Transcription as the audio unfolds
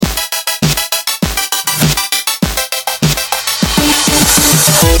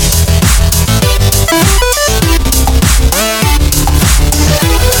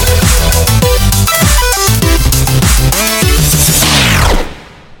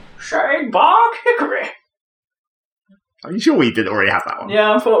Are you sure we didn't already have that one?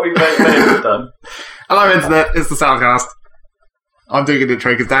 Yeah, I thought we were done. Hello, Internet. It's the SaladCast. I'm doing an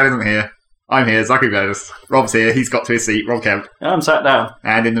intro because Dan isn't here. I'm here, Zachary Bonus. Rob's here. He's got to his seat. Rob Kemp. I'm sat down.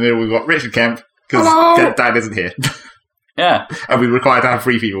 And in the middle, we've got Richard Kemp because Dan isn't here. Yeah. And we're required to have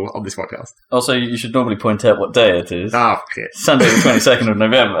 3 people on this podcast. Also, you should normally point out what day it is. Ah, fuck it. Sunday the 22nd of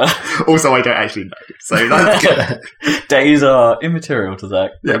November. Also, I don't actually know. So that's good. Days are immaterial to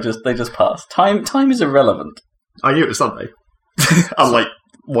Zach. Yeah. They just pass. Time is irrelevant. I knew it was Sunday. Unlike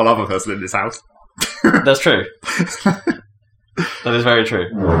one other person in this house. That's true. That is very true.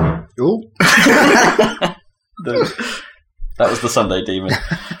 Ooh. That was the Sunday demon.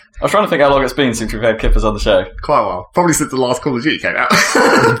 I was trying to think how long it's been since we've had Kippers on the show. Quite a while. Probably since the last Call of Duty came out.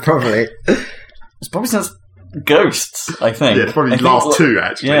 Probably. It's probably since Ghosts, I think. Yeah, it's probably the last 2,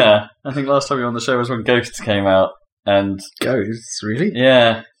 actually. Yeah, I think last time we were on the show was when Ghosts came out. And Ghosts, really?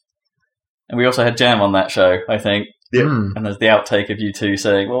 yeah. And we also had Jam on that show, I think. Yeah. And there's the outtake of you two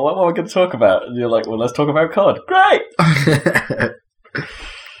saying, well, what are we going to talk about? And you're like, well, let's talk about COD. Great!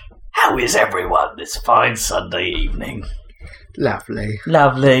 How is everyone this fine Sunday evening? Lovely.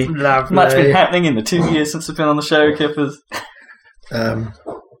 Lovely. Lovely. Much been happening in the 2 years since I've been on the show, Kippers.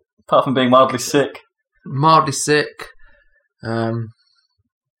 Apart from being mildly sick. Mildly sick. Yeah.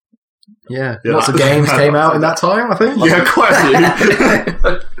 Yeah, Lots of games came out in that time, I think. Yeah, quite a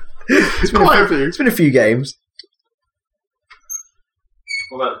few. It's been a few games.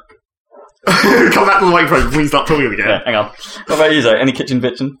 What about... Come back to the microphone before you start talking again. Yeah, hang on. What about you, Zach? Any kitchen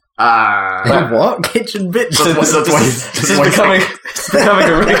bitching? What? Kitchen bitching? This is becoming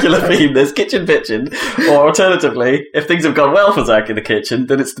a regular theme. There's kitchen bitching. Or alternatively, if things have gone well for Zach in the kitchen,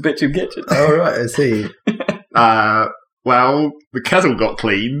 then it's the bitching kitchen. Oh, right, I see. Well, the kettle got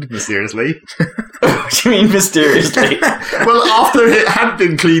cleaned, mysteriously. What do you mean, mysteriously? Well, after it had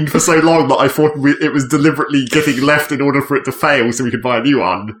been cleaned for so long that I thought it was deliberately getting left in order for it to fail so we could buy a new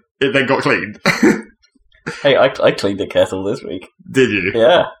one, it then got cleaned. Hey, I cleaned the kettle this week. Did you?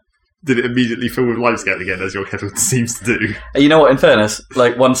 Yeah. Did it immediately fill with limescale again, as your kettle seems to do? You know what, in fairness,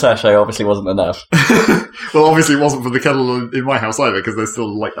 like, one sachet obviously wasn't enough. Well, obviously it wasn't for the kettle in my house either, because there's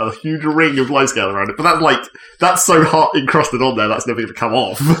still, like, a huge ring of limescale around it. But that's so hot encrusted on there, that's never going to come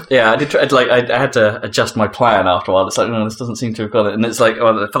off. Yeah, I did try, I had to adjust my plan after a while. It's like, no, this doesn't seem to have got it. And it's like,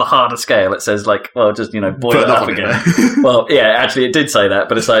 well, for the harder scale, it says, like, well, just, boil Put it up nothing in again. there. Well, yeah, actually, it did say that,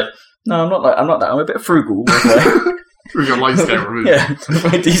 but it's like, no, I'm not that. I'm a bit frugal. We've got limescale removed. Yeah,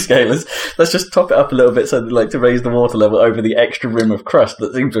 my descalers. Let's just top it up a little bit so like to raise the water level over the extra rim of crust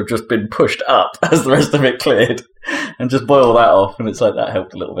that seems to have just been pushed up as the rest of it cleared, and just boil that off. And it's like that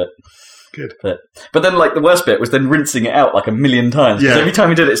helped a little bit. Good. But then, like, the worst bit was then rinsing it out like a million times. Because every time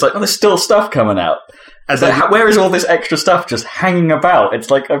you did it, it's like, oh, there's still stuff coming out. And so where is all this extra stuff just hanging about? It's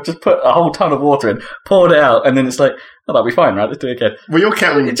like I've just put a whole ton of water in, poured it out, and then it's like, oh, that'll be fine, right? Let's do it again. Well, your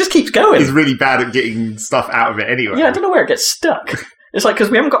kettle it just keeps going. is really bad at getting stuff out of it anyway. Yeah, I don't know where it gets stuck. It's like, because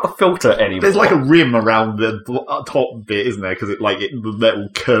we haven't got the filter anymore. There's like a rim around the top bit, isn't there? Because the metal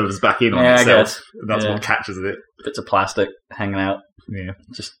curves back in on itself. I guess. And that's what catches it. Bits of plastic hanging out. Yeah.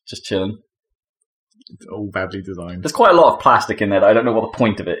 Just chilling. It's all badly designed. There's quite a lot of plastic in there that I don't know what the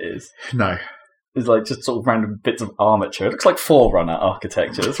point of it is. No. It's like just sort of random bits of armature. It looks like Forerunner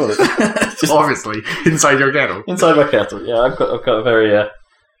architecture. That's what it is. Just obviously, inside your kettle. Inside my kettle, yeah. I've got a very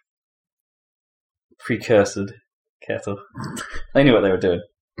precursored kettle. They knew what they were doing.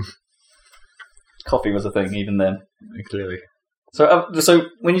 Coffee was a thing even then. Clearly. So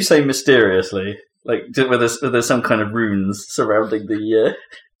when you say mysteriously, like, were there some kind of runes surrounding the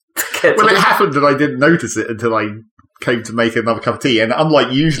kettle? Well, it happened and I didn't notice it until I came to make another cup of tea. And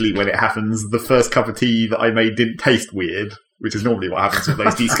unlike usually when it happens, the first cup of tea that I made didn't taste weird, which is normally what happens with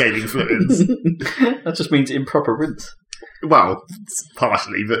those descaling fluids. That just means improper rinse. Well,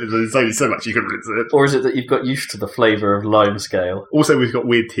 partially, but there's only so much you can rinse it. Or is it that you've got used to the flavour of limescale? Also, we've got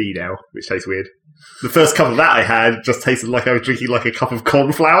weird tea now, which tastes weird. The first cup of that I had just tasted like I was drinking like a cup of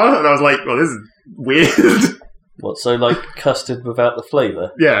corn flour, and I was like, well, this is weird. What, so like custard without the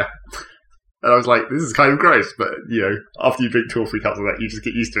flavour? Yeah. And I was like, this is kind of gross, but, after you drink 2 or 3 cups of that, you just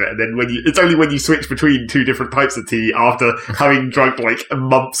get used to it. And then it's only when you switch between 2 different types of tea after having drunk like a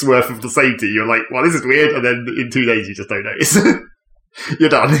month's worth of the same tea, you're like, well, this is weird. And then in 2 days, you just don't notice. You're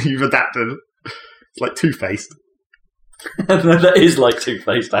done. You've adapted. It's like toothpaste. That is like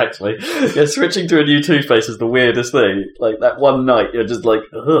toothpaste, actually. Yeah, switching to a new toothpaste is the weirdest thing. Like, that one night, you're just like,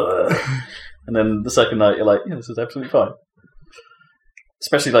 ugh. And then the second night, you're like, yeah, this is absolutely fine.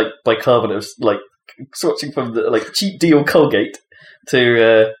 Especially like bicarbonate, like switching from the like cheap deal Colgate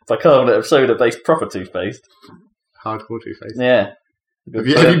to bicarbonate of soda based proper toothpaste. Hardcore toothpaste. Yeah. Have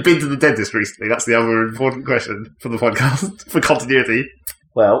you been to the dentist recently? That's the other important question for the podcast, for continuity.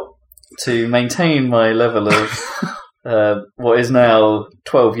 Well, to maintain my level of what is now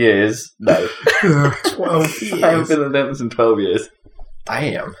 12 years, no. 12 years. I haven't been to the dentist in 12 years.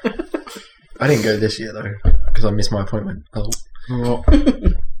 Damn. I didn't go this year, though, because I missed my appointment. Oh.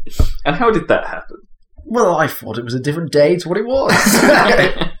 And how did that happen? Well, I thought it was a different day to what it was.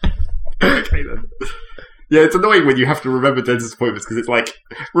 Okay, then. Yeah, it's annoying when you have to remember dentist appointments, because it's like,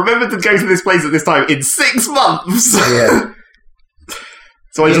 remember to go to this place at this time in 6 months! Yeah.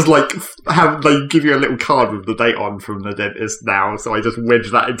 So I just give you a little card with the date on from the dentist now, so I just wedge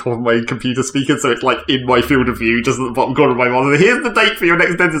that in top of my computer speaker, so it's like in my field of view, just at the bottom corner of my monitor. Here's the date for your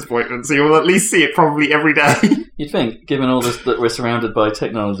next dentist appointment, so you'll at least see it probably every day. You'd think, given all this, that we're surrounded by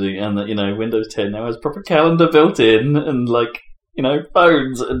technology and that, Windows 10 now has proper calendar built in and,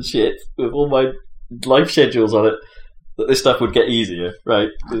 phones and shit with all my life schedules on it, that this stuff would get easier, right?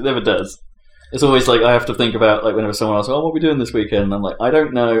 It never does. It's always like I have to think about, whenever someone asks, what are we doing this weekend? And I'm like, I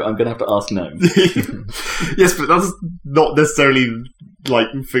don't know, I'm going to have to ask Gnome. Yes, but that's not necessarily,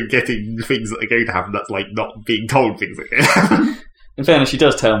 forgetting things that are going to happen. That's, not being told things that are going to happen. In fairness, she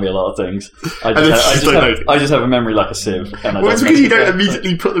does tell me a lot of things. I just have a memory like a sieve. And it's because you don't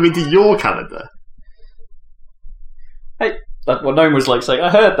immediately put them into your calendar. Hey, Gnome was saying, I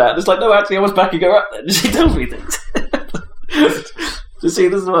heard that. And it's no, actually, I was back and go up then. She told me things. You see,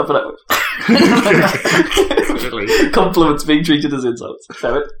 this is what I put up with. Compliments being treated as insults.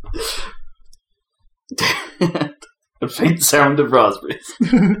 Damn it. A faint sound of raspberries.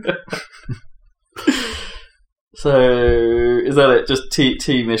 So, is that it? Just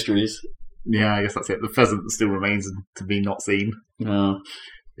tea mysteries? Yeah, I guess that's it. The pheasant still remains to be not seen. Oh.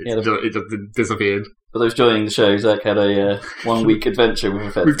 It just disappeared. For those joining the show, Zach had a 1 week adventure with a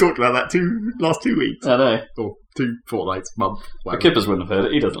pheasant. We've talked about that last 2 weeks. I know. Or 2 fortnights, month. The Kippers wouldn't have heard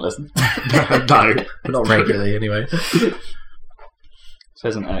it. He doesn't listen. No. Not regularly, anyway.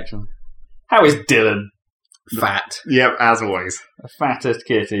 Pheasant action. How is Dylan? Fat. Yep, as always. The fattest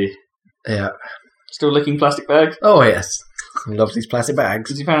kitty. Yeah. Still licking plastic bags? Oh, yes. He loves these plastic bags.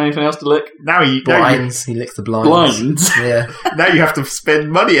 Has he found anything else to lick? Blinds. He licks the blinds. Blinds? Yeah. Now you have to spend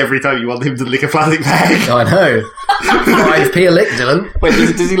money every time you want him to lick a plastic bag. I know. 5p a lick, Dylan. Wait,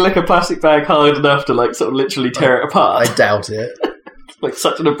 does he lick a plastic bag hard enough to, sort of literally tear it apart? I doubt it.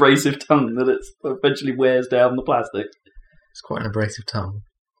 Such an abrasive tongue that it eventually wears down the plastic. It's quite an abrasive tongue.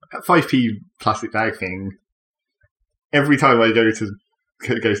 That 5p plastic bag thing, every time I go to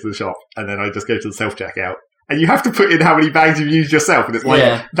the shop, and then I just go to the self-checkout, and you have to put in how many bags you've used yourself, and it's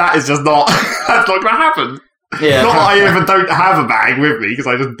that is just not, that's not going to happen. Yeah, not that I ever don't have a bag with me, because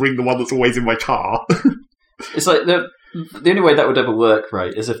I just bring the one that's always in my car. It's the only way that would ever work,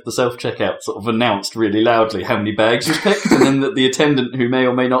 right, is if the self-checkout sort of announced really loudly how many bags you picked, and then the attendant, who may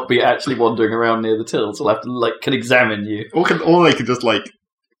or may not be actually wandering around near the tills, will have to, can examine you. Or they could just,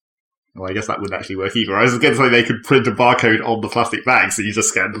 well, I guess that wouldn't actually work either. I was going to say they could print a barcode on the plastic bag, so you just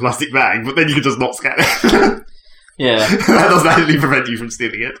scan the plastic bag, but then you could just not scan it. Yeah. That doesn't actually prevent you from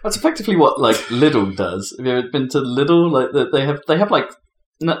stealing it. That's effectively what, Lidl does. Have you ever been to Lidl? They have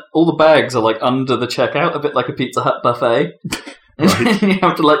all the bags are, under the checkout, a bit like a Pizza Hut buffet. Right. You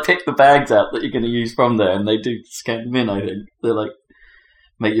have to, pick the bags out that you're going to use from there, and they do scan them in, I think. They,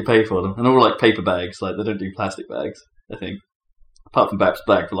 make you pay for them. And all, paper bags. They don't do plastic bags, I think. Apart from perhaps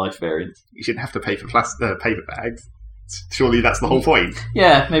Bag for Life variants. You shouldn't have to pay for paper bags. Surely that's the whole point.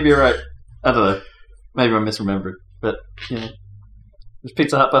 Yeah, maybe you're right. I don't know. Maybe I'm misremembering. But, there's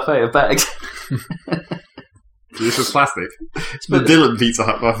Pizza Hut buffet of bags. This is plastic. It's the Dylan Pizza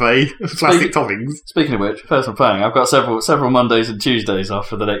Hut buffet of plastic toppings. Speaking of which, personal planning, I've got several Mondays and Tuesdays off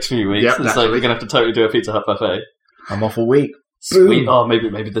for the next few weeks. Yep, it's we're going to have to totally do a Pizza Hut buffet. I'm off a week. Sweet. Boom. Oh,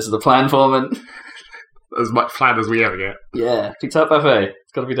 maybe this is the plan for me. As much plan as we ever get. Yeah, Pizza Hut buffet.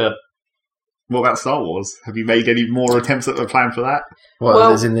 It's got to be done. What about Star Wars? Have you made any more attempts at a plan for that?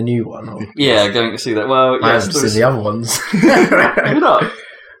 Well, as in the new one? Or? Yeah, going to see that. Well, I haven't seen the other ones. Maybe not.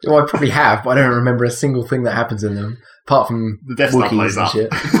 Well, I probably have, but I don't remember a single thing that happens in them. Apart from the Death Star blows up.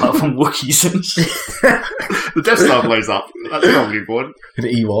 Apart from Wookiees and shit. The Death Star blows up. That's probably important. And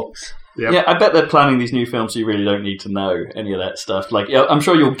Ewoks. Yep. Yeah, I bet they're planning these new films so you really don't need to know any of that stuff. I'm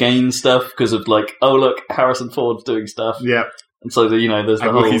sure you'll gain stuff because of oh look, Harrison Ford's doing stuff. Yeah. And so there's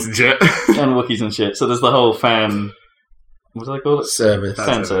the whole Wookiees and shit. And Wookiees and shit. So there's the whole fan. What do they call it? Service.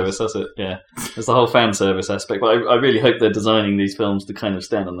 Fan service. That's it. Yeah. There's the whole fan service aspect. But I really hope they're designing these films to kind of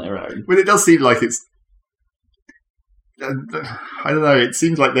stand on their own. Well, it does seem like it's. I don't know. It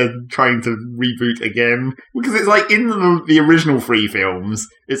seems like they're trying to reboot again because it's in the original 3 films.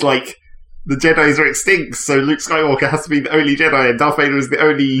 It's the Jedis are extinct, so Luke Skywalker has to be the only Jedi, and Darth Vader is the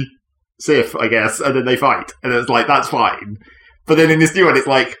only Sith, I guess, and then they fight. And it's like, that's fine. But then in this new one, it's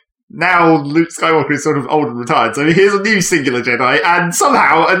like, now Luke Skywalker is sort of old and retired, so here's a new singular Jedi, and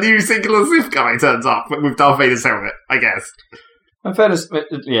somehow a new singular Sith guy turns up with Darth Vader's helmet, I guess. In fairness,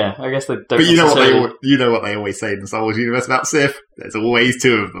 yeah, I guess they don't. But you know what they always say in the Star Wars universe about Sith? There's always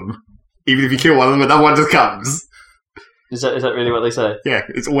two of them. Even if you kill one of them, another one just comes. Is that really what they say? Yeah,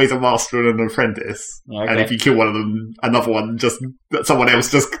 it's always a master and an apprentice. Yeah, okay. And if you kill one of them, another one someone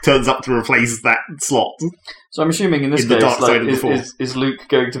else just turns up to replace that slot. So I'm assuming in this case, is Luke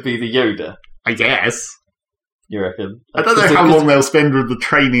going to be the Yoda? I guess. You reckon? I don't know how long they'll spend with the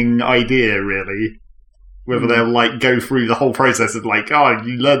training idea, really. Whether they'll go through the whole process of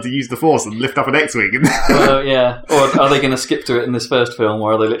you learn to use the Force and lift up an X-wing. Well, yeah. Or are they going to skip to it in this first film,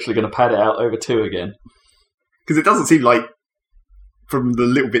 or are they literally going to pad it out over 2 again? Because it doesn't seem like, from the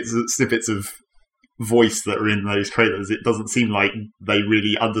little snippets of voice that are in those trailers, it doesn't seem like they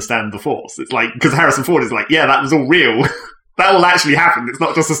really understand the Force. It's like, because Harrison Ford is like, yeah, that was all real. That all actually happened. It's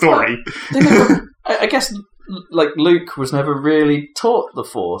not just a story. I guess, Luke was never really taught the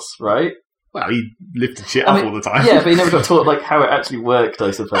Force, right? Well, he lifted shit up all the time. Yeah, but he never got taught how it actually worked,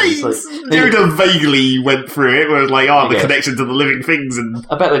 I suppose. Yoda vaguely went through it, where it was the connection to the living things. And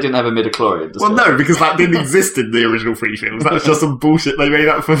I bet they didn't have a midichlorian. Well, no, because that didn't exist in the original 3 films. That was just some bullshit they made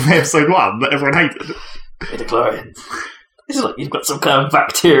up for episode 1 that everyone hated. Midichlorians. It's like you've got some kind of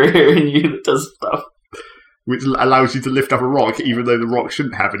bacteria in you that does stuff. Which allows you to lift up a rock, even though the rock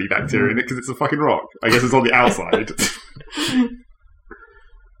shouldn't have any bacteria in it, because it's a fucking rock. I guess it's on the outside.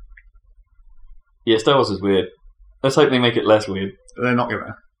 Yeah, Star Wars is weird. Let's hope they make it less weird. They're not going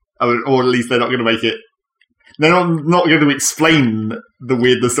to. Or at least they're not going to make it... They're not going to explain the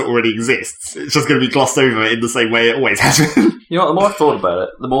weirdness that already exists. It's just going to be glossed over in the same way it always has been. You know what, the more I've thought about it,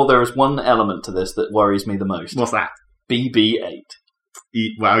 the more there is one element to this that worries me the most. What's that? BB-8.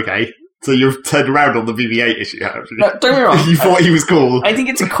 Well, okay. So you've turned around on the BB-8 issue, haven't you? No, don't get me wrong. You thought he was cool. I think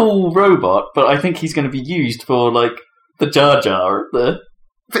it's a cool robot, but I think he's going to be used for, the Jar Jar. But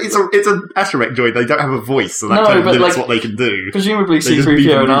it's an astromech droid. They don't have a voice, so that kind of limits what they can do. Presumably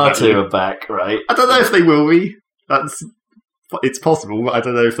C-3PO and R2 are back, right? I don't know if they will be. It's possible, but I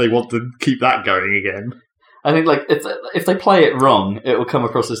don't know if they want to keep that going again. I think, if they play it wrong, it will come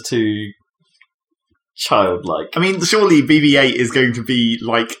across as too childlike. I mean, surely BB-8 is going to be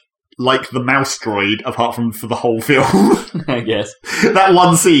like the mouse droid, apart from for the whole film. I guess. That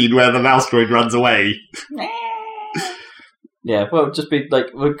one scene where the mouse droid runs away. Yeah, well, just be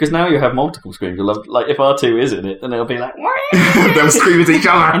because now you have multiple screens. If R2 is in it, then it'll be like... They'll scream at each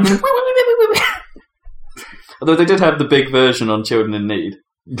other. Although they did have the big version on Children in Need.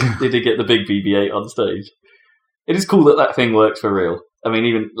 They did get the big BB-8 on stage. It is cool that thing works for real. I mean,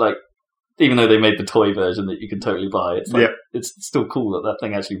 even though they made the toy version that you can totally buy, it's still cool that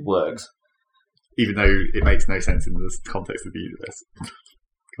thing actually works. Even though it makes no sense in the context of the universe.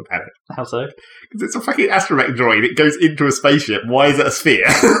 God damn it. How so? Because it's a fucking astromech droid. It goes into a spaceship. Why is it a sphere?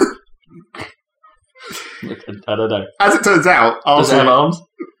 I don't know. As it turns out, does it have arms?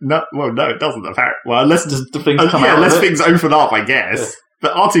 No, it doesn't. Apparently, well, unless the things come out. Unless things open up, I guess. Yeah.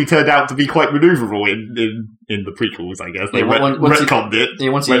 But R2 turned out to be quite manoeuvrable in the prequels, I guess. They retconned it.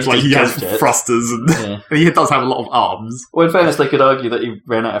 Yeah, once he has thrusters and he does have a lot of arms. Well, in fairness, they could argue that he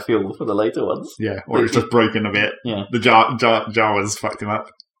ran out of fuel for the later ones. Yeah, or it was just broken a bit. Yeah. The Jawas fucked him up.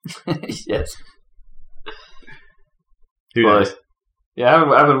 Yes. Who knows? Yeah,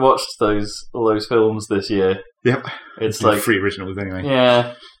 I haven't watched all those films this year. Yep. It's 3 originals anyway.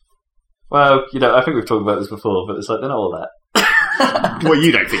 Yeah. Well, I think we've talked about this before, but it's they're not all that. Well,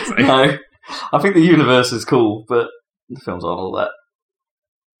 you don't think so? No. I think the universe is cool, but the films aren't all that.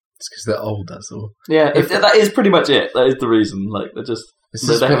 It's because they're old, that's all. Yeah, that is pretty much it. That is the reason. They're just... It's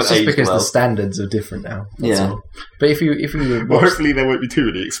just because the standards are different now. That's all. But if you well, hopefully there won't be too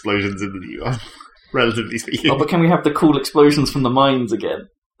many explosions in the new one, relatively speaking. Oh, but can we have the cool explosions from the mines again?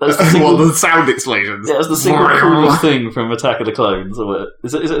 That's the sound explosions. Yeah, that's the single coolest thing from Attack of the Clones. Or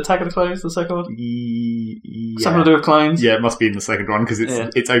is it Attack of the Clones, the second one? Yeah. Something to do with clones? Yeah, it must be in the second one, because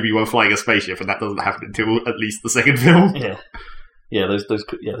it's Obi-Wan flying a spaceship, and that doesn't happen until at least the second film. Yeah. Yeah, those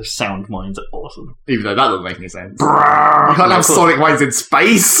sound mines are awesome. Even though that doesn't make any sense. You can't have sonic mines in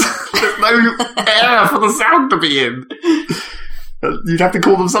space. There's no air for the sound to be in. You'd have to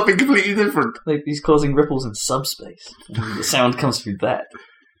call them something completely different. He's causing ripples in subspace. The sound comes through that.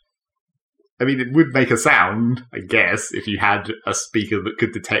 I mean, it would make a sound, I guess, if you had a speaker that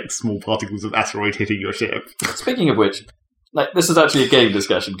could detect small particles of asteroid hitting your ship. Speaking of which, this is actually a game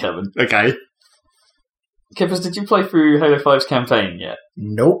discussion, Kevin. Okay. Kippers, did you play through Halo 5's campaign yet?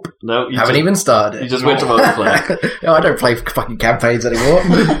 Nope. No, you Haven't even started. You just went to multiplayer. No, I don't play fucking campaigns anymore.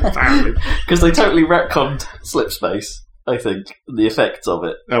 Apparently. Because they totally retconned Slipspace, I think, the effects of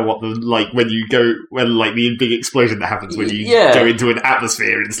it. What the when you go the big explosion that happens when you go into an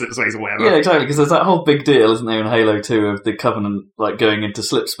atmosphere in slipspace or whatever. Yeah, exactly. Because there's that whole big deal, isn't there, in Halo 2 of the Covenant going into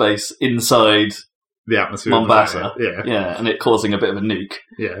slipspace inside the atmosphere, Mombasa. Yeah, and it causing a bit of a nuke,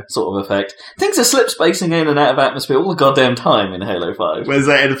 yeah, sort of effect. Things are slipspacing in and out of atmosphere all the goddamn time in Halo 5. Is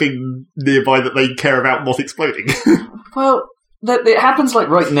there anything nearby that they care about not exploding? Well, it happens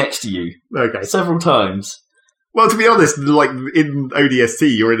right next to you. Okay, several times. Well, to be honest, in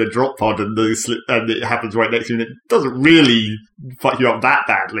ODST, you're in a drop pod and it happens right next to you, and it doesn't really fuck you up that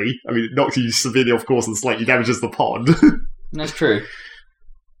badly. I mean, it knocks you severely off course and slightly damages the pod. That's true.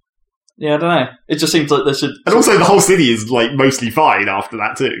 Yeah, I don't know. It just seems like there should... And also, the whole city is, mostly fine after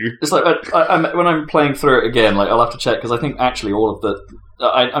that, too. It's like, when I'm playing through it again, I'll have to check, because I think actually all of the...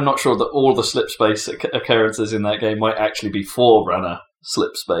 I'm not sure that all the slipspace occurrences in that game might actually be Forerunner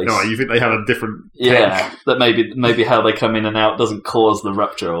slipspace. No, you think they have a different... Yeah, that maybe how they come in and out doesn't cause the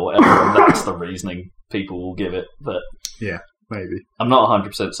rupture or whatever, and that's the reasoning people will give it, but... Yeah, maybe. I'm not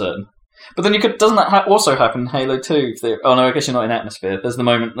 100% certain. But then doesn't that also happen in Halo 2? Oh no, I guess you're not in atmosphere. There's the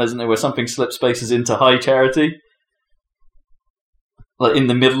moment, isn't there, where something slipspaces into high charity? In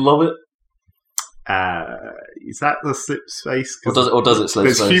the middle of it? Is that the slipspace? Or does it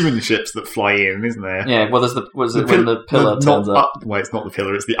slipspace? There's human ships that fly in, isn't there? Yeah, well, when the pillar turns up? Well, it's not the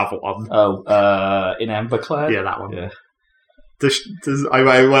pillar, it's the other one. Oh, in Amberclad? Yeah, that one. Yeah.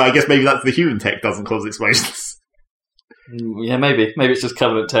 I guess maybe that's the human tech doesn't cause explosions. Yeah, maybe. Maybe it's just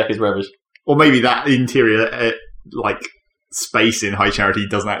Covenant tech is rubbish. Or maybe that interior, space in High Charity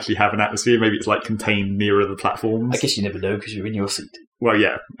doesn't actually have an atmosphere. Maybe it's, contained nearer the platforms. I guess you never know because you're in your seat. Well,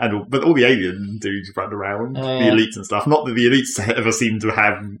 yeah. But all the alien dudes run around. The elites and stuff. Not that the elites ever seem to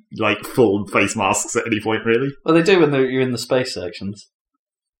have, full face masks at any point, really. Well, they do when you're in the space sections.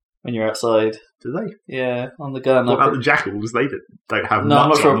 When you're outside. Do they? Yeah, on the gun. What about the jackals? They don't have No,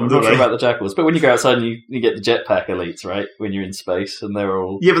 much I'm not sure about the jackals. But when you go outside and you get the jetpack elites, right? When you're in space and they're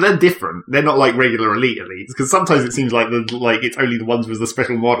all... Yeah, but they're different. They're not regular elites. Because sometimes it seems like it's only the ones with the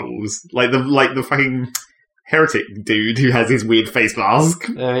special models. The fucking heretic dude who has his weird face mask.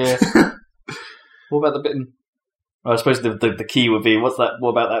 Oh, yeah. What about the bit in... I suppose the key would be, what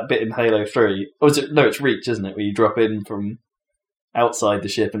about that bit in Halo 3? Oh, it's Reach, isn't it? Where you drop in from outside the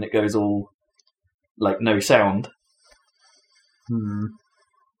ship and it goes all... no sound. Do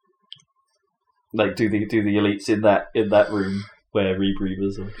the elites in that room where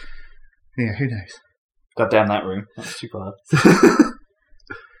rebreathers are? Yeah, who knows? God damn that room. That's too hard.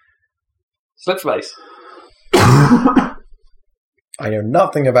 Slipspace. I know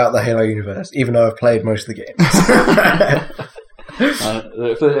nothing about the Halo universe, even though I've played most of the games.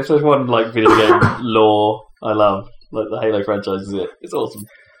 If there's one video game lore I love, the Halo franchise is it. It's awesome.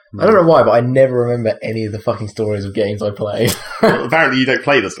 I don't know why, but I never remember any of the fucking stories of games I played. Well, apparently you don't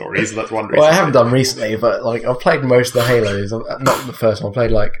play the stories, so that's one reason. Well, I haven't done recently, but I've played most of the Halos. Not the first one. I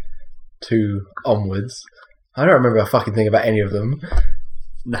played 2 onwards. I don't remember a fucking thing about any of them.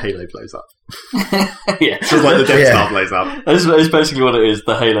 The Halo blows up. Yeah. Just the Death Star blows up. That's basically what it is,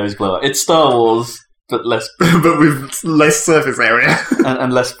 the Halos blow up. It's Star Wars, but less... but with less surface area.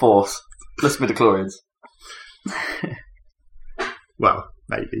 and less force. Less midichlorians. Well,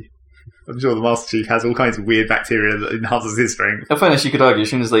 maybe. I'm sure the Master Chief has all kinds of weird bacteria that enhances his strength. In fairness, you could argue, as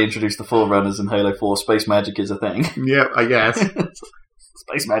soon as they introduce the Forerunners in Halo 4, space magic is a thing. Yep, I guess.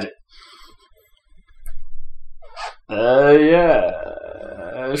 Space magic. Yeah.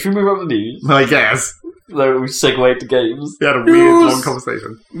 Should we move on to news? I guess. So we segue to games. We had a weird, long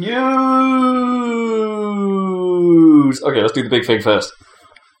conversation. News! Okay, let's do the big thing first.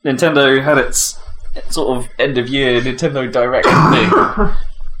 Nintendo had its sort of end-of-year Nintendo Direct thing.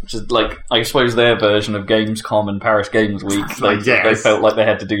 Which is I suppose their version of Gamescom and Paris Games Week. They felt like they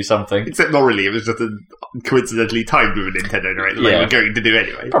had to do something. Except not really, it was just coincidentally timed with a Nintendo Direct that they were going to do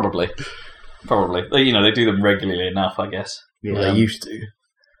anyway. Probably. They do them regularly enough, I guess. Yeah, they used to.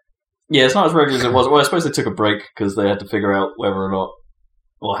 Yeah, it's not as regular as it was. Well, I suppose they took a break because they had to figure out whether or not,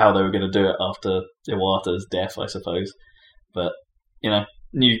 or how they were going to do it after Iwata's death, I suppose. But,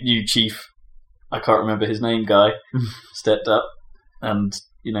 new chief, I can't remember his name, guy, stepped up and,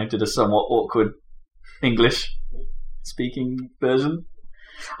 did a somewhat awkward English-speaking version.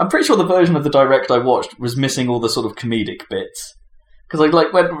 I'm pretty sure the version of the Direct I watched was missing all the sort of comedic bits. Because I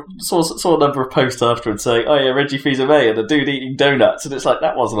saw a number of posts afterwards saying, oh yeah, Reggie Fils-Aimé and a dude eating donuts, and it's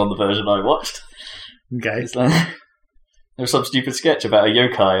that wasn't on the version I watched. Okay. It's there was some stupid sketch about a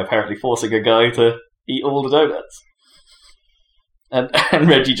yokai apparently forcing a guy to eat all the donuts. And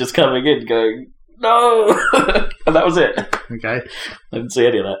Reggie just coming in going, no! And that was it. Okay. I didn't see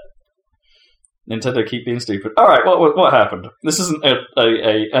any of that. Nintendo keep being stupid. Alright, what happened? This isn't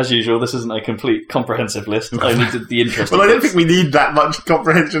as usual, this isn't a complete comprehensive list. I needed the interesting Well, I don't think we need that much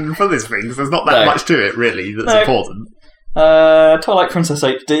comprehension for this thing, because there's not that much to it, really, that's important. Twilight Princess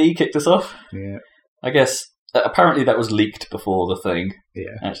HD kicked us off. Yeah. I guess, apparently that was leaked before the thing.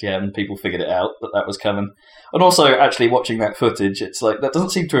 Yeah. Actually, having people figured it out that was coming. And also, actually, watching that footage, it's like, that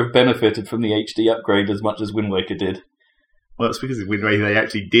doesn't seem to have benefited from the HD upgrade as much as Wind Waker did. Well, it's because of Wind Waker they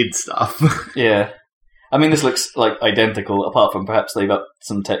actually did stuff. Yeah. I mean, this looks, like, identical, apart from perhaps they've got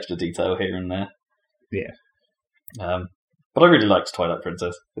some texture detail here and there. Yeah. But I really liked Twilight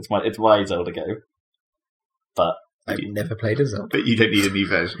Princess. It's my Zelda game. But I've never played a Zelda. But you don't need a new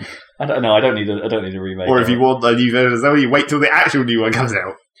version. I don't know. I don't need a remake. Or if you want a new version of Zelda, you wait till the actual new one comes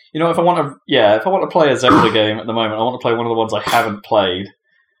out. You know, if I want to play a Zelda game at the moment, I want to play one of the ones I haven't played,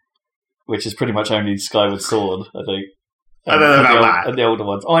 which is pretty much only Skyward Sword, I think. I don't know about that. And the older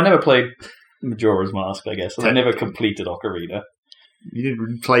ones. Oh, I never played Majora's Mask, I guess, and I never completed Ocarina. You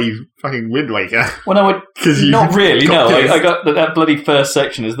didn't play fucking Wind Waker. Well, no, not really, no. I got that bloody first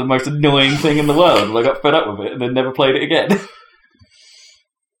section is the most annoying thing in the world, and I got fed up with it and then never played it again.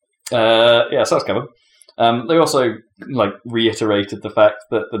 So that's coming. They also reiterated the fact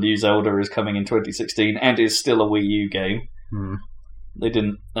that the new Zelda is coming in 2016 and is still a Wii U game. They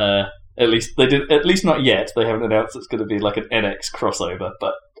didn't, at least not yet. They haven't announced it's going to be like an NX crossover,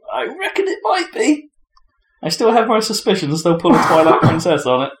 but I reckon it might be. I still have my suspicions they'll pull a Twilight Princess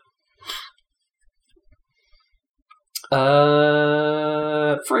on it.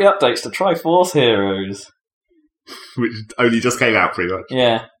 Free updates to Triforce Heroes, which only just came out pretty much.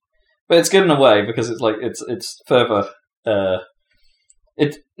 Yeah. But it's good in a way because it's further.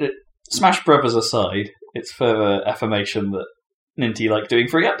 Smash Brothers aside, it's further affirmation that Ninty like doing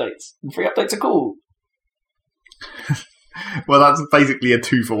free updates. And free updates are cool. Well, that's basically a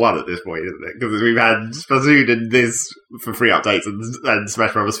 2-for-1 at this point, isn't it? Because we've had Splatoon and this for free updates and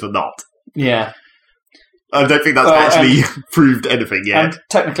Smash Brothers for not. Yeah. I don't think that's actually proved anything yet. And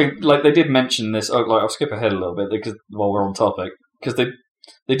technically, they did mention this. I'll skip ahead a little bit because while we're on topic, because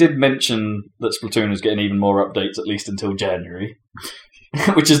they did mention that Splatoon is getting even more updates, at least until January,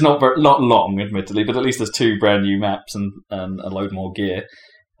 which is not long, admittedly, but at least there's 2 brand new maps and a load more gear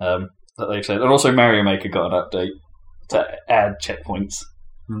that they've said. And also Mario Maker got an update to add checkpoints.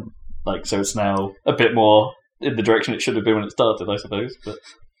 So it's now a bit more in the direction it should have been when it started, I suppose. But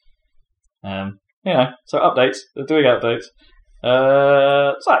so updates. They're doing updates.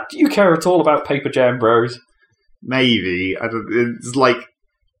 Zach, do you care at all about Paper Jam Bros? Maybe. It's like...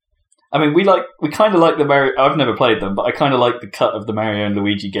 I mean, we kind of like the Mario... I've never played them, but I kind of like the cut of the Mario and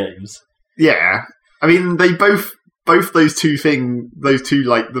Luigi games. Yeah. I mean, they both those two,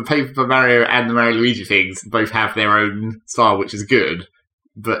 the Paper Mario and the Mario Luigi things, both have their own style, which is good.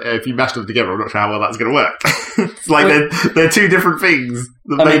 But if you mash them together, I'm not sure how well that's going to work. It's like they're 2 different things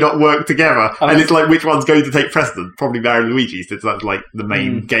that may not work together. And it's like, which one's going to take precedent? Probably Mario and Luigi, since that's like the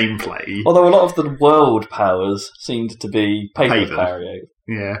main gameplay. Although a lot of the world powers seemed to be paper Mario.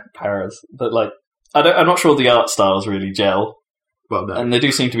 Yeah. Powers. But I'm not sure the art styles really gel. Well, no. And they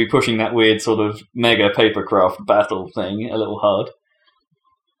do seem to be pushing that weird sort of mega papercraft battle thing a little hard.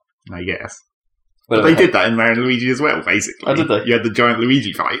 I guess. But they did that in Mario and Luigi as well, basically. Oh, did they? You had the giant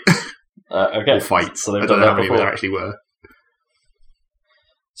Luigi fight. Okay. Or fights. So they've I done don't know that how many before. there actually were.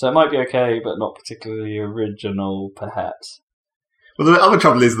 So it might be okay, but not particularly original, perhaps. Well, the other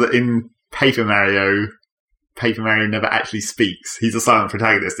trouble is that in Paper Mario never actually speaks. He's a silent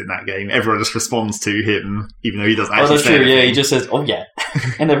protagonist in that game. Everyone just responds to him, even though he doesn't actually say anything. Yeah, he just says, "Oh yeah,"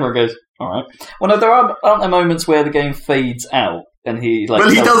 and everyone goes, "All right." Well, no, there aren't there moments where the game fades out and he Well,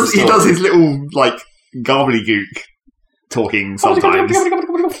 he does his little gobbledygook talking sometimes.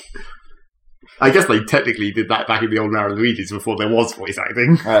 I guess they technically did that back in the old Mario and Luigi's before there was voice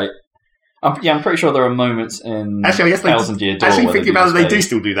acting. Right. I'm pretty sure there are moments in Thousand Year Door. Actually, thinking about it, they do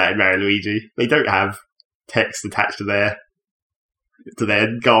still do that in Mario and Luigi. They don't have text attached to their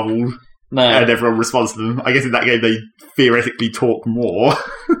garble, and everyone responds to them. I guess in that game they theoretically talk more.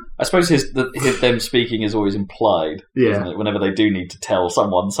 I suppose them speaking is always implied. Isn't it? Whenever they do need to tell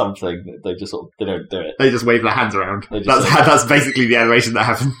someone something, they just they don't do it. They just wave their hands around. That's basically the animation that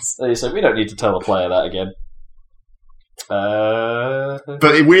happens. They say we don't need to tell the player that again.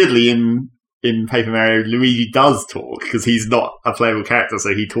 But weirdly, in Paper Mario, Luigi does talk, because he's not a playable character,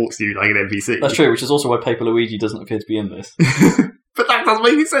 so he talks to you like an NPC. That's true, which is also why Paper Luigi doesn't appear to be in this. But that doesn't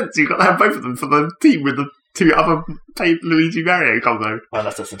make any sense. You've got to have both of them for the team with the 2 other Paper Luigi Mario combo. Well,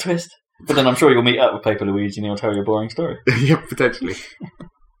 that's a twist. But then I'm sure you'll meet up with Paper Luigi and he'll tell you a boring story. Yeah, potentially.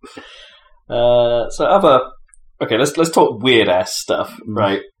 Let's talk weird ass stuff,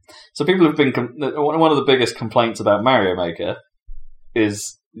 right? So people have been one of the biggest complaints about Mario Maker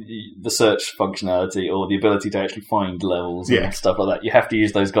is the search functionality or the ability to actually find levels and stuff like that. You have to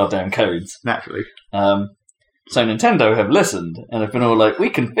use those goddamn codes. Naturally. So Nintendo have listened and have been all like, we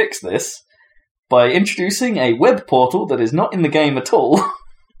can fix this by introducing a web portal that is not in the game at all,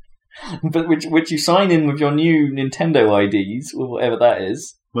 but which you sign in with your new Nintendo IDs, or whatever that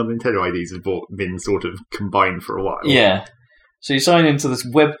is. Well, Nintendo IDs have been sort of combined for a while. Yeah. So you sign into this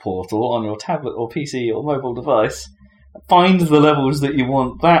web portal on your tablet or PC or mobile device, find the levels that you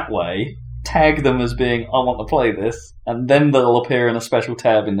want that way, tag them as being, I want to play this, and then they'll appear in a special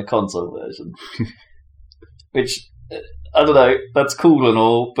tab in the console version. Which, I don't know, that's cool and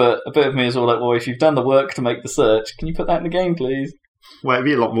all, but a bit of me is all like, well, if you've done the work to make the search, can you put that in the game, please? Well, it'd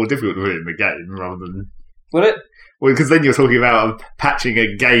be a lot more difficult to put it in the game rather than... Would it? Well, because then you're talking about patching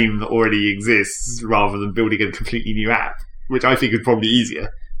a game that already exists rather than building a completely new app, which I think is probably easier.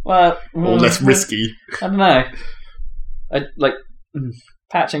 Well... or less risky. I don't know.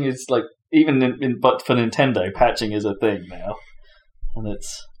 Patching is, like, even but for Nintendo, patching is a thing now. And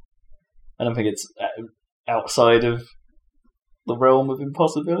I don't think it's outside of the realm of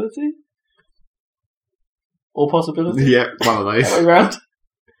impossibility? Or possibility? Yeah, one of those. That way around.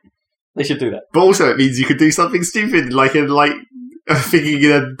 They should do that. But also it means you could do something stupid, thinking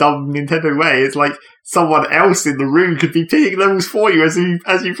in a dumb Nintendo way. It's like someone else in the room could be picking levels for you as you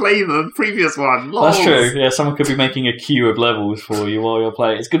play the previous one. Lols. That's true. Yeah, someone could be making a queue of levels for you while you're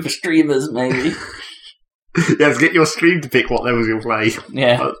playing. It's good for streamers, maybe. Yes, get your stream to pick what levels you'll play.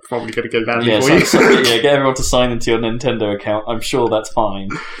 Yeah. That's probably going to go badly for you. Get everyone to sign into your Nintendo account. I'm sure that's fine.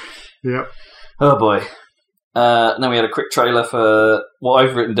 Yep. Oh boy. Then we had a quick trailer for what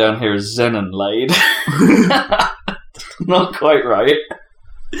I've written down here as Xenonblade. Not quite right.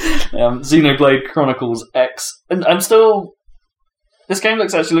 Xenoblade Chronicles X. And I'm still... This game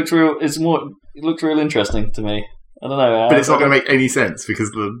looks real... It looks real interesting to me. I don't know. But it's not going to make any sense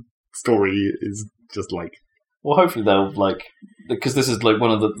because the story is just like... Well, hopefully they'll, like... Because this is, like,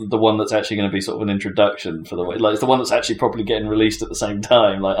 one of the one that's actually going to be sort of an introduction for the way... Like, it's the one that's actually probably getting released at the same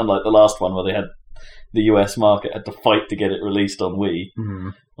time. Like, unlike the last one where they had... The US market had to fight to get it released on Wii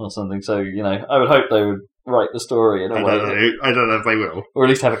or something. So, I would hope they would write the story in a way. I don't know if they will. Or at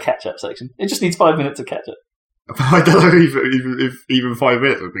least have a catch-up section. It just needs 5 minutes of catch-up. I don't know if even 5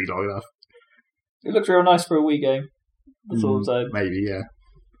 minutes would be long enough. It looks real nice for a Wii game. That's all I'm saying. Maybe, yeah.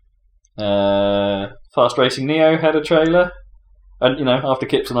 Fast Racing Neo had a trailer. And, after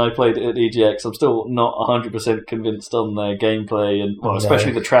Kips and I played it at EGX, I'm still not 100% convinced on their gameplay, and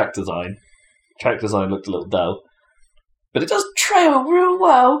especially the track design. Track design looked a little dull. But it does trail real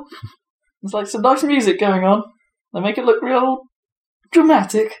well. There's like some nice music going on. They make it look real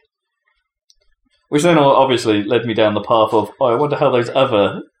dramatic. Which then obviously led me down the path of, I wonder how those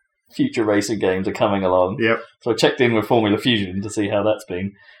other future racing games are coming along. Yep. So I checked in with Formula Fusion to see how that's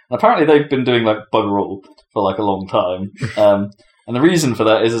been. And apparently they've been doing like bugger all for like a long time. And the reason for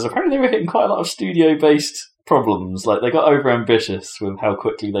that is apparently they were hitting quite a lot of studio-based problems. Like, they got over-ambitious with how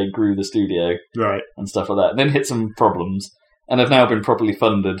quickly they grew the studio. Right. And stuff like that. And then hit some problems. And have now been properly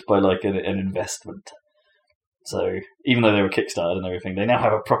funded by, like, an investment. So, even though they were kickstarted and everything, they now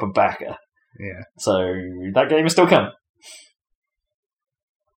have a proper backer. Yeah. So, that game is still coming.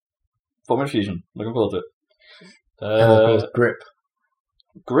 Formula Fusion. Looking forward to it. And of course, Grip.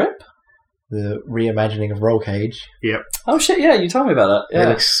 Grip? The reimagining of Roll Cage. Yep. Oh, shit, yeah, you told me about that. Yeah. It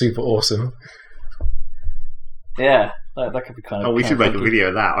looks super awesome. Yeah, that could be kind of... Oh, we should make a video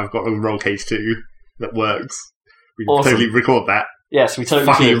of that. I've got a Roll Cage 2 that works. We can Awesome. totally record that. Yes, we totally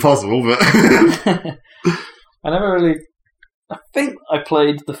Fucking should. impossible, but... I never really... I think I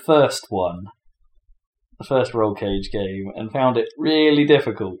played the first one. The first Roll Cage game, and found it really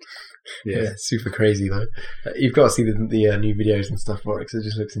difficult. Yeah, super crazy though. You've got to see the new videos and stuff for it because it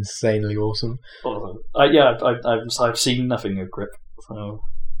just looks insanely awesome. I've seen nothing of Grip. So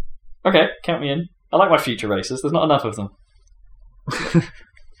okay, count me in. I like my future races. There's not enough of them.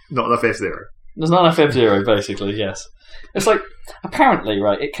 Not enough F-Zero. There's not enough F-Zero, basically. Yes, it's like apparently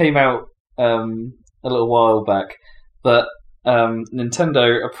right. It came out a little while back, but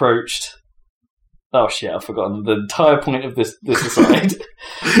Nintendo approached. Oh shit! I've forgotten the entire point of this aside.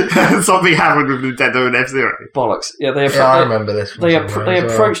 Something happened with Nintendo and F-Zero. Bollocks! Yeah, I remember this. They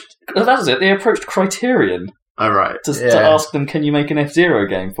approached. That was it. They approached Criterion to ask them, "Can you make an F-Zero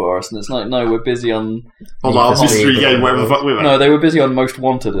game for us?" And it's like, "No, we're busy on our mystery game, whatever the fuck we were." No, they were busy on Most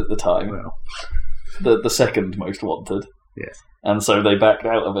Wanted at the time. Well. The second Most Wanted. Yes. and so they backed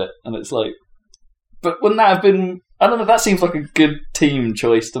out of it. And it's like, but wouldn't that have been? I don't know. That seems like a good team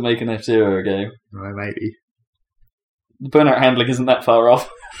choice to make an F-Zero game. Well, maybe. The burnout handling isn't that far off.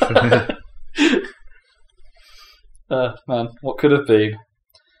 Man, what could have been?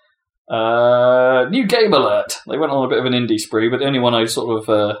 New game alert. They went on a bit of an indie spree, but the only one I sort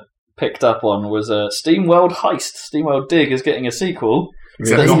of picked up on was SteamWorld Heist. SteamWorld Dig is getting a sequel.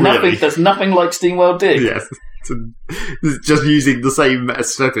 There's nothing like SteamWorld Dig. Yes. It's just using the same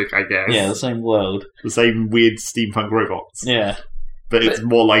aesthetic, I guess. Yeah, the same world. The same weird steampunk robots. Yeah. But it's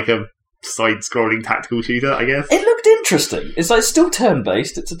more like a side-scrolling tactical shooter, I guess. It looked interesting. It's like still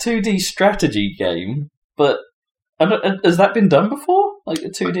turn-based. It's a 2D strategy game, but has that been done before? Like a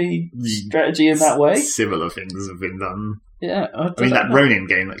 2D strategy in that way? Similar things have been done. Yeah. I mean, that Ronin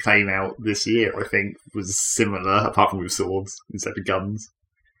game that came out this year, I think, was similar, apart from with swords instead of guns.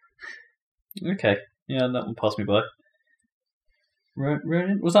 Okay. Yeah, that one passed me by.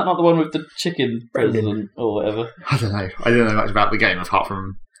 Ronin? Was that not the one with the chicken president or whatever? I don't know. I don't know much about the game, apart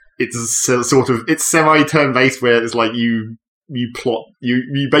from it's it's semi-turn-based where it's like you plot,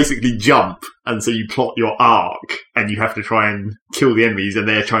 you basically jump, and so you plot your arc, and you have to try and kill the enemies, and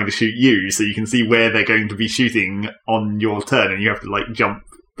they're trying to shoot you, so you can see where they're going to be shooting on your turn, and you have to like jump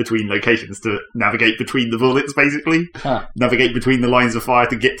between locations to navigate between the bullets, basically. Navigate between the lines of fire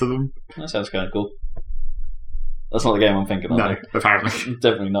to get to them. That sounds kind of cool. That's not the game I'm thinking of. No, apparently.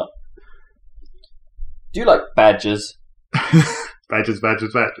 Definitely not. Do you like badges? Badges.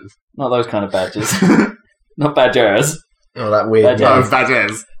 Not those kind of badges. Not badgers. Oh, that weird.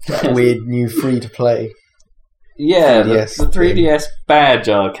 Badges. That weird new free-to-play. Yeah, 3DS the 3DS badge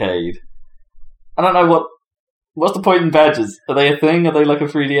arcade. I don't know what's the point in badges? Are they a thing? Are they like a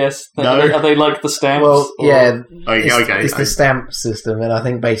 3DS thing? No. Are they like the stamps? Well, yeah. Okay. It's the stamp system, and I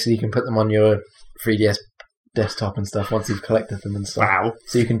think basically you can put them on your 3DS desktop and stuff once you've collected them and stuff. Wow.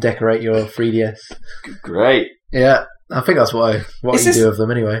 So you can decorate your 3DS. Great. Yeah, I think that's what you do with them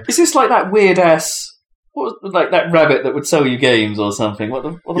anyway. Is this like that weird ass? What was, like that rabbit that would sell you games or something? What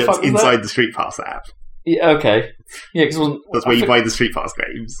the fuck was inside that? the Street Pass app. Yeah, okay. Yeah, because that's where you buy the Street Pass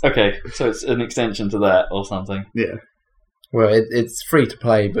games. Okay, so it's an extension to that or something. Yeah. Well, it's free to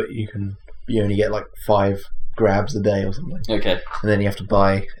play, but you only get like 5 grabs a day or something. Okay. And then you have to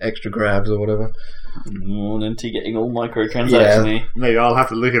buy extra grabs or whatever. And into getting all microtransactions. Yeah. Maybe I'll have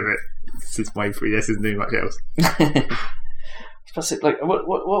to look at it since my 3DS isn't doing much else. Like what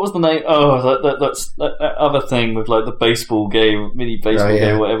was the name? Oh, that other thing with like the baseball game, mini baseball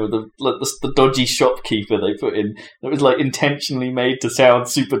game, whatever. The dodgy shopkeeper they put in that was like intentionally made to sound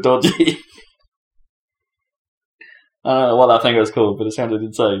super dodgy. I don't know what that thing was called, but it sounded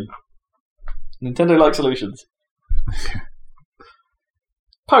insane. Nintendo-like solutions.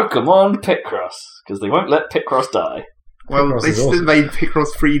 Pokemon Picross, because they won't let Picross die. Well, Picross they still made Picross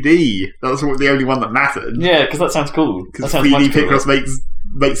 3D. That's the only one that mattered. Yeah, because that sounds cool. Because 3D Picross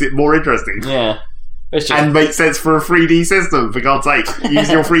makes it more interesting. Yeah. And makes sense for a 3D system, for God's sake. Use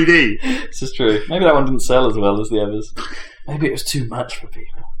your 3D. This is true. Maybe that one didn't sell as well as the others. Maybe it was too much for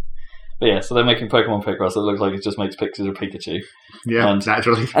people. But yeah, so they're making Pokemon Picross. It looks like it just makes pictures of Pikachu. Yeah,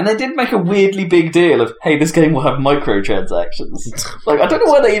 naturally. And they did make a weirdly big deal of, hey, this game will have microtransactions. Like, I don't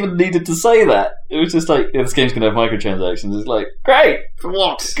know why they even needed to say that. It was just like, yeah, this game's going to have microtransactions. It's like, great! For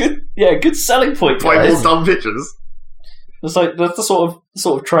what? Good selling point, Play guys. more dumb pictures. It's like, that's the sort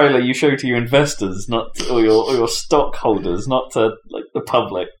of trailer you show to your investors, or your stockholders, not to, like, the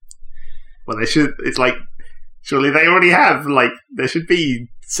public. Well, they should, it's like, surely they already have, like, there should be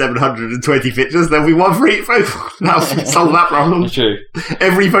 720 pictures, there'll be one for each Pokemon. That'll solve that problem. That's true.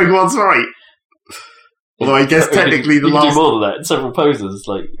 Every Pokemon's right. Although I guess technically you can do more than that in several poses.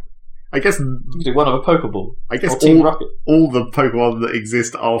 Like, I guess you can do one of a Pokeball. I guess or Team Rocket. All the Pokemon that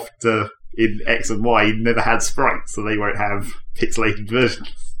exist after in X and Y never had sprites, so they won't have pixelated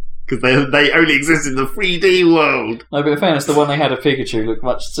versions. Because they only exist in the 3D world. No, but in fairness, the one they had of Pikachu looked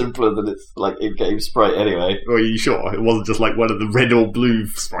much simpler than its like in-game sprite anyway. Are you sure? It wasn't just like one of the red or blue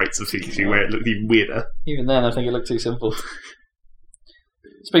sprites of Pikachu where it looked even weirder. Even then, I think it looked too simple.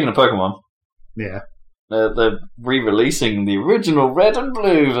 Speaking of Pokemon, yeah, they're re-releasing the original red and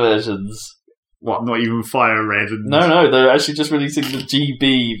blue versions. What? Not even Fire Red? And... No, they're actually just releasing the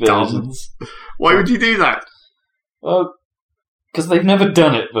GB versions. Why would you do that? Well, because they've never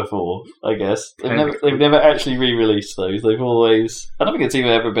done it before, I guess. They've never actually re-released those. They've always... I don't think it's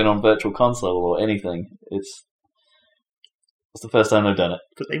even ever been on Virtual Console or anything. It's the first time they've done it.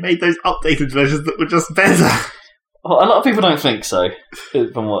 But they made those updated versions that were just better. Well, a lot of people don't think so.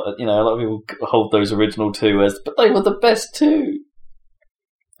 From what a lot of people hold those original two as, but they were the best two.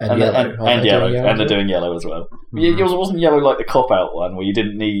 And yellow. And yellow. And they're doing yellow as well. Mm-hmm. It wasn't yellow like the cop-out one, where you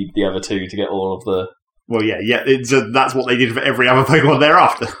didn't need the other two to get all of the... Well, yeah, that's what they did for every other Pokemon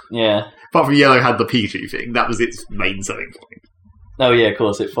thereafter. Yeah. Apart from Yellow had the Pikachu thing. That was its main selling point. Oh, yeah, of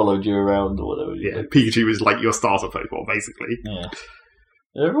course, it followed you around or whatever. Yeah, Pikachu was like your starter Pokemon, basically. Yeah.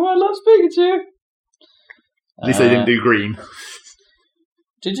 Everyone loves Pikachu! At least they didn't do Green.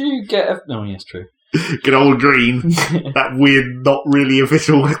 Did you get a... Oh, yes, true. Good old Green. That weird, not really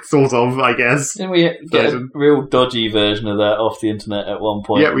official sort of, I guess. Didn't we get a real dodgy version of that off the internet at one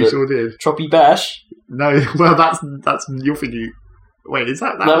point? Yeah, we sure did. Troppy Bash? No, well, that's you're thinking... Wait, is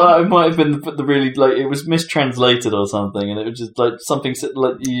that No, one? it might have been the really, like, it was mistranslated or something, and it was just, like, something,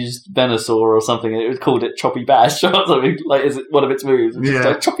 like, you used Venusaur or something, and it was called it Choppy Bash or something, like, is it one of its moves? It's just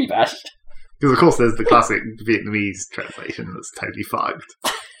like, Choppy Bash. Because, of course, there's the classic Vietnamese translation that's totally fucked.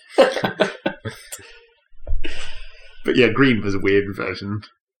 But yeah, Green was a weird version.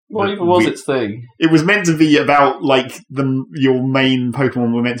 What even was its thing? It was meant to be about, like, your main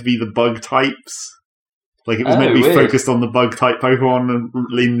Pokemon were meant to be the bug types. Like, it was meant to be focused on the bug-type Pokemon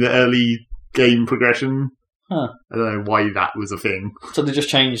in the early game progression. Huh. I don't know why that was a thing. So they just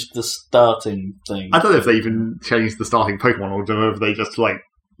changed the starting thing? I don't know if they even changed the starting Pokemon or if they just, like,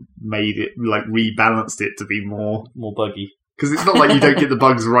 made it, like, rebalanced it to be more buggy. Because it's not like you don't get the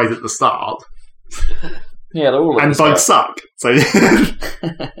bugs right at the start. Yeah, they're all and bugs suck. So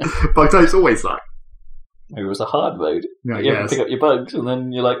bug types always suck. Maybe it was a hard mode. Yeah, you have to pick up your bugs, and then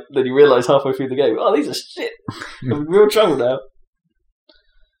then you realise halfway through the game, oh, these are shit. I'm in real trouble now.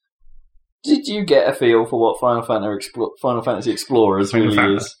 Did you get a feel for what Final Fantasy Explorers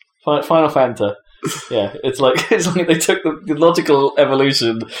really is? Final Fanta. Yeah, it's like they took the logical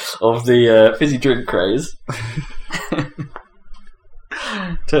evolution of the fizzy drink craze,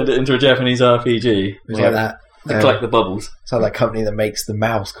 turned it into a Japanese RPG. It's like that. Collect the bubbles. It's like that company that makes the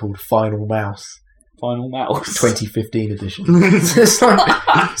mouse called Final Mouse. Final Mouse. 2015 edition. So there's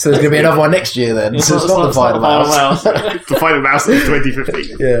going to be another one next year then. So it's not the Final Mouse. The Final Mouse of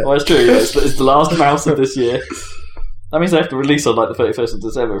 2015. Yeah. Well, it's true. Yeah. It's the last mouse of this year. That means they have to release on like the 31st of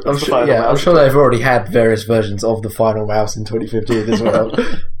December. I'm sure they've already had various versions of the Final Mouse in 2015 as well.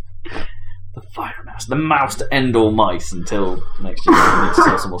 The Final Mouse. The mouse to end all mice until next year. We need to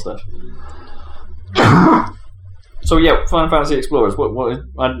sell some more stuff. So yeah, Final Fantasy Explorers. What?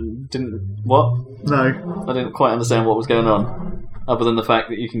 No, I didn't quite understand what was going on, other than the fact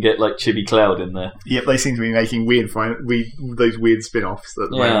that you can get like Chibi Cloud in there. Yep, they seem to be making those weird spin-offs.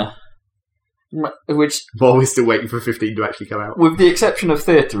 Which, while we're still waiting for 15 to actually come out, with the exception of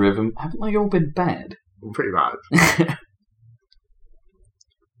Theatrhythm, haven't they all been bad? Pretty bad. At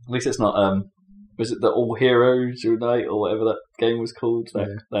least it's not. Was it the All Heroes Unite or whatever that game was called?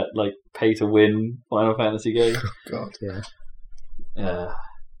 That like pay to win Final Fantasy game. Oh, God, yeah.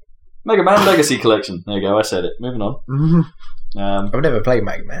 Mega Man Legacy Collection. There you go. I said it. Moving on. I've never played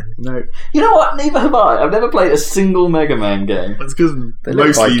Mega Man. No. You know what? Neither have I. I've never played a single Mega Man game. That's because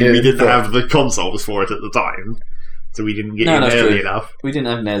mostly we didn't have the consoles for it at the time, so we didn't get in early enough. We didn't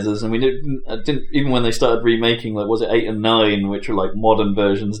have NESs, and we didn't even when they started remaking, like, was it 8 and 9, which were like modern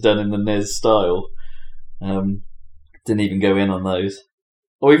versions done in the NES style. Didn't even go in on those,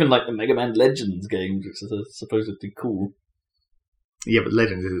 or even like the Mega Man Legends games, which is supposedly cool. Yeah, but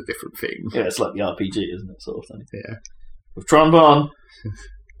Legends is a different thing. Yeah, it's like the RPG, isn't it, sort of thing? Yeah. With Tron.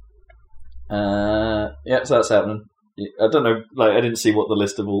 Yeah, so that's happening. I don't know, like, I didn't see what the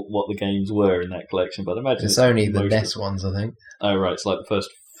list of what the games were in that collection, but I imagine it's only the NES ones, I think. Oh, right, it's like the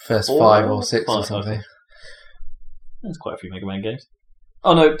first 5 or 6 or something. Okay. There's quite a few Mega Man games.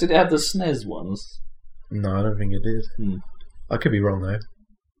 Oh no, did it have the SNES ones? No, I don't think it did. I could be wrong though.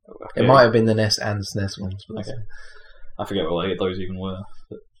 Okay. It might have been the NES and SNES ones. But okay. I forget what those even were.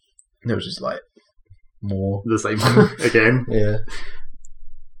 But... It was just like more the same thing again. Yeah.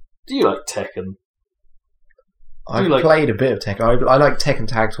 Do you like Tekken? I've played a bit of Tekken. I like Tekken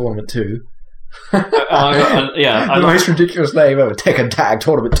Tag Tournament 2. The most ridiculous name ever, Tekken Tag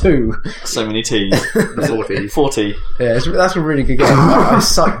Tournament 2. So many T's. 40. Yeah, that's a really good game. I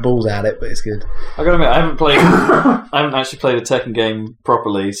suck balls at it, but it's good. I gotta admit, I haven't actually played a Tekken game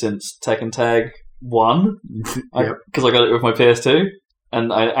properly since Tekken Tag 1. Because I got it with my PS2,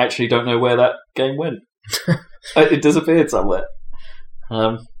 and I actually don't know where that game went. It disappeared somewhere.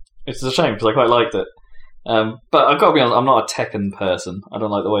 It's a shame, because I quite liked it. But I've got to be honest, I'm not a Tekken person. I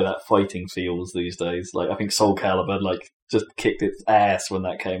don't like the way that fighting feels these days. Like, I think Soul Calibur just kicked its ass when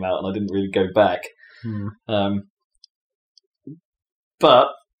that came out, and I didn't really go back. But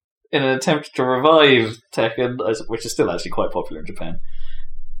in an attempt to revive Tekken, which is still actually quite popular in Japan,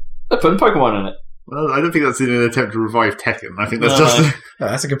 they're putting Pokemon in it. Well, I don't think that's in an attempt to revive Tekken. I think that's just... No,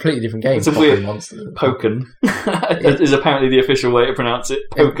 that's a completely different game. It's a weird monster. Pokken is apparently the official way to pronounce it.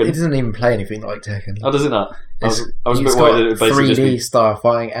 Pokken. It doesn't even play anything like Tekken. Oh, does it not? I was a bit It's worried got that it would basically 3D just be... style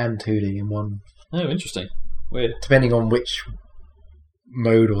fighting and 2D in one. Oh, interesting. Weird. Depending on which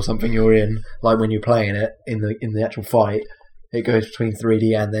mode or something you're in, like when you're playing it in the actual fight, it goes between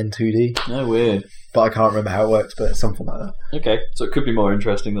 3D and then 2D. Oh, weird. But I can't remember how it works, but it's something like that. Okay, so it could be more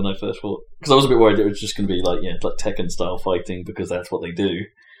interesting than I first thought. Because I was a bit worried it was just going to be like Tekken-style fighting, because that's what they do,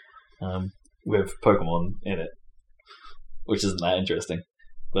 with Pokemon in it. Which isn't that interesting.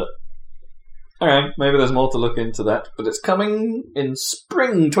 But, alright, maybe there's more to look into that. But it's coming in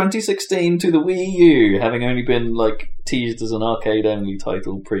spring 2016 to the Wii U, having only been, teased as an arcade-only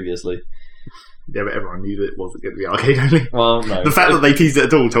title previously. Yeah, but everyone knew that it wasn't going to be arcade only. Well, no. The fact that they teased it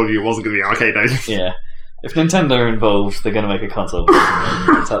at all told you it wasn't going to be arcade only. Yeah. If Nintendo are involved, they're going to make a console version.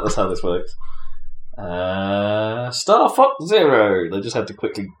 Right? That's how this works. Star Fox Zero. They just had to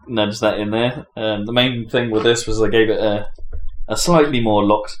quickly nudge that in there. The main thing with this was they gave it a slightly more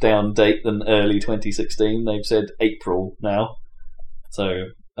locked down date than early 2016. They've said April now. So,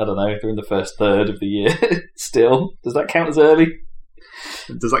 I don't know, they're in the first third of the year still. Does that count as early?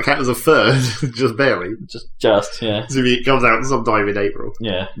 Does that count as a third? Just barely. Just, yeah. So it comes out sometime in April.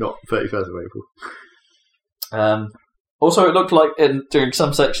 Yeah. Not 31st of April. Also, it looked like during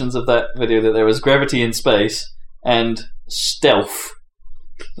some sections of that video that there was gravity in space and stealth.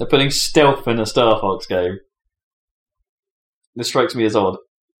 They're putting stealth in a Star Fox game. This strikes me as odd.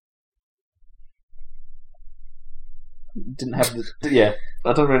 Didn't have the... Yeah.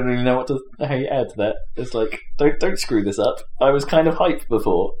 I don't really know how you add to that. It's like, don't screw this up. I was kind of hyped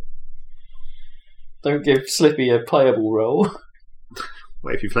before. Don't give Slippy a playable role.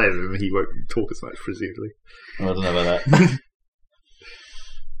 Well, if you play with him, he won't talk as much, presumably. I don't know about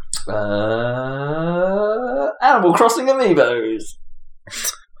that. Animal Crossing amiibos.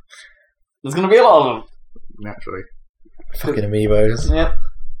 There's going to be a lot of them. Naturally. Fucking amiibos. Yep.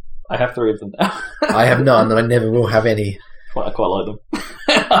 I have 3 of them now. I have none, and I never will have any. I quite like them.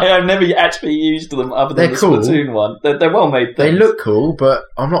 I have never actually used them other than They're the cool. Splatoon one. They're well made things. They look cool, but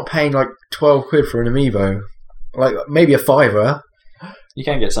I'm not paying £12 for an amiibo. Maybe a $5. You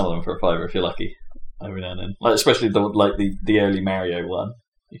can get some of them for a $5 if you're lucky. Every now and then. Especially the early Mario one.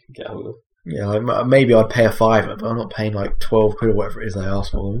 You can get hold of. Yeah, maybe I'd pay a $5, but I'm not paying £12 or whatever it is they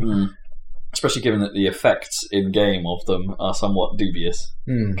ask for them. Mm. Especially given that the effects in-game of them are somewhat dubious.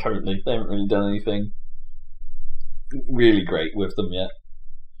 Currently. They haven't really done anything really great with them yet.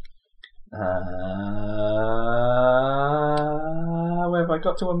 Where have I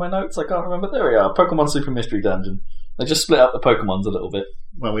got to in my notes? I can't remember. There we are. Pokemon Super Mystery Dungeon. They just split up the Pokemons a little bit.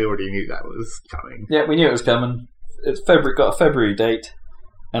 Well, we already knew that was coming. Yeah, we knew it was coming. It's got a February date,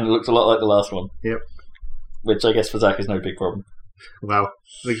 and it looked a lot like the last one. Yep. Which I guess for Zach is no big problem. Well,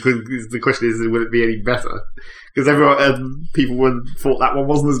 the question is, will it be any better? Because people thought that one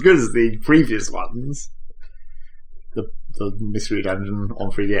wasn't as good as the previous ones. The Mystery Dungeon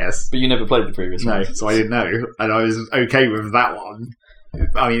on 3DS. But you never played the previous one. No, so I didn't know. And I was okay with that one.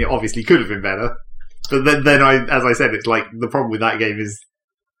 I mean, it obviously could have been better. But then as I said, it's like, the problem with that game is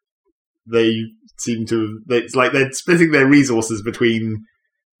they seem to... It's like they're splitting their resources between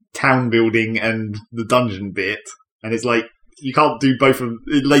town building and the dungeon bit. And it's like, you can't do both of...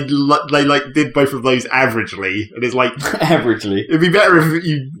 They did both of those averagely. And it's like... Averagely. It'd be better if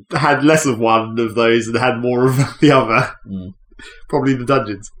you had less of one of those and had more of the other. Mm. Probably the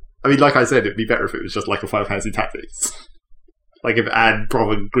dungeons. I mean, like I said, it'd be better if it was just like a Final Fantasy Tactics. Like if it had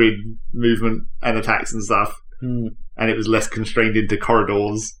proper grid movement and attacks and stuff. Mm. And it was less constrained into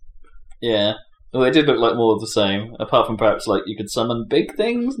corridors. Yeah. Well, it did look like more of the same. Apart from perhaps, you could summon big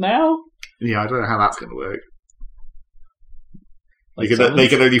things now? Yeah, I don't know how that's going to work. They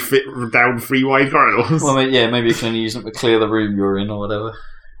can only fit down 3 wide corridors. Well, maybe you can only use them to clear the room you're in or whatever.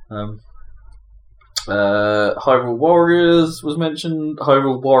 Hyrule Warriors was mentioned.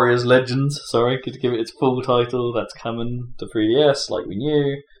 Hyrule Warriors Legends, could give it its full title. That's coming to 3DS, like we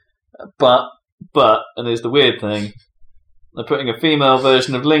knew. But, and here's the weird thing, they're putting a female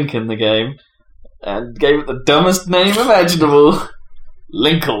version of Link in the game, and gave it the dumbest name imaginable.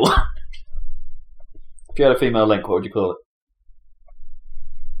 Linkle. If you had a female Link, what would you call it?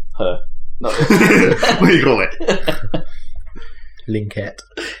 Her. Not it. What do you call it? Linkette.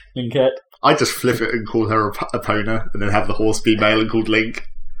 Linkette. I'd just flip it and call her a Epona, and then have the horse be male and called Link.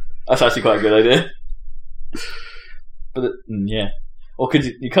 That's actually quite a good idea. But yeah. Or could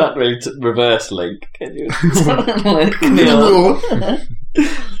you can't really reverse Link, can you? Like Neil.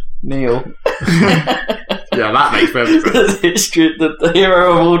 Neil. Yeah, Yeah, that makes perfect sense. the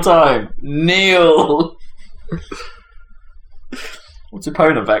hero of all time, Neil. What's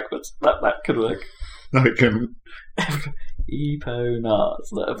Epona backwards? That could work. No, it couldn't. Epona.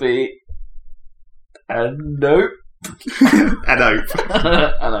 So that'd be a nope. A nope.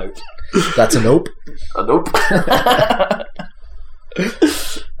 A nope. That's a nope. A nope.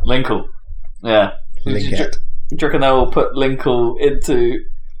 Linkle. Yeah. Do you reckon they'll put Linkle into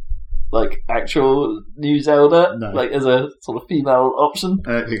like actual New Zelda? No. Like as a sort of female option?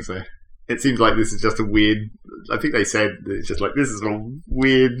 I don't think so. It seems like this is just a weird. I think they said that it's just like this is a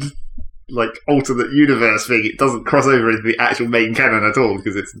weird, like alternate universe thing. It doesn't cross over into the actual main canon at all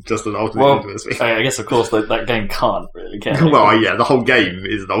because it's just an alternate universe thing. I guess of course that game can't really, can it? Well, yeah, the whole game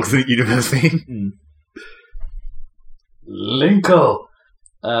is an alternate universe thing. Linkle.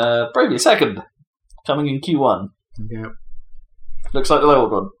 Bravely Second, coming in Q1. Yeah. Looks like the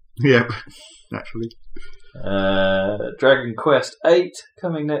old one. Yep. Naturally. Dragon Quest 8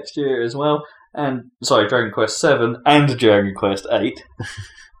 coming next year as well. And Dragon Quest 7 and Dragon Quest 8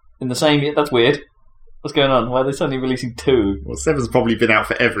 in the same year. That's weird. What's going on? Why are they suddenly releasing 2? Well, 7's probably been out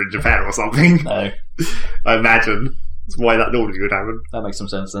forever in Japan or something. No. I imagine. That's why that normally would happen. That makes some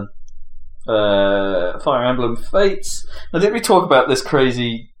sense then. Fire Emblem Fates. Now, did we talk about this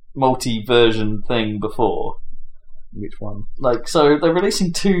crazy multi-version thing before? Which one? So they're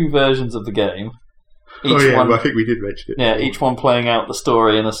releasing 2 versions of the game. Each one, I think we did mention it. Yeah, each one playing out the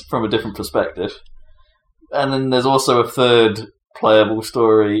story from a different perspective. And then there's also a third playable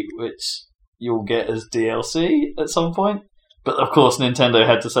story, which you'll get as DLC at some point. But of course, Nintendo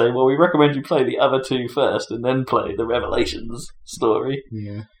had to say, well, we recommend you play the other 2 first and then play the Revelations story.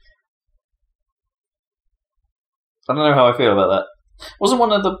 Yeah. I don't know how I feel about that. Wasn't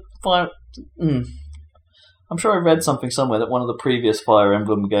one of the I'm sure I read something somewhere that one of the previous Fire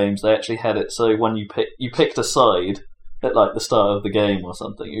Emblem games, they actually had it so when you picked a side at like the start of the game or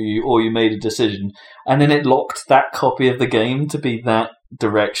something, or you made a decision, and then it locked that copy of the game to be that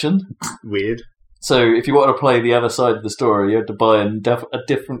direction. Weird. So if you wanted to play the other side of the story, you had to buy a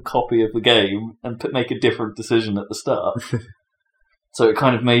different copy of the game and make a different decision at the start. So it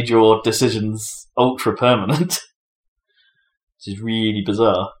kind of made your decisions ultra permanent, which is really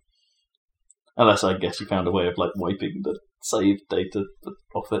bizarre. Unless I guess you found a way of like wiping the save data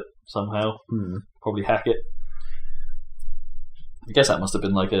off it somehow. Probably hack it. I guess that must have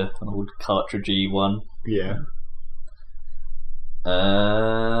been like an old cartridgey one. Yeah.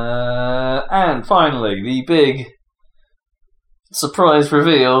 And finally, the big surprise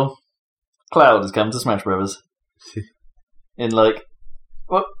reveal: Cloud has come to Smash Bros.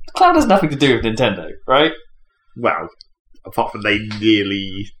 Cloud has nothing to do with Nintendo, right? Well, apart from they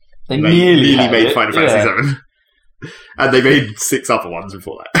nearly made Final Fantasy 7. And they made 6 other ones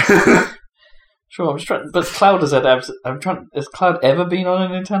before that. Sure, I'm just trying. But Cloud has has Cloud ever been on a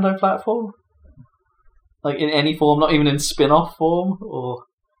Nintendo platform? Like in any form, not even in spin-off form, or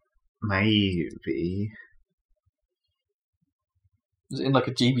maybe is it in like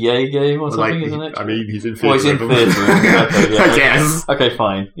a GBA game or something? Isn't it? I mean, he's in theatre. Well, he's in theatre. Okay, yeah. I guess. Okay,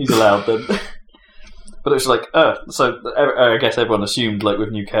 fine. He's allowed then. But it was like, so I guess everyone assumed, like with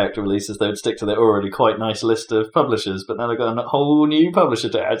new character releases, they would stick to their already quite nice list of publishers, but now they've got a whole new publisher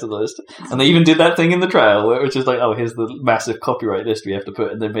to add to the list. And they even did that thing in the trial, which is like, oh, here's the massive copyright list we have to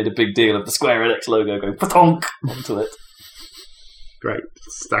put, and they made a big deal of the Square Enix logo going patonk onto it. Great.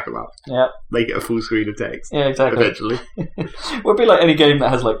 Stack them up. Yeah. Make it a full screen of text. Yeah, exactly. Eventually. It would be like any game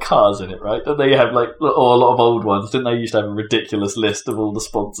that has like cars in it, right? Don't they have like, or a lot of old ones, didn't they used to have a ridiculous list of all the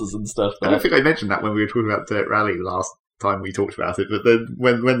sponsors and stuff? I don't think I mentioned that when we were talking about Dirt Rally last time we talked about it, but then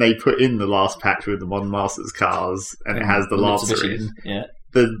when they put in the last patch with the Modern Masters cars and it has the Lancer in, yeah.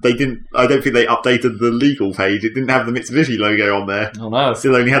 They didn't. I don't think they updated the legal page. It didn't have the Mitsubishi logo on there. Oh no! It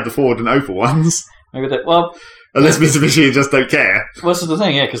still only had the Ford and Opel ones. Maybe unless Mitsubishi just don't care. Well, this is the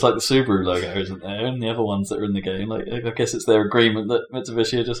thing, yeah, because like the Subaru logo isn't there, and the other ones that are in the game, like I guess it's their agreement that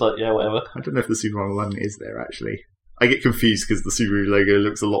Mitsubishi are just like, yeah, whatever. I don't know if the Subaru one is there actually. I get confused because the Subaru logo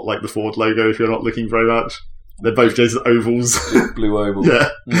looks a lot like the Ford logo. If you're not looking very much, they're both just ovals. Blue ovals. Yeah.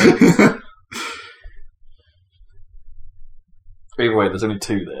 Either way, there's only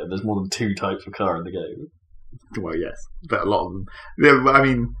 2 there. There's more than 2 types of car in the game. Well, yes, but a lot of them. Yeah, I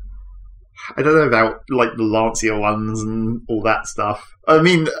mean, I don't know about like the Lancia ones and all that stuff. I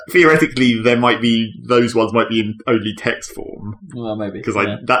mean, theoretically, those ones might be in only text form. Well, maybe because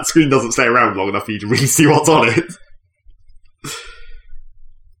that screen doesn't stay around long enough for you to really see what's on it.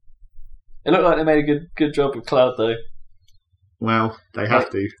 It looked like they made a good job with Cloud, though. Well, they have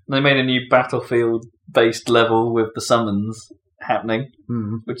to. They made a new Battlefield-based level with the summons happening,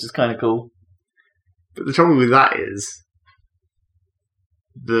 which is kind of cool. But the trouble with that is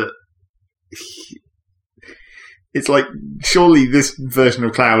that it's like, surely this version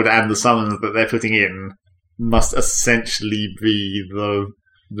of Cloud and the summons that they're putting in must essentially be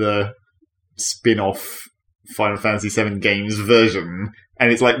the spin-off Final Fantasy VII games version.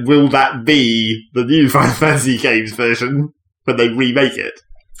 And it's like, will that be the new Final Fantasy games version when they remake it?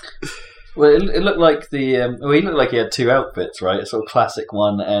 Well, it looked like he looked like he had two outfits, right? A sort of classic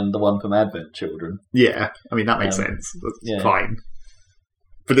one and the one from Advent Children. Yeah, I mean, that makes sense. That's fine.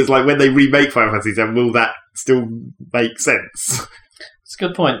 But it's like, when they remake Final Fantasy VII, will that still make sense? It's a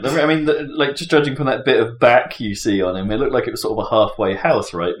good point. I mean, like, just judging from that bit of back you see on him, it looked like it was sort of a halfway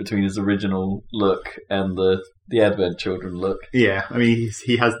house, right, between his original look and the Advent Children look. Yeah, I mean,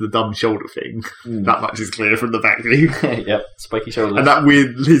 he has the dumb shoulder thing. That much is clear from the back view. Yep, spiky shoulders. And that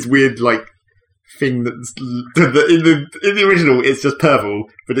his weird, like, thing that's in the original, it's just purple,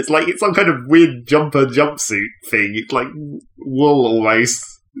 but it's like, it's some kind of weird jumpsuit thing. It's like wool almost.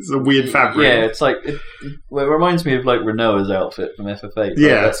 It's a weird fabric. Yeah, it's like it reminds me of like Renoa's outfit from FF8. Like,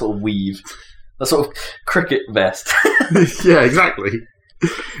 yeah, that sort of weave, that sort of cricket vest. Yeah, exactly.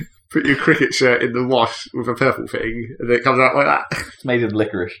 Put your cricket shirt in the wash with a purple thing, and it comes out like that. It's made of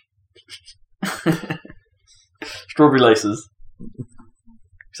licorice, strawberry laces,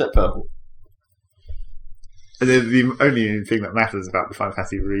 except purple. And then the only thing that matters about the Final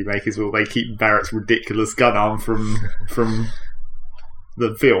Fantasy remake is, will they keep Barrett's ridiculous gun arm from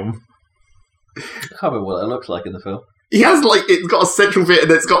the film? I can't remember what it looks like in the film. He has, like, it's got a central bit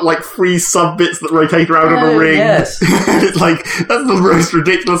and it's got, like, 3 sub-bits that rotate around on a ring. Yes. It's like, that's the most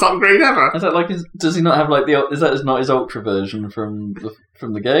ridiculous upgrade ever. Is that like, does he not have, like, is that not his Ultra version from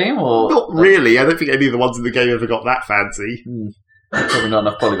the game? Or not really. I don't think any of the ones in the game ever got that fancy. Probably not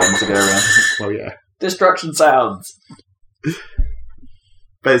enough polygons to go around. Well, yeah. Destruction sounds.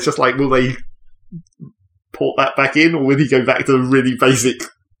 But it's just like, will they port that back in, or will he go back to a really basic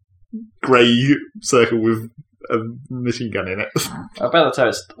grey circle with a machine gun in it? I bet that's how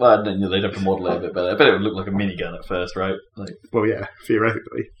it's... Well, then they'd have to model it a bit better. I bet it would look like a minigun at first, right? Like, well, yeah,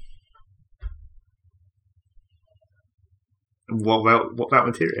 theoretically. And what about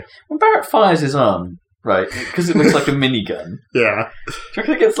materia? When Barrett fires his arm, right, because it looks like a minigun, yeah. do you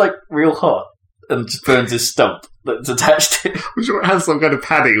reckon it gets, like, real hot and just burns his stump that's attached to it? I'm sure it has some kind of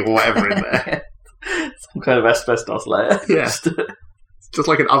padding or whatever in there. Some kind of asbestos layer. Yeah. Just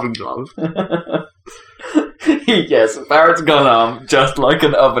like an oven glove. Yes, Barrett's gun arm, just like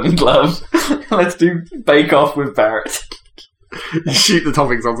an oven glove. Let's do Bake Off with Barrett. You shoot the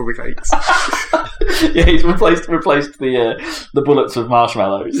toppings onto the cakes. Yeah, he's replaced the bullets with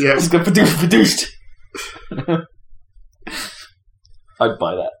marshmallows. Yeah. He's got produced. I'd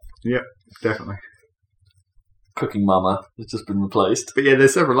buy that. Yep, definitely. Cooking Mama has just been replaced. But yeah,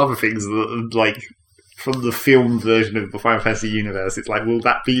 there's several other things that, like, from the film version of the Final Fantasy universe, it's like, will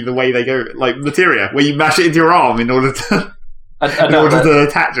that be the way they go? Like, materia, where you mash it into your arm in order to to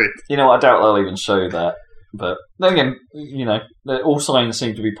attach it. You know, I doubt they'll even show that. But then again, you know, all signs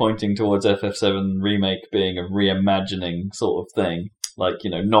seem to be pointing towards FF7 Remake being a reimagining sort of thing. Like, you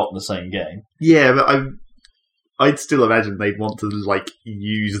know, not the same game. Yeah, but I'd still imagine they'd want to, like,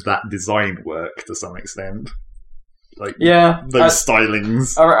 use that design work to some extent. Like, yeah, those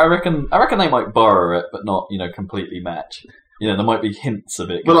stylings. I reckon they might borrow it, but not, you know, completely match. You know, there might be hints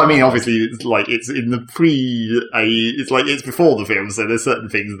of it. Well, I mean, obviously, it's like, it's in the it's like, it's before the film, so there's certain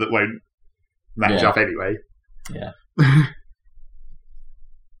things that won't match up anyway. Yeah.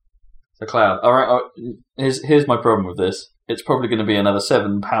 So, Cloud, alright, here's my problem with this. It's probably going to be another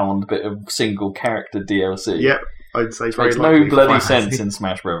 £7 bit of single character DLC. Yep, I'd say very makes likely. no bloody sense in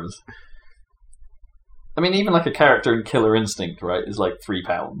Smash Bros. I mean, even like a character in Killer Instinct, right, is like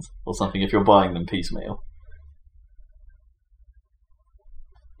 £3 or something if you're buying them piecemeal.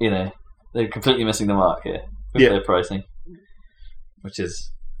 You know, they're completely missing the mark here with their pricing, which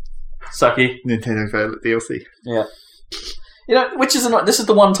is sucky. Nintendo failed at DLC. Yeah. You know, which is this is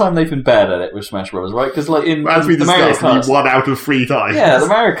the one time they've been bad at it with Smash Bros, right? Because like as we discussed, 1 out of 3 times. Yeah, the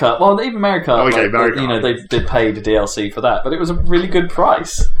Mario Kart. Well, even Mario Kart. Okay, like, Mario Kart. You know, they did pay the DLC for that, but it was a really good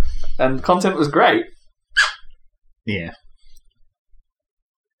price, and content was great. Yeah.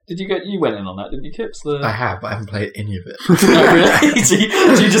 You went in on that, didn't you, Kips? I have, but I haven't played any of it. Oh, really? so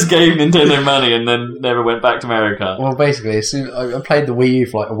you just gave Nintendo money and then never went back to Mario Kart? Well, basically, as soon I played the Wii U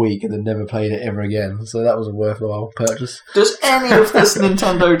for like a week and then never played it ever again. So that was a worthwhile purchase. Does any of this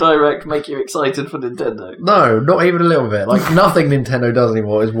Nintendo Direct make you excited for Nintendo? No, not even a little bit. Like, nothing Nintendo does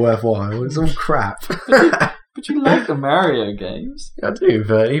anymore is worthwhile. It's all crap. But you like the Mario games. I do,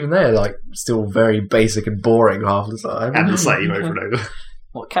 but even they're like still very basic and boring half the time. And the same over and over.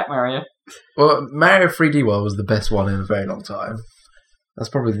 What, Cat Mario? Well, Mario 3D World was the best one in a very long time. That's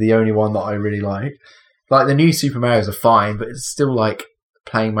probably the only one that I really like. Like, the new Super Marios are fine, but it's still like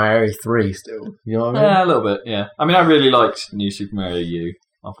playing Mario 3 still. You know what I mean? Yeah, a little bit, yeah. I mean, I really liked New Super Mario U.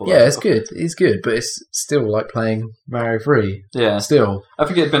 Yeah, it's good. It's good, but it's still like playing Mario 3. Yeah. Still. I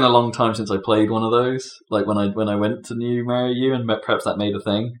think it had been a long time since I played one of those. Like, when I went to New Mario U, and perhaps that made a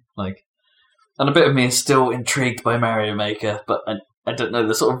thing. Like, and a bit of me is still intrigued by Mario Maker, but I don't know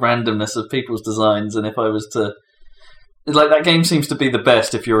the sort of randomness of people's designs, and if I was to... Like, that game seems to be the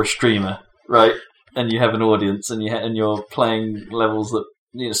best if you're a streamer, right? And you have an audience, and you're playing levels that...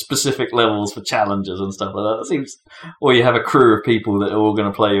 specific levels for challenges and stuff like that. It seems, or you have a crew of people that are all going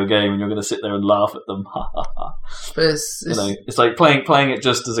to play your game, and you're going to sit there and laugh at them. But it's like playing it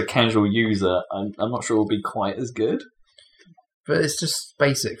just as a casual user. I'm not sure will be quite as good. But it's just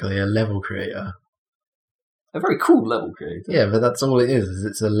basically a level creator. A very cool level creator. Yeah, but that's all it is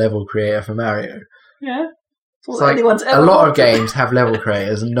it's a level creator for Mario. Yeah. It's like, a lot of games have level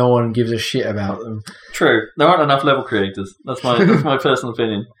creators and no one gives a shit about them. True. There aren't enough level creators. That's my personal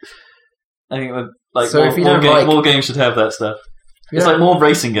opinion. I think more games should have that stuff. It's like more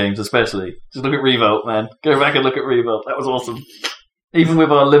racing games, especially. Just look at Revolt, man. Go back and look at Revolt. That was awesome. Even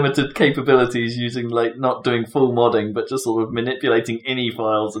with our limited capabilities, using like not doing full modding, but just sort of manipulating INI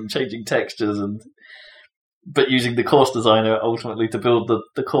files and changing textures, but using the course designer ultimately to build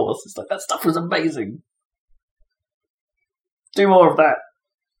the course. It's like that stuff was amazing. Do more of that.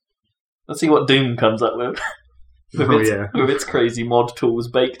 Let's see what Doom comes up with. With its crazy mod tools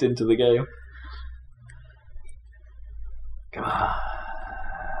baked into the game. Come on.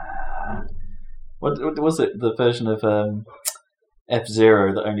 What was it? The version of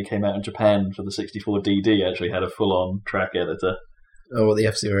F-Zero that only came out in Japan for the 64DD actually had a full-on track editor. Oh, what, the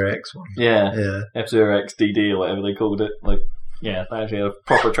F-Zero X one? Yeah. F-Zero X DD or whatever they called it. Like, yeah, they actually had a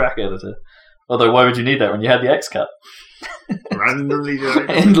proper track editor. Although, why would you need that when you had the X-Cut? Randomly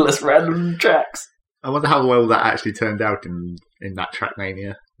endless random tracks. I wonder how well that actually turned out in that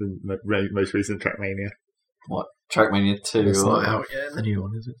Trackmania, the most recent Trackmania. What? Trackmania 2? It's not out yet, the new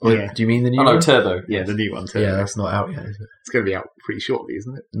one, is it? Yeah. Do you mean the new one? Oh, no, Turbo. Yeah, the new one, Turbo. Yeah, that's not out yet, is it? It's going to be out pretty shortly,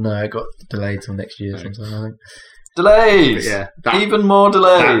 isn't it? No, it got delayed till next year sometime, I think. Delays! But yeah, even more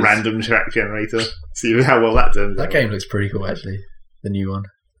delays! That random track generator. See how well that turns out. That game looks pretty cool, actually. The new one.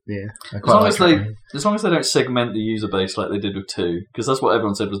 Yeah. As long as they don't segment the user base like they did with 2, because that's what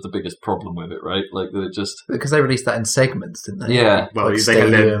everyone said was the biggest problem with it, right? Like that it just because they released that in segments, didn't they? Yeah. Well, like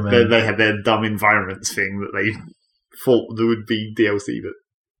they had their dumb environments thing that they thought there would be DLC, but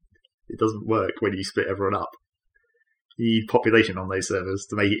it doesn't work when you split everyone up. You need population on those servers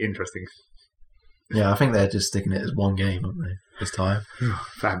to make it interesting. Yeah, I think they're just sticking it as one game, aren't they? This time.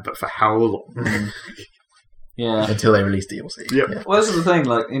 But for how long? Yeah. Until they release DLC. Yep. Yeah. Well, this is the thing.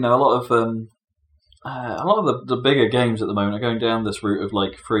 Like, a lot of the bigger games at the moment are going down this route of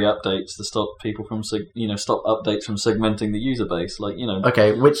like free updates to stop people from stop updates from segmenting the user base. Like,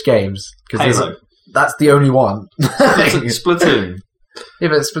 Okay, which games? Halo. That's the only one. Splatoon. Yeah,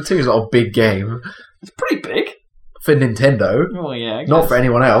 but Splatoon's not a big game. It's pretty big For Nintendo. Oh yeah. I guess. Not for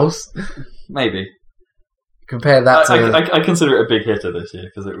anyone else. Maybe. Compare that to... I consider it a big hitter this year,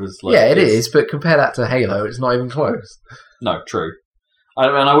 because it was like... Yeah, it is, but compare that to Halo, it's not even close. No, true.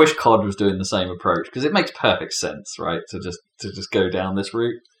 I wish COD was doing the same approach, because it makes perfect sense, right, to just go down this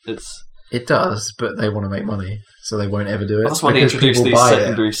route. It does, but they want to make money, so they won't ever do it. That's why they introduced these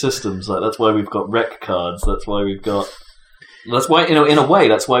secondary systems. Like, that's why we've got rec cards, that's why we've got... That's why, in a way,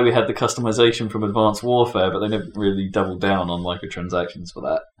 that's why we had the customization from Advanced Warfare, but they never really doubled down on microtransactions for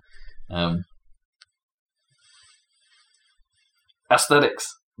that. Aesthetics.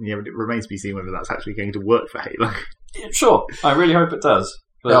 Yeah, but it remains to be seen whether that's actually going to work for Halo. Yeah, sure, I really hope it does.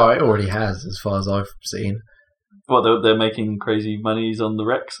 But No, it already has, as far as I've seen. what, they're making crazy monies on the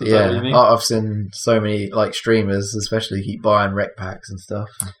recs? Is that what you mean? I've seen so many like streamers, especially, keep buying rec packs and stuff.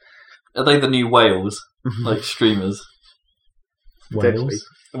 Are they the new whales, like streamers? Whales.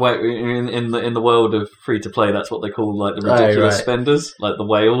 Wait, in the world of free to play, that's what they call like the ridiculous spenders, like the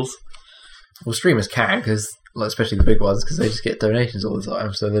whales. Well, streamers can, because especially the big ones, because they just get donations all the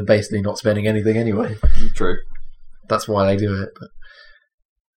time, so they're basically not spending anything anyway. True. That's why they do it. But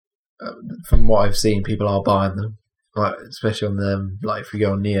from what I've seen, people are buying them, like especially on them. Like if you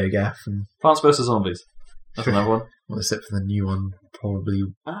go on NeoGAF and Plants vs Zombies. That's another one. Well, except for the new one, probably.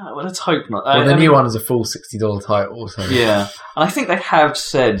 Well, let's hope not. Well, the new one is a full $60 title. So. Yeah, and I think they have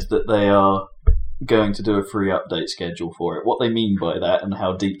said that they are going to do a free update schedule for it. What they mean by that and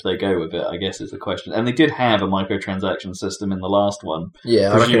how deep they go with it, I guess, is the question. And they did have a microtransaction system in the last one.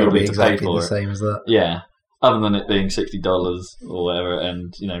 Yeah, I reckon it'll be presumably to pay exactly for the it. same as that. Yeah. other than it being $60 or whatever,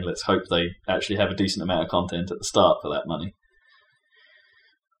 and let's hope they actually have a decent amount of content at the start for that money.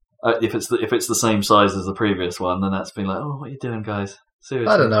 If it's the same size as the previous one, then that's been like, oh, what are you doing, guys?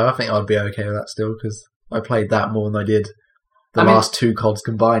 Seriously. I don't know. I think I'd be okay with that still because I played that more than I did the last two CODs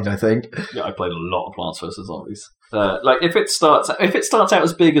combined. I think. Yeah, I played a lot of Plants vs Zombies. If it starts out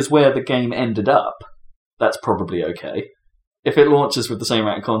as big as where the game ended up, that's probably okay. If it launches with the same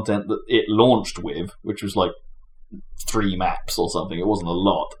amount of content that it launched with, which was like 3 maps or something, it wasn't a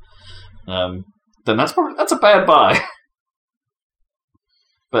lot, then that's a bad buy.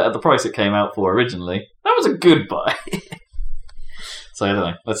 But at the price it came out for originally, that was a good buy. So I don't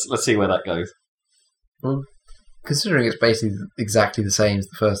know. Let's see where that goes. Well, considering it's basically exactly the same as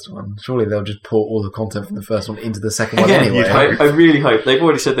the first one, surely they'll just port all the content from the first one into the second one anyway. I really hope. They've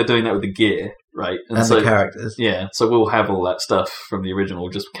already said they're doing that with the gear, right? And so, the characters. Yeah, so we'll have all that stuff from the original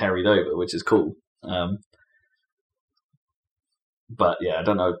just carried over, which is cool. But yeah, I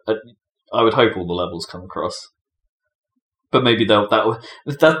don't know. I would hope all the levels come across. But maybe that's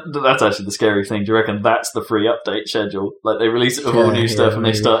actually the scary thing. Do you reckon that's the free update schedule? Like they release it with all new stuff and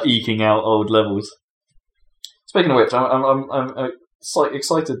they start eking out old levels. Speaking of which, I'm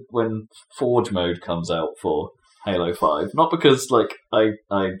excited when Forge mode comes out for Halo 5. Not because I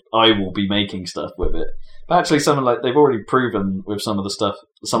will be making stuff with it, but actually they've already proven with some of the stuff,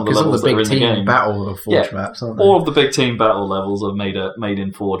 some of the levels that are in the game. Battle of Forge maps, aren't they? All of the big team battle levels are made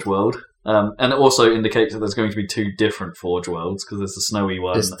in Forge World. And it also indicates that there's going to be 2 different Forge worlds because there's the snowy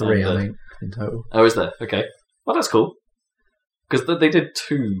one. There's 3, I think, in total. Oh, is there? Okay. Well, that's cool. Because they did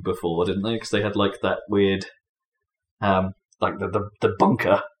 2 before, didn't they? Because they had that weird, the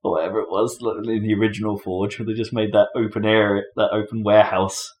bunker or whatever it was in the original Forge, where they just made that open area, that open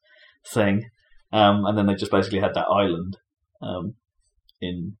warehouse thing, and then they just basically had that island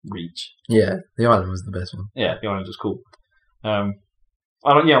in Reach. Yeah, the island was the best one. Yeah, the island was cool.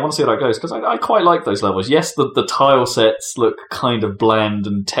 I want to see how that goes, because I quite like those levels. Yes, the tile sets look kind of bland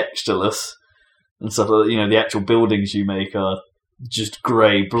and textureless and stuff. The actual buildings you make are just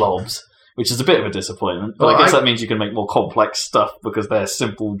grey blobs, which is a bit of a disappointment. But I guess that means you can make more complex stuff because they're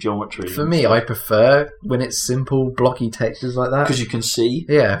simple geometry. For me, I prefer when it's simple, blocky textures like that. Because you can see.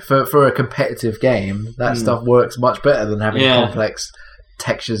 Yeah, for a competitive game, that stuff works much better than having complex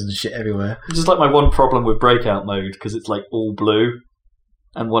textures and shit everywhere. Which is my one problem with Breakout mode, because it's all blue.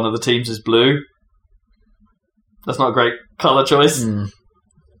 And one of the teams is blue. That's not a great colour choice.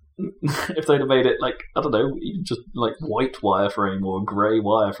 If they'd have made it I don't know, just white wireframe or grey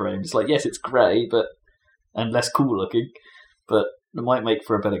wireframe. It's yes, it's grey, and less cool looking, but it might make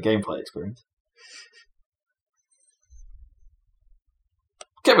for a better gameplay experience.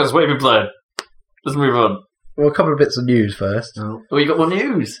 Kevin's what have you been playing? Let's move on. Well, a couple of bits of news first. Oh, you got more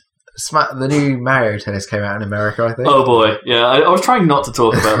news? The new Mario Tennis came out in America, I think. Oh boy, yeah. I was trying not to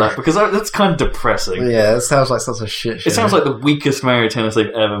talk about that because that's kind of depressing. Yeah, it sounds like such a shit show. It sounds like the weakest Mario Tennis they've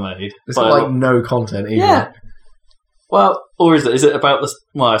ever made. It's got no content either. Yeah. Well, or is it? Is it about is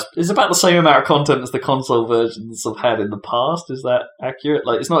it about the same amount of content as the console versions have had in the past? Is that accurate?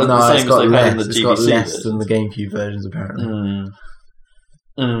 It's not the same as they've had in the GBC. It's got less than the GameCube versions, apparently.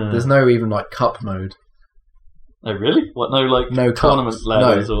 There's no even cup mode. Oh really? What? No cups, tournament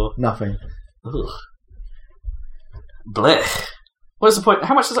ladders or nothing. Ugh. Blech. What's the point?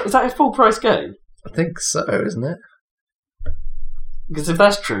 How much is that? Is that a full price game? I think so, isn't it? Because if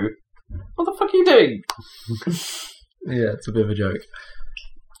that's true, what the fuck are you doing? Yeah, it's a bit of a joke.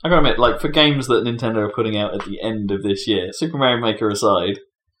 I gotta admit, for games that Nintendo are putting out at the end of this year, Super Mario Maker aside,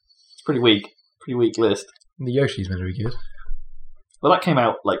 it's pretty weak. Pretty weak list. The Yoshi's meant to be good. Well, that came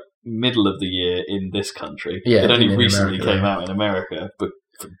out middle of the year in this country. Yeah, it only recently came out in America, but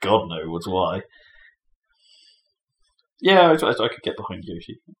for God knows why. Yeah, I could get behind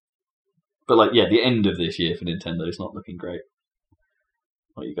Yoshi. But the end of this year for Nintendo is not looking great.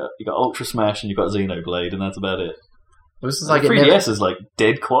 You got Ultra Smash and you got Xenoblade, and that's about it. Well, this is 3DS is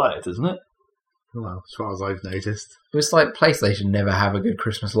dead quiet, isn't it? Well, as far as I've noticed. It's PlayStation never have a good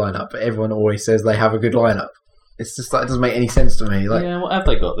Christmas lineup, but everyone always says they have a good lineup. It's just it doesn't make any sense to me. What have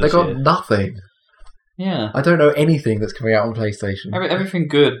they got this year? They got nothing. Yeah. I don't know anything that's coming out on PlayStation. Everything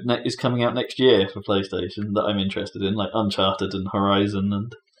good is coming out next year for PlayStation that I'm interested in, Uncharted and Horizon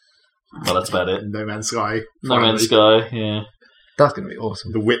and... Well, that's about it. No Man's Sky. No Man's Sky, yeah. That's going to be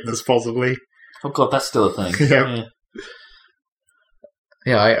awesome. The Witness, possibly. Oh god, that's still a thing.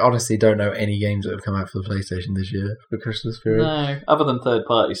 Yeah, I honestly don't know any games that have come out for the PlayStation this year for Christmas period. No, other than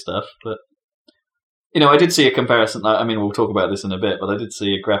third-party stuff, but... I did see a comparison, we'll talk about this in a bit, but I did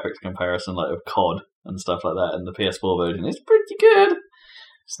see a graphics comparison, of COD and stuff like that, and the PS4 version. It's pretty good.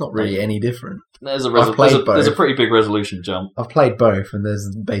 It's not really any different. There's a pretty big resolution jump. I've played both, and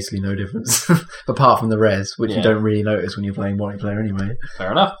there's basically no difference apart from the res, which you don't really notice when you're playing multiplayer anyway.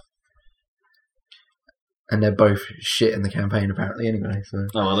 Fair enough. And they're both shit in the campaign apparently anyway. So.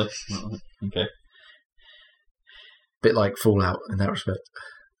 Oh, are they? Okay. Bit like Fallout in that respect.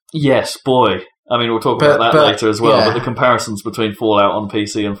 Yes, boy. I mean, we'll talk about that later as well, but the comparisons between Fallout on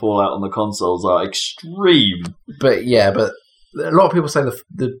PC and Fallout on the consoles are extreme. But a lot of people say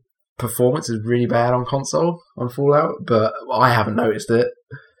the performance is really bad on console, on Fallout, but I haven't noticed it.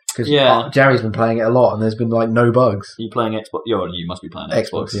 Because Jerry's been playing it a lot, and there's been like no bugs. Are you playing Xbox? You must be playing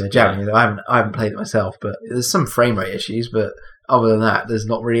Xbox. Yeah, Jerry. I haven't played it myself, but there's some frame rate issues. But other than that, there's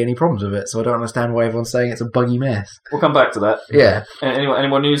not really any problems with it. So I don't understand why everyone's saying it's a buggy mess. We'll come back to that. Yeah. Any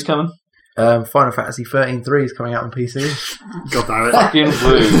more news coming? Final Fantasy 13-3 is coming out on PC. God damn it! Fucking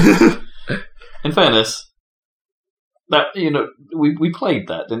woo. In fairness, that we played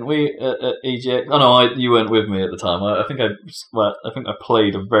that, didn't we? At EGX. Oh no, you weren't with me at the time. I think I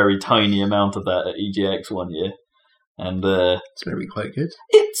played a very tiny amount of that at EGX one year, and it's going to be quite good.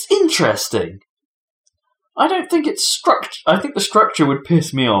 It's interesting. I don't think it's structured. I think the structure would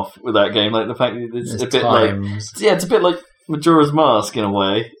piss me off with that game, like the fact that it's a bit times. it's a bit like Majora's Mask in a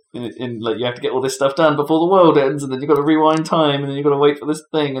way. In like you have to get all this stuff done before the world ends, and then you've got to rewind time, and then you've got to wait for this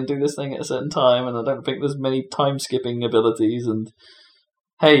thing and do this thing at a certain time. And I don't think there's many time skipping abilities. And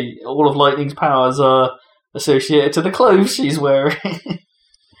hey, all of Lightning's powers are associated to the clothes she's wearing.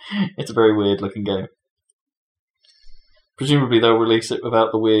 It's a very weird looking game. Presumably they'll release it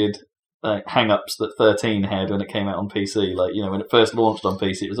without the weird hang-ups that 13 had when it came out on PC. Like when it first launched on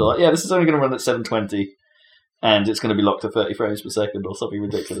PC, it was like, this is only going to run at 720. And it's going to be locked to 30 frames per second or something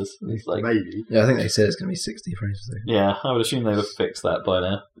ridiculous. It's like, maybe. Yeah, I think they said it's going to be 60 frames per second. Yeah, I would assume they would have fixed that by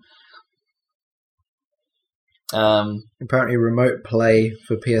now. Apparently Remote Play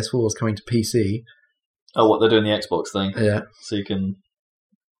for PS4 is coming to PC. Oh, what, they're doing the Xbox thing? Yeah. So you can,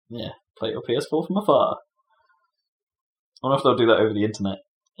 play your PS4 from afar. I wonder if they'll do that over the internet,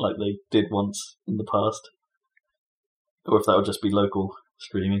 like they did once in the past. Or if that would just be local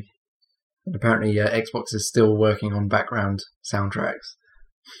streaming. And apparently, Xbox is still working on background soundtracks.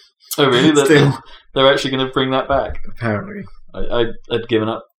 Oh, really? They're actually going to bring that back? Apparently. I'd given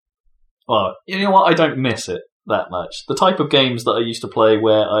up. Well, you know what? I don't miss it that much. The type of games that I used to play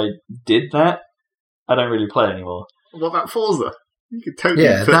where I did that, I don't really play anymore. What about Forza? You could totally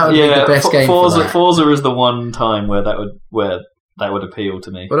that would be the best game for that. Forza is the one time where that would appeal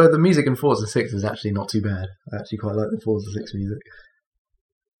to me. But the music in Forza 6 is actually not too bad. I actually quite like the Forza 6 music.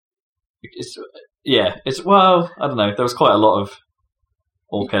 Well, I don't know. There was quite a lot of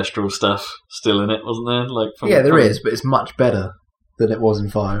orchestral stuff still in it, wasn't there? There is, but it's much better than it was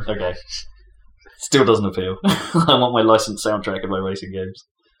in 5. Okay. Still doesn't appeal. I want my licensed soundtrack in my racing games.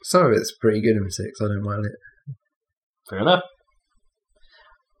 Some of it's pretty good in 6. I don't mind it. Fair enough.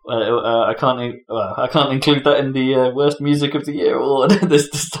 I can't include that in the worst music of the year award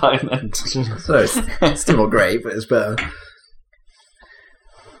this time. Then. So it's still not great, but it's better.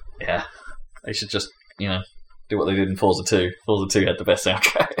 Yeah, they should just, do what they did in Forza 2. Forza 2 had the best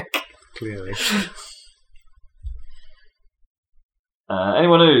soundtrack. Clearly.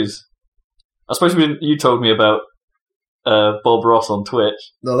 Anyone who's... I suppose you told me about Bob Ross on Twitch.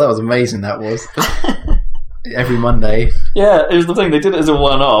 No, that was amazing, that was. Every Monday. Yeah, it was the thing. They did it as a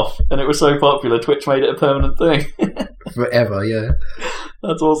one-off, and it was so popular, Twitch made it a permanent thing. Forever, yeah.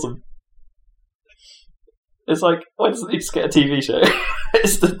 That's awesome. It's like, why doesn't he just get a TV show?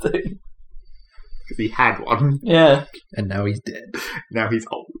 It's the thing. Because he had one. Yeah. And now he's dead. Now he's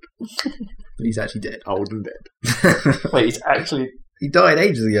old. But he's actually dead. Old and dead. Wait, he's actually... He died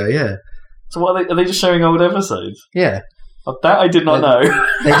ages ago, yeah. So what are they just showing old episodes? Yeah. Oh, that I did not know.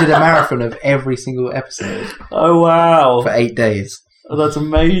 They did a marathon of every single episode. Oh, wow. For 8 days. Oh, that's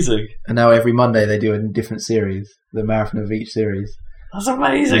amazing. And now every Monday they do a different series. The marathon of each series. That's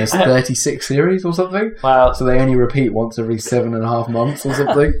amazing. And it's 36 series or something. Wow. So they only repeat once every 7.5 months or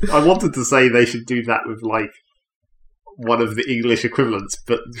something. I wanted to say they should do that with, one of the English equivalents,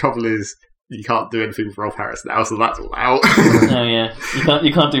 but the trouble is, you can't do anything with Rolf Harris now, so that's all out. Oh, yeah.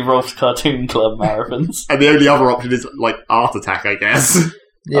 You can't do Rolf's Cartoon Club marathons. And the only other option is, Art Attack, I guess.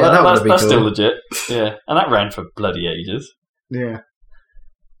 Yeah, that's cool. Still legit. Yeah. And that ran for bloody ages. Yeah.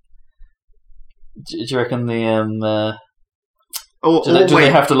 Do you reckon the... do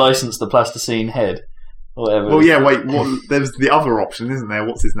they have to license the plasticine head? Or whatever. Well, yeah, wait. There's the other option, isn't there?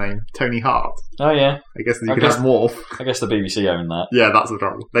 What's his name? Tony Hart. Oh, yeah. I guess you could have Morph. I guess the BBC own that. Yeah, that's the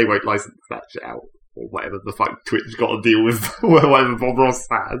trouble. They won't license that shit out. Or whatever the fuck Twitch got to deal with, whatever Bob Ross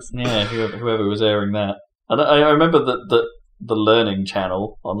has. Yeah, whoever was airing that. I remember that the Learning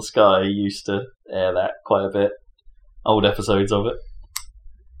Channel on Sky used to air that quite a bit. Old episodes of it.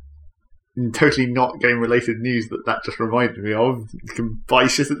 Totally not game-related news that just reminded me of. You can buy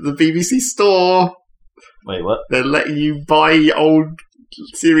shit at the BBC store. Wait, what? They're letting you buy old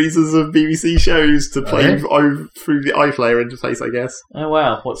series of BBC shows to play through the iPlayer interface, I guess. Oh,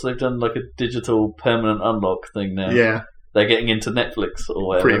 wow. What's they've done, like a digital permanent unlock thing now? Yeah. They're getting into Netflix or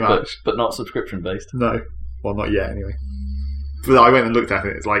whatever. Pretty much. But not subscription-based. No. Well, not yet, anyway. But I went and looked at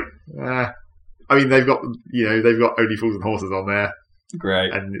it, it's like, I mean, they've got Only Fools and Horses on there.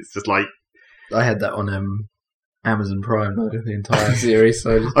 Great. And it's just like... I had that on Amazon Prime, the entire series.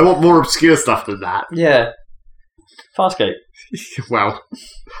 So I want more obscure stuff than that. Yeah. Farscape. Well,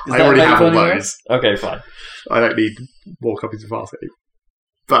 I already have all those. Okay, fine. I don't need more copies of Farscape.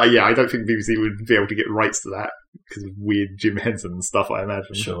 But yeah, I don't think BBC would be able to get rights to that because of weird Jim Henson stuff, I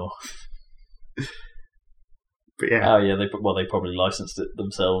imagine. Sure. But yeah. Oh yeah, they probably licensed it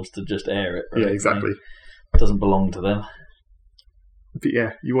themselves to just air it. Right? Yeah, exactly. It doesn't belong to them. But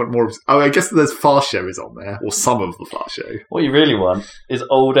yeah, you want more... I guess there's Fast Show is on there, or some of the Fast Show. What you really want is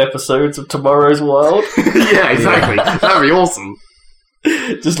old episodes of Tomorrow's World. Yeah, exactly. That'd be awesome.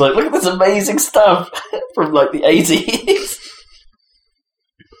 Just like, look at this amazing stuff from like the 80s.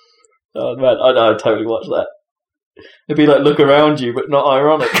 Oh man, I'd totally watch that. It'd be like Look Around You, but not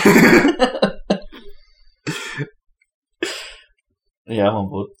ironic. Yeah, I'm on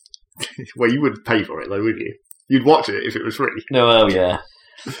board. Well, you wouldn't pay for it though, would you? You'd watch it if it was free. No, oh yeah.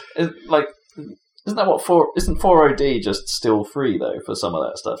 Like, isn't that what isn't 4OD just still free though for some of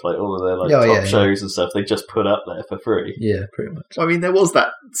that stuff? Like all of their top shows and stuff, they just put up there for free. Yeah, pretty much. I mean, there was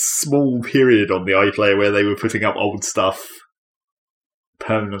that small period on the iPlayer where they were putting up old stuff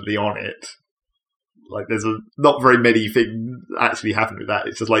permanently on it. Like, there's not very many things actually happen with that.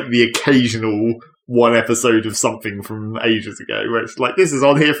 It's just like the occasional one episode of something from ages ago where it's like, this is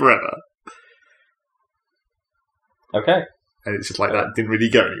on here forever. Okay. And it's just like that didn't really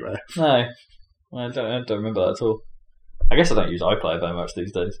go anywhere. No. I don't remember that at all. I guess I don't use iPlayer very much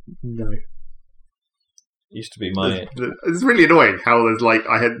these days. No. It used to be my... It's really annoying how there's like,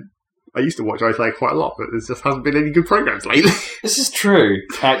 I used to watch iPlayer quite a lot, but there just hasn't been any good programs lately. This is true,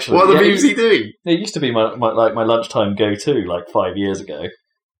 actually. What are the BBC doing? It used to be my lunchtime go-to like 5 years ago.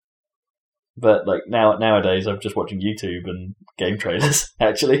 But like nowadays I'm just watching YouTube and game trailers,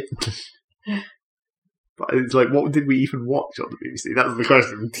 actually. But it's like, what did we even watch on the BBC? That was the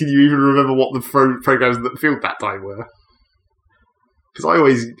question. Can you even remember what the programs that filled that time were? Because I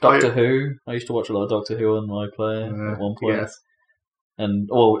always... Doctor Who. I used to watch a lot of Doctor Who on my iPlayer at one point. Yes. And,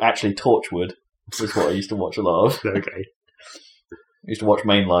 actually Torchwood was what I used to watch a lot of. Okay. I used to watch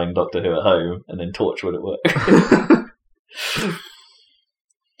mainline Doctor Who at home and then Torchwood at work.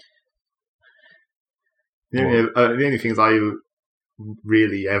 The only things I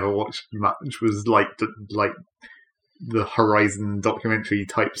really ever watched much was like the Horizon documentary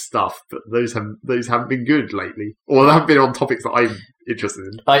type stuff, but those haven't been good lately, or they haven't been on topics that I'm interested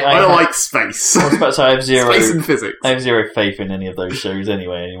in. I don't like space. I was about to say, I have zero space and physics. I have zero faith in any of those shows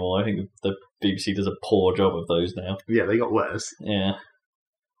anyway anymore. I think the BBC does a poor job of those now. Yeah, they got worse. Yeah.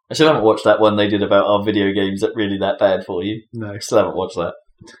 I still haven't watched that one they did about our video games that really that bad for you. No. Still haven't watched that.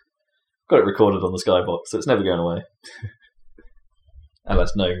 Got it recorded on the Skybox, so it's never going away.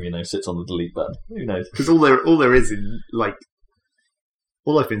 Unless Gnome, sits on the delete button. Who knows? Because all there is in, like,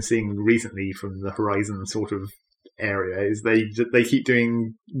 all I've been seeing recently from the Horizon sort of area is they keep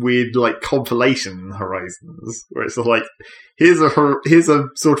doing weird, like, compilation Horizons, where it's sort of like, here's a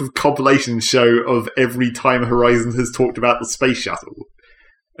sort of compilation show of every time Horizon has talked about the space shuttle.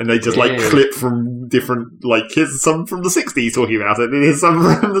 And they just, like, clip from different, like, here's some from the 60s talking about it, and here's some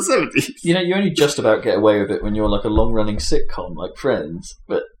from the 70s. You only just about get away with it when you're, like, a long-running sitcom, like Friends.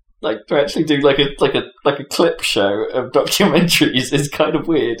 But, like, to actually do, like a clip show of documentaries is kind of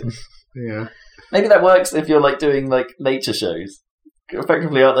weird. Yeah. Maybe that works if you're, like, doing, like, nature shows.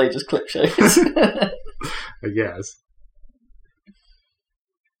 Effectively, aren't they just clip shows? I guess.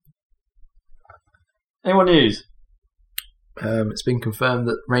 Any more news? It's been confirmed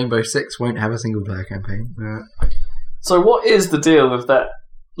that Rainbow Six won't have a single-player campaign. So what is the deal with that?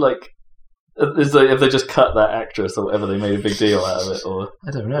 Like, have they just cut that actress or whatever? They made a big deal out of it, or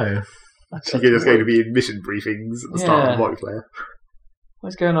I don't know. She's just going to be in mission briefings at the start of multiplayer.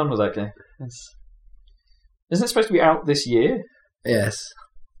 What's going on with that game? Isn't it supposed to be out this year? Yes.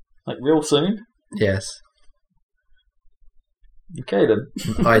 Like real soon? Yes. Okay then.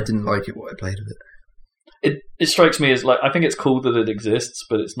 I didn't like it what I played of it. It strikes me as, like, I think it's cool that it exists,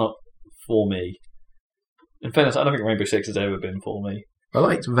 but it's not for me. In fairness, I don't think Rainbow Six has ever been for me. I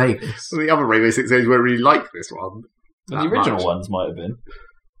liked Vegas. Well, the other Rainbow Six games weren't really like this one. The original ones might have been.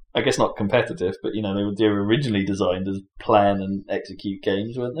 I guess not competitive, but they were originally designed as plan and execute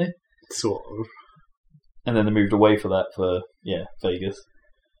games, weren't they? Sort of. And then they moved away for that for Vegas.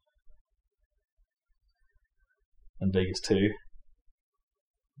 And Vegas 2.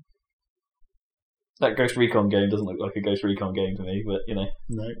 That Ghost Recon game doesn't look like a Ghost Recon game to me, but No,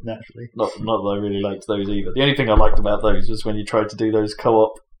 naturally. Not that I really liked those either. The only thing I liked about those was when you tried to do those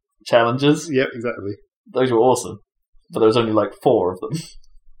co-op challenges. Yep, exactly. Those were awesome. But there was only like 4 of them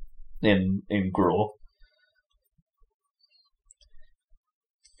in Graw.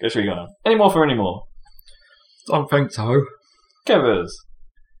 Ghost Recon. Any more for any more? I don't think so. Kevers,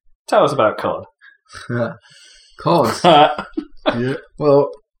 tell us about COD. COD? Yeah. Well,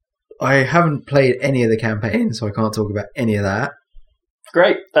 I haven't played any of the campaigns, so I can't talk about any of that.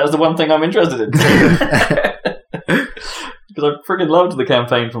 Great. That was the one thing I'm interested in. Because I friggin' loved the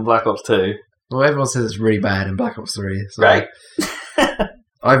campaign from Black Ops 2. Well, everyone says it's really bad in Black Ops 3. So Right.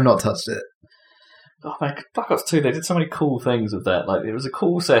 I've not touched it. Oh man, Black Ops 2, they did so many cool things with that. Like, it was a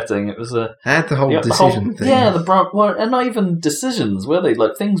cool setting. It was a... I had the whole decision thing. Yeah, and not even decisions, were they?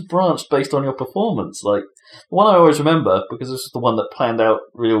 Like, things branched based on your performance. Like, the one I always remember, because this was the one that planned out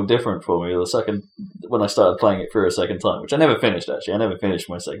real different for me when I started playing it through a second time, which I never finished, actually. I never finished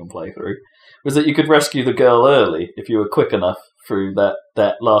my second playthrough, was that you could rescue the girl early if you were quick enough through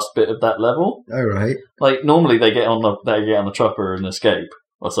that last bit of that level. Oh, right. Like, normally they get on the chopper and escape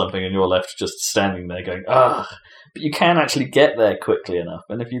or something, and you're left just standing there going, but you can actually get there quickly enough,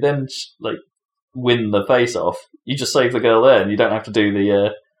 and if you then win the face-off, you just save the girl there, and you don't have to do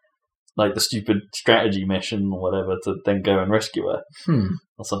the stupid strategy mission or whatever to then go and rescue her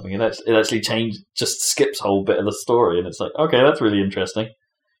or something. It actually just skips a whole bit of the story, and it's like, okay, that's really interesting.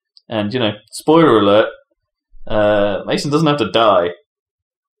 And spoiler alert, Mason doesn't have to die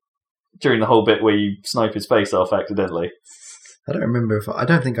during the whole bit where you snipe his face off accidentally. I don't remember I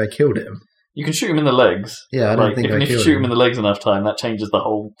don't think I killed him. You can shoot him in the legs. Yeah, I don't think I killed him. If you shoot him in the legs enough time, that changes the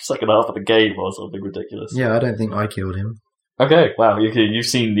whole second half of the game or something ridiculous. Yeah, I don't think I killed him. Okay, wow, you've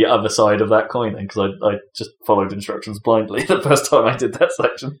seen the other side of that coin then, because I just followed instructions blindly the first time I did that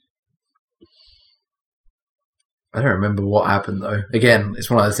section. I don't remember what happened, though. Again, it's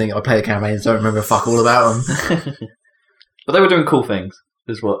one of those things, I play the campaigns, don't remember fuck all about them. But they were doing cool things,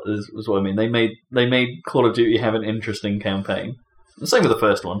 is what I mean. They made Call of Duty have an interesting campaign. The same with the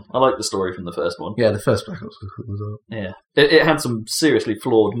first one. I like the story from the first one. Yeah, the first Black Ops was cool as well. Yeah. It had some seriously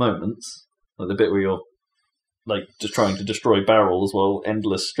flawed moments, like the bit where you're just trying to destroy barrels while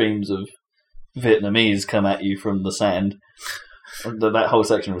endless streams of Vietnamese come at you from the sand. That whole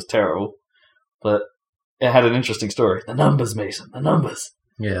section was terrible. But it had an interesting story. The numbers, Mason, the numbers.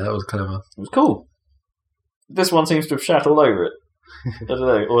 Yeah, that was clever. It was cool. This one seems to have shat all over it. I don't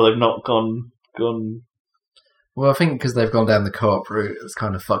know. Or they've not gone... Well, I think because they've gone down the co-op route, it's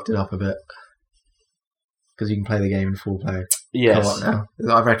kind of fucked it up a bit. Because you can play the game in full player co-op now.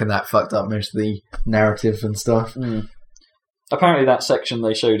 I reckon that fucked up most of the narrative and stuff. Mm. Apparently that section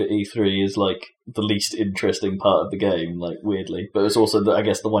they showed at E3 is like the least interesting part of the game, like weirdly. But it's also, I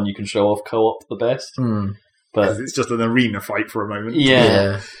guess, the one you can show off co-op the best. Mm. Because it's just an arena fight for a moment.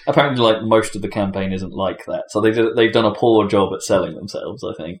 Yeah. Apparently, like, most of the campaign isn't like that. So they've done a poor job at selling themselves,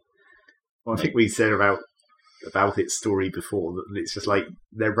 I think. Well, I think we said about its story before that it's just like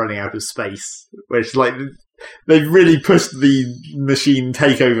they're running out of space. Where it's like they've really pushed the machine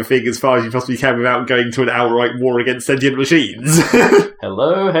takeover thing as far as you possibly can without going to an outright war against sentient machines.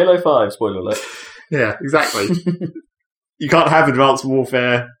 Hello, Halo 5, spoiler alert. Yeah, exactly. You can't have advanced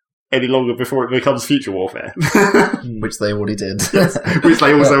warfare any longer before it becomes future warfare. Which they already did. Yes, which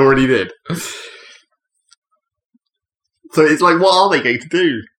they also already did. So it's like, what are they going to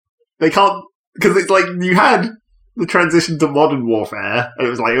do? They can't... Because it's like, you had the transition to modern warfare, and it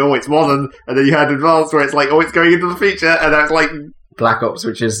was like, oh, it's modern, and then you had advanced, where it's like, oh, it's going into the future, and now it's like... Black Ops,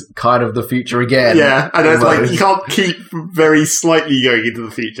 which is kind of the future again. Yeah, and it's like, you can't keep very slightly going into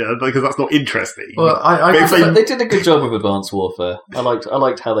the future, because that's not interesting. Well, they did a good job with advanced warfare. I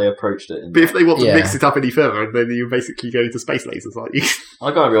liked how they approached it. But if they want to mix it up any further, then you're basically going to space lasers, aren't you?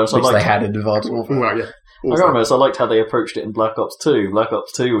 I gotta be honest, which they had in advanced warfare. Well, yeah. I gotta be honest, I liked how they approached it in Black Ops 2. Black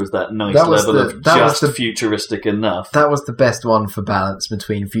Ops 2 was that nice level of just futuristic enough. That was the best one for balance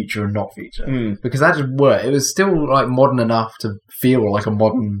between future and not future. Because that just worked. It was still like modern enough to feel like a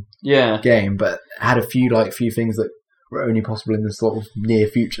modern game, but had a few things that were only possible in the sort of near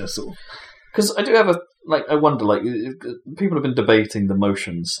future sort of. Because I do have I wonder, people have been debating the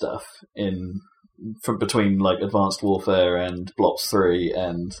motion stuff from between like Advanced Warfare and Blops 3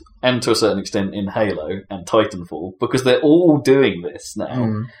 and to a certain extent in Halo and Titanfall, because they're all doing this now,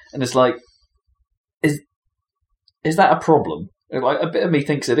 and it's like, is that a problem? Like, a bit of me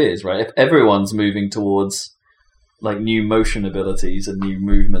thinks it is, right? If everyone's moving towards like new motion abilities and new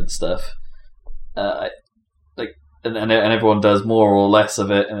movement stuff, and everyone does more or less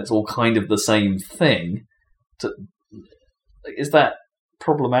of it, and it's all kind of the same thing. Is that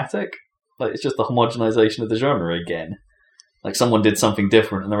problematic? Like, it's just the homogenization of the genre again. Like, someone did something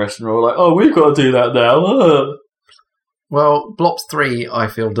different, and the rest of them are all like, "Oh, we've got to do that now." Well, Blops 3, I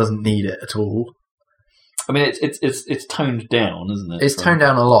feel, doesn't need it at all. I mean, it's toned down, isn't it? It's toned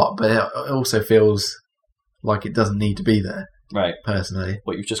down a lot, but it also feels like it doesn't need to be there. Right. Personally.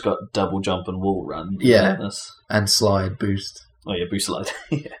 But you've just got double jump and wall run. Yeah. And slide boost. Oh, yeah, boost slide.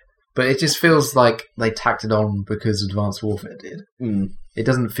 Yeah. But it just feels like they tacked it on because Advanced Warfare did. It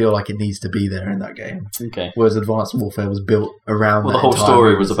doesn't feel like it needs to be there in that game. Okay. Whereas Advanced Warfare was built around the whole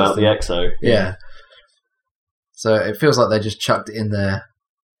story was about the Exo. Yeah. So it feels like they just chucked it in there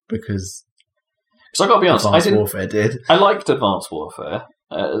because... So I got to be honest, Advanced Warfare did. I liked Advanced Warfare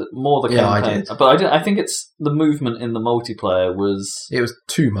more the campaign. Yeah, I did. But I think it's the movement in the multiplayer was... It was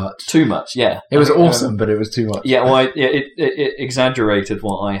too much. Too much, yeah. It was awesome, but it was too much. Yeah, well, it exaggerated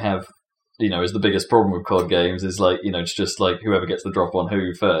what I have, is the biggest problem with COD games is like, it's just like whoever gets the drop on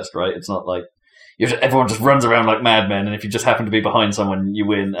who first, right? It's not like everyone just runs around like madmen, and if you just happen to be behind someone, you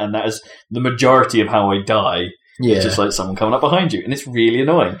win, and that is the majority of how I die. Yeah. It's just like someone coming up behind you, and it's really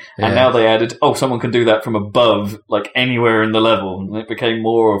annoying. Yeah. And now they added, someone can do that from above, like anywhere in the level, and it became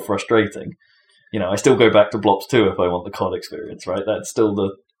more frustrating. I still go back to Blops 2 if I want the COD experience, right? That's still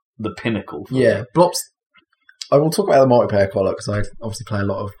the pinnacle. Yeah, Blops... I will talk about the multiplayer quite a lot, because I obviously play a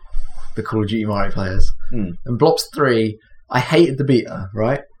lot of the Call of Duty multiplayers. And Blops 3, I hated the beta,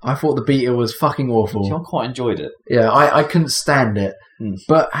 right? I thought the beta was fucking awful. I quite enjoyed it. Yeah, I couldn't stand it.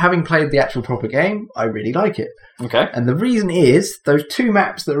 But having played the actual proper game, I really like it. Okay. And the reason is, those 2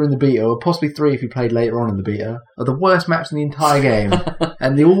 maps that are in the beta, or possibly 3 if you played later on in the beta, are the worst maps in the entire game.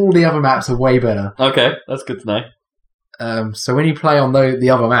 And all the other maps are way better. Okay, that's good to know. So when you play on the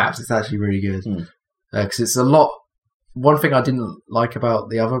other maps, it's actually really good. Because it's a lot... One thing I didn't like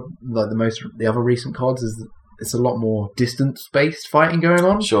about the other recent CODs is it's a lot more distance-based fighting going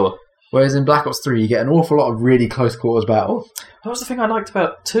on. Sure. Whereas in Black Ops 3, you get an awful lot of really close quarters battle. That was the thing I liked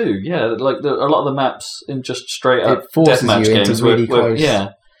about 2. Yeah, like a lot of the maps in just straight up forces deathmatch you games into really close. Yeah,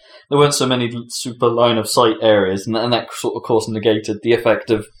 there weren't so many super line of sight areas, and that sort of course negated the effect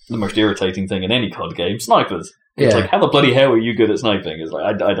of the most irritating thing in any COD game: snipers. It's like, how the bloody hell are you good at sniping? It's like,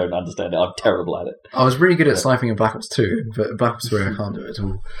 I don't understand it. I'm terrible at it. I was really good at sniping in Black Ops 2, but Black Ops 3 I can't do it at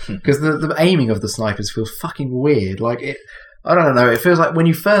all. Because the aiming of the snipers feels fucking weird. Like, I don't know, it feels like when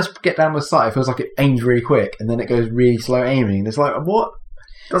you first get down the sight, it feels like it aims really quick, and then it goes really slow aiming. It's like, what?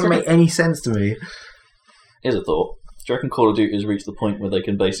 It doesn't make any sense to me. Here's a thought. Do you reckon Call of Duty has reached the point where they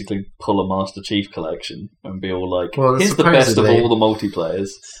can basically pull a Master Chief collection and be all like, here's the best of all the multiplayers?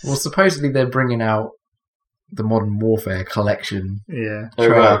 Well, supposedly they're bringing out the Modern Warfare collection. Yeah.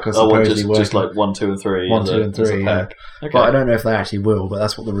 Just like 1, 2, and 3. 1, 2, and 3, yeah. Okay. But I don't know if they actually will, but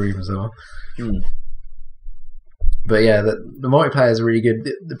that's what the rumours are. But yeah, the multiplayer is really good.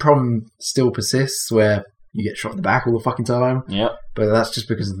 The problem still persists where you get shot in the back all the fucking time. Yeah. But that's just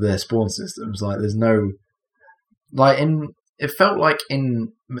because of their spawn systems. Like, there's no... Like, it felt like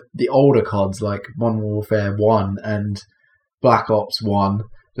in the older CODs, like Modern Warfare 1 and Black Ops 1,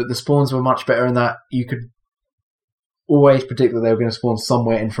 that the spawns were much better in that you could always predict that they were going to spawn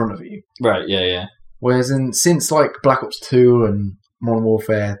somewhere in front of you. Right, yeah. Whereas since like Black Ops 2 and Modern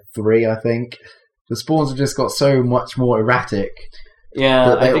Warfare 3, I think, the spawns have just got so much more erratic. Yeah,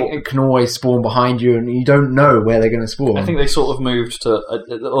 that they can always spawn behind you, and you don't know where they're going to spawn. I think they sort of moved to,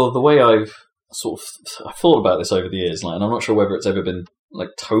 or the way I've thought about this over the years, like, and I'm not sure whether it's ever been like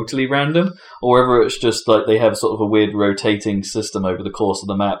totally random, or whether it's just like they have sort of a weird rotating system over the course of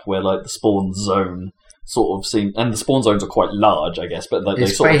the map where like the spawn zone sort of seem, and the spawn zones are quite large, I guess, but like, they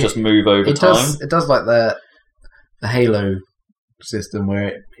sort of just move over time. It does like the Halo system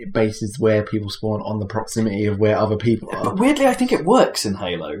where it bases where people spawn on the proximity of where other people are. But weirdly, I think it works in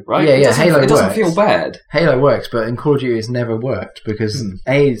Halo, right? Yeah, Halo works. It doesn't feel bad. Halo works, but in Call of Duty it's never worked because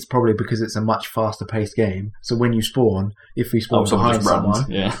it's probably because it's a much faster paced game. So when you spawn, if you spawn behind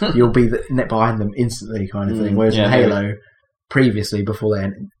someone, you'll be behind them instantly, kind of thing. Whereas in Halo, previously before they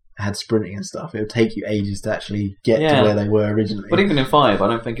had sprinting and stuff, it would take you ages to actually get to where they were originally. But even in 5, I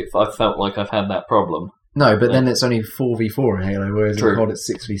don't think I've felt like I've had that problem. No, but then it's only 4v4 in Halo, whereas in COD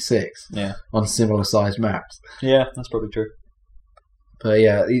it's 6v6 on similar sized maps. Yeah, that's probably true. But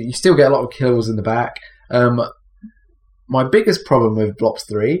yeah, you still get a lot of kills in the back. My biggest problem with Blops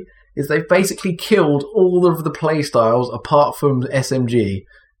 3 is they've basically killed all of the playstyles apart from SMG.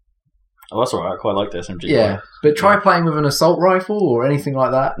 Oh, that's alright. I quite like the SMG. Yeah, but try playing with an assault rifle or anything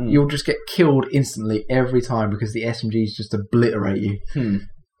like that. Mm. You'll just get killed instantly every time because the SMGs just obliterate you.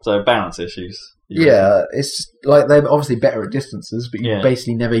 So balance issues. Yeah, it's just, like they're obviously better at distances, but you Yeah.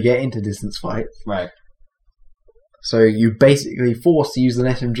 basically never get into distance fights. Right. So you basically forced to use an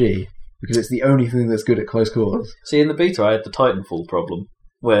SMG because it's the only thing that's good at close quarters. See, in the beta, I had the Titanfall problem,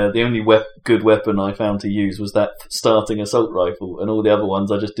 where the only good weapon I found to use was that starting assault rifle, and all the other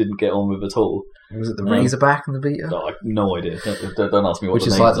ones I just didn't get on with at all. Was it the Razorback in the beta? No, I have no idea. Don't ask me what Which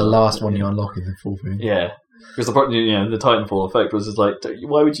the is names like the are. last one you unlock in the full thing. Yeah. Because the Titanfall effect was just like,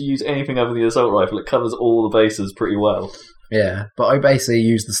 why would you use anything other than the assault rifle? It covers all the bases pretty well. Yeah, but I basically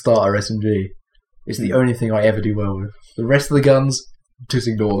use the starter SMG. It's the only thing I ever do well with. The rest of the guns, just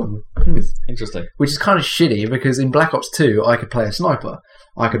ignore them. Interesting. Which is kind of shitty because in Black Ops 2, I could play a sniper.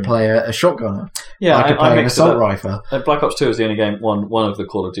 I could play a shotgunner. Yeah, I could play an mixed it assault up. rifle. Black Ops 2 was the only game, one of the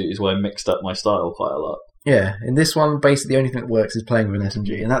Call of Duties where I mixed up my style quite a lot. Yeah, in this one, basically the only thing that works is playing with an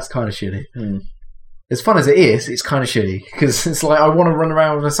SMG, and that's kind of shitty. As fun as it is, it's kind of shitty because it's like I want to run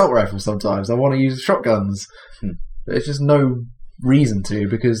around with an assault rifle sometimes. I want to use shotguns. But there's just no reason to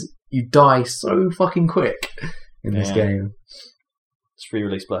because you die so fucking quick in this game. Just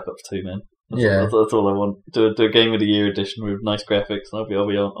re-release Black Ops 2, man. Yeah. That's all I want. Do a Game of the Year edition with nice graphics, and I'll be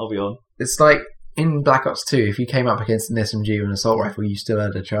on. It's like in Black Ops 2, if you came up against an SMG or an assault rifle, you still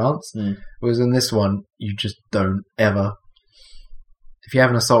had a chance. Whereas in this one, you just don't ever. If you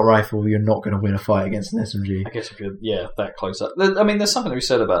have an assault rifle, you're not going to win a fight against an SMG. I guess if you're that close up. I mean, there's something to be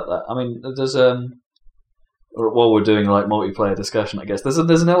said about that. I mean, there's while we're doing like multiplayer discussion, I guess there's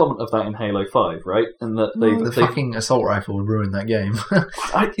an element of that in Halo 5, right? And that the fucking assault rifle would ruin that game.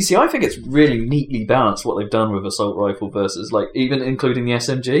 I think it's really neatly balanced what they've done with assault rifle versus like even including the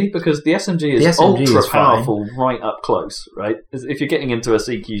SMG, because the SMG is ultra powerful right up close, right? If you're getting into a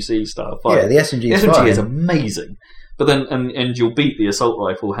CQC style fight, the SMG is amazing. But then, and you'll beat the assault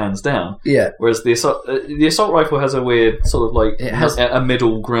rifle hands down. Yeah. Whereas the assault rifle has a weird sort of like a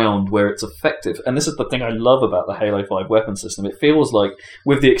middle ground where it's effective. And this is the thing I love about the Halo 5 weapon system. It feels like,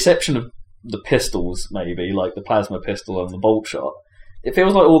 with the exception of the pistols, maybe like the plasma pistol and the bolt shot, it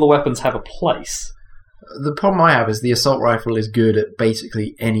feels like all the weapons have a place. The problem I have is the assault rifle is good at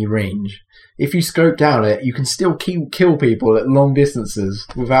basically any range. If you scope down it, you can still kill people at long distances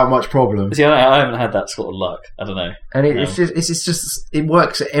without much problem. See, I haven't had that sort of luck. I don't know. And it's just it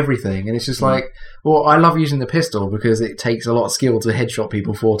works at everything. And it's just like, well, I love using the pistol because it takes a lot of skill to headshot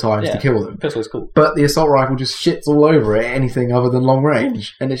people 4 times to kill them. Pistol is cool. But the assault rifle just shits all over it, anything other than long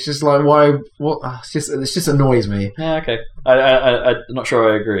range. And it's just like, why? What? It just annoys me. Yeah, okay. I'm not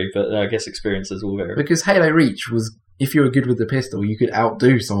sure I agree, but I guess experiences will vary. Because Halo Reach was, if you were good with the pistol, you could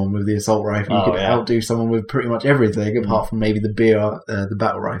outdo someone with the assault rifle. You could outdo someone with pretty much everything, apart from maybe the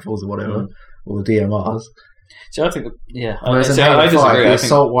battle rifles or whatever, or the DMRs. So I think, Whereas in Halo 5, the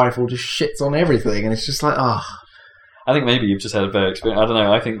assault rifle just shits on everything, and it's just like, I think maybe you've just had a bad experience. I don't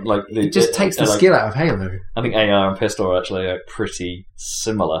know. I think like it just takes the skill out of Halo. I think AR and pistol are actually pretty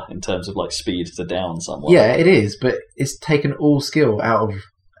similar in terms of like speed to down someone. Yeah, it is, but it's taken all skill out of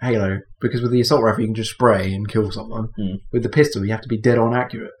Halo, because with the assault rifle you can just spray and kill someone. With the pistol you have to be dead on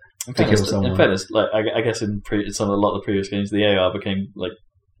accurate to kill someone. In fairness, like I guess in a lot of the previous games, the AR became like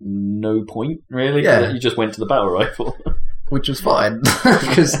no point really. Yeah, you just went to the battle rifle, which was fine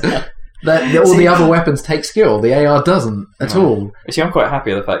because all the other weapons take skill. The AR doesn't at all. See, I'm quite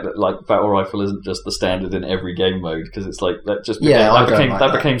happy with the fact that like battle rifle isn't just the standard in every game mode, because it's like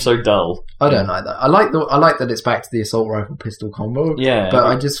that became so dull. I don't like that. I like that it's back to the assault rifle pistol combo. Yeah, but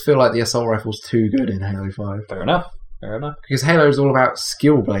I just feel like the assault rifle's too good in Halo 5. Fair enough. Because Halo is all about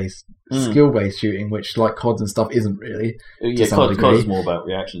skill-based shooting, which like CODs and stuff isn't really. Yeah, COD is more about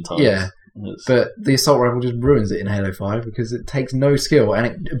reaction times. Yeah. But the assault rifle just ruins it in Halo 5 because it takes no skill and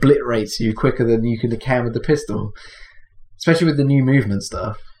it obliterates you quicker than you can with the pistol. Especially with the new movement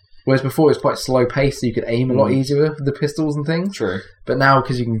stuff. Whereas before it was quite slow paced, so you could aim a lot easier with the pistols and things. True. But now,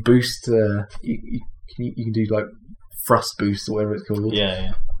 because you can boost, you can do like thrust boost or whatever it's called.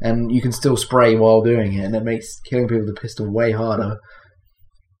 Yeah. And you can still spray while doing it, and it makes killing people with the pistol way harder.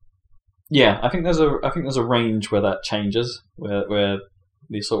 Yeah, I think there's a range where that changes, where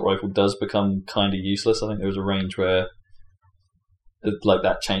the assault rifle does become kind of useless. I think there's a range where like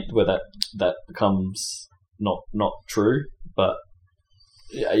that change, where that becomes not true. But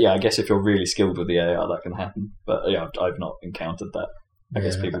yeah, I guess if you're really skilled with the AR, that can happen. But yeah, I've not encountered that. I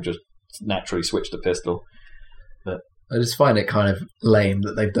guess people just naturally switch to pistol. But I just find it kind of lame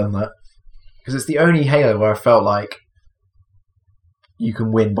that they've done that, because it's the only Halo where I felt like you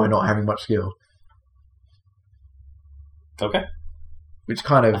can win by not having much skill. Okay. which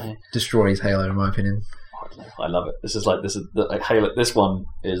kind of destroys Halo in my opinion. I love it. This is like Halo. This one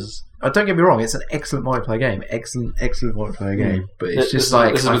is. Don't get me wrong; it's an excellent multiplayer game. Excellent multiplayer game. But it's just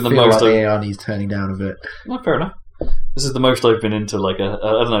I feel the like the AI needs turning down a bit. No, fair enough. This is the most I've been into. Like I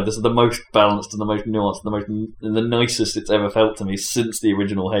don't know. This is the most balanced and the most nuanced, and the nicest it's ever felt to me since the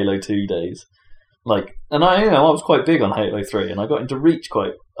original Halo 2 days. Like, and I was quite big on Halo 3, and I got into Reach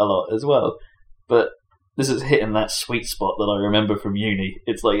quite a lot as well. But this is hitting that sweet spot that I remember from uni.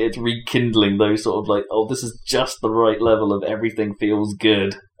 It's like it's rekindling those sort of like, oh, this is just the right level of everything feels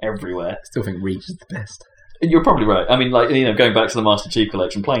good everywhere. I still think Reach is the best. You're probably right. I mean, like, going back to the Master Chief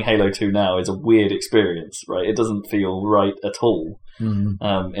Collection, playing Halo 2 now is a weird experience, right? It doesn't feel right at all in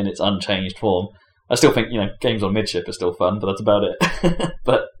its unchanged form. I still think, games on midship are still fun, but that's about it.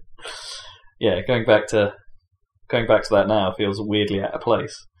 But yeah, going back to that now feels weirdly out of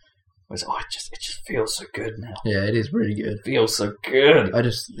place. It just feels so good now. Yeah, it is really good. It feels so good. I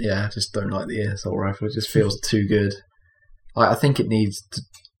just don't like the assault rifle. It just feels too good. I think it needs to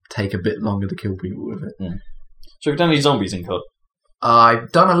take a bit longer to kill people with it. Mm. So have you done any zombies in COD?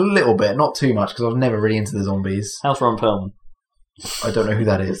 I've done a little bit, not too much, because I was never really into the zombies. How's Ron Perlman? I don't know who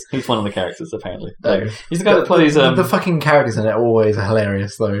that is. He's one of the characters, apparently. No. He's the guy that plays... The fucking characters in it are always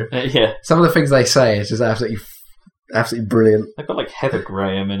hilarious, though. Yeah. Some of the things they say is just absolutely brilliant. They've got, like, Heather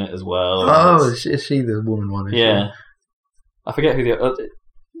Graham in it as well. Oh, is she the woman one? Yeah. She? I forget who the...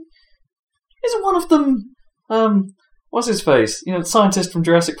 isn't one of them... what's his face? The scientist from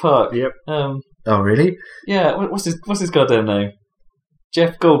Jurassic Park. Yep. Oh, really? Yeah. What's his goddamn name?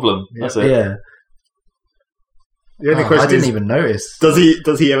 Jeff Goldblum. Yep. That's it. Yeah. The only question I didn't is, even notice. Does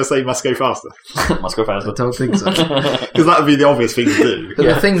he ever say must go faster? Must go faster. I don't think so. Because that would be the obvious thing to do. But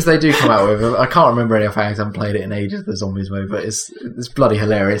the things they do come out with, I can't remember any of I haven't played it in ages, the zombies mode, but it's bloody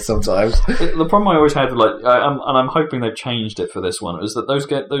hilarious sometimes. The problem I always had with and I'm hoping they've changed it for this one, is that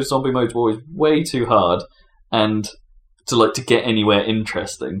those zombie modes were always way too hard, and to get anywhere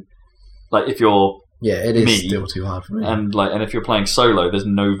interesting. Like if you're it is still too hard for me. And if you're playing solo, there's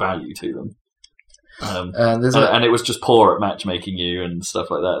no value to them. And it was just poor at matchmaking you and stuff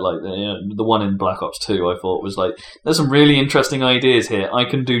like that. Like the one in Black Ops 2, I thought was like, there's some really interesting ideas here. I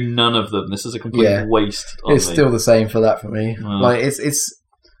can do none of them. This is a complete waste. It's still the same for that for me. Like it's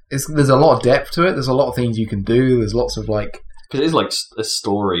there's a lot of depth to it. There's a lot of things you can do. There's lots of like. Because it is like a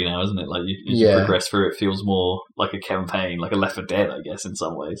story now, isn't it? Like you progress through it, feels more like a campaign, like a Left 4 Dead, I guess, in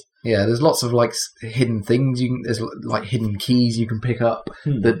some ways. Yeah, there's lots of like hidden things there's like hidden keys you can pick up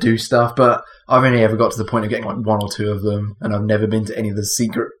that do stuff, but I've only ever got to the point of getting like one or two of them, and I've never been to any of the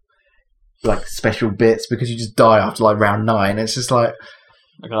secret like special bits because you just die after like round 9. It's just like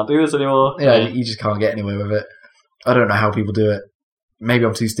I can't do this anymore. Yeah, you just can't get anywhere with it. I don't know how people do it. Maybe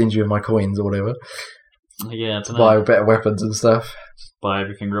I'm too stingy with my coins or whatever. Yeah, to buy better weapons and stuff. Just buy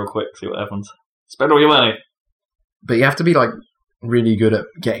everything real quick, see what happens. Spend all your money. But you have to be like really good at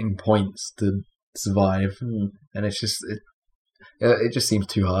getting points to survive, and it's just it just seems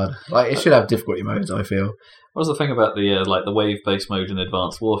too hard. Like it should have difficulty modes, I feel. What was the thing about the wave-based mode in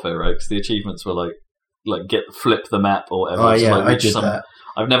Advanced Warfare? Right, because the achievements were like flip the map or whatever. Oh yeah, I did that.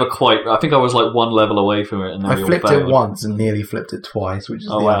 I've never quite. I think I was like one level away from it, and I flipped it once and nearly flipped it twice, which is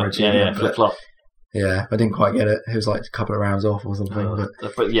the other achievement. Flip flop. Yeah, I didn't quite get it. It was like a couple of rounds off or something.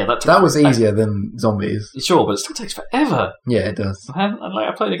 But yeah, that was easier than zombies. Sure, but it still takes forever. Yeah, it does.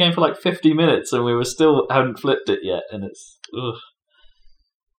 I played the game for like 50 minutes and we were still hadn't flipped it yet, and it's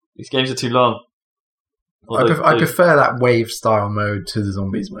these games are too long. I prefer that wave style mode to the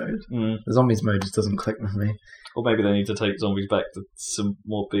zombies mode. The zombies mode just doesn't click with me. Or maybe they need to take zombies back to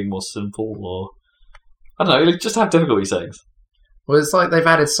being more simple, or I don't know, just have difficulty settings. Well, it's like they've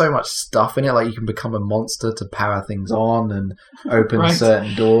added so much stuff in it, like you can become a monster to power things on and open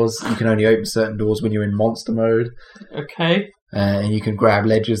certain doors. You can only open certain doors when you're in monster mode. Okay. And you can grab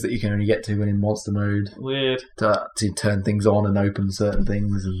ledges that you can only get to when in monster mode. Weird. To turn things on and open certain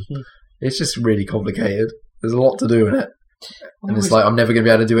things. And it's just really complicated. There's a lot to do in it. And it's like, I'm never going to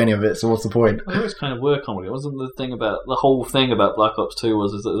be able to do any of it, so what's the point? I always kind of work on it. It wasn't the whole thing about Black Ops 2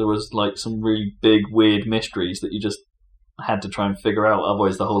 was that there was like some really big, weird mysteries that you just had to try and figure out,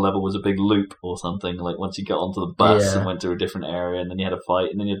 otherwise the whole level was a big loop or something. Like once you got onto the bus and went to a different area, and then you had a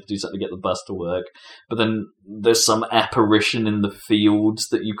fight, and then you had to do something to get the bus to work. But then there's some apparition in the fields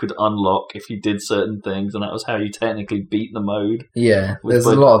that you could unlock if you did certain things, and that was how you technically beat the mode. Yeah, there's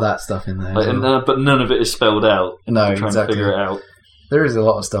a lot of that stuff in there. But none of it is spelled out. No, trying exactly. to figure it out. There is a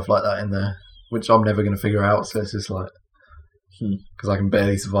lot of stuff like that in there, which I'm never going to figure out, so it's just like... Because I can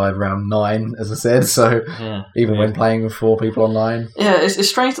barely survive round 9, as I said, so even when playing with 4 people online. Yeah, it's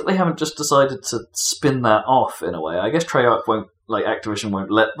strange that they haven't just decided to spin that off in a way. I guess Treyarch won't like Activision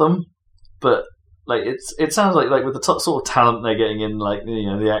won't let them, but like it sounds like with the sort of talent they're getting in, like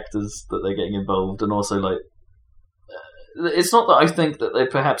the actors that they're getting involved, and also like it's not that I think that they're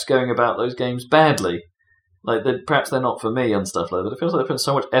perhaps going about those games badly. Like perhaps they're not for me and stuff like that. It feels like they're putting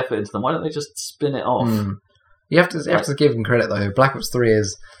so much effort into them. Why don't they just spin it off? You have to give them credit though. Black Ops 3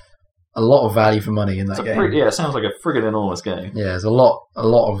 is a lot of value for money in that game. It sounds like a friggin' enormous game. Yeah, there's a lot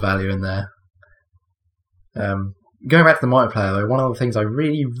of value in there. Going back to the multiplayer though, one of the things I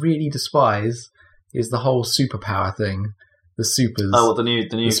really, really despise is the whole superpower thing. The supers. Oh, the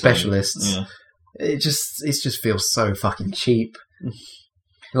new specialists. Yeah. It just feels so fucking cheap.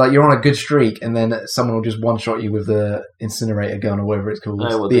 Like you're on a good streak, and then someone will just one-shot you with the incinerator gun or whatever it's called,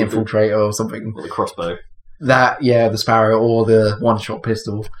 the infiltrator or something. Or the crossbow. The Sparrow or the one-shot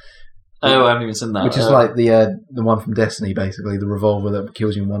pistol. Oh, I haven't even seen that. Which is like the one from Destiny, basically, the revolver that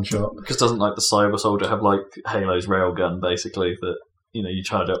kills you in one shot. Because doesn't like the Cyber Soldier have like Halo's railgun, basically, that you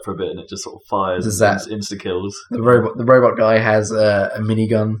charge up for a bit and it just sort of fires and insta kills. The robot guy has a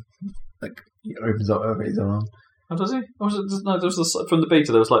minigun, like he opens up over his arm. Oh, does he? From the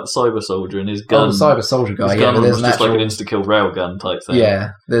beta there was like the Cyber Soldier and his gun. Oh, the Cyber Soldier guy. His gun was just like an insta kill railgun type thing.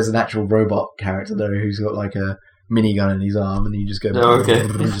 Yeah, there's an actual robot character there who's got like a minigun in his arm, and you just go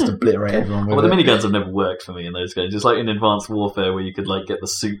and just obliterate everyone with the miniguns have never worked for me in those games. Just like in Advanced Warfare where you could like get the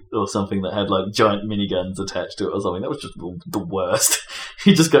suit or something that had like giant miniguns attached to it or something. That was just the worst.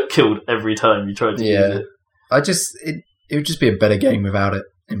 You just got killed every time you tried to use it. It would just be a better game without it,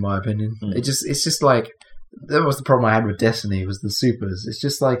 in my opinion. It's just like that was the problem I had with Destiny was the supers. It's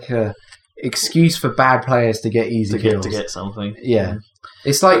just like a excuse for bad players to get easy kills. To get something. Yeah.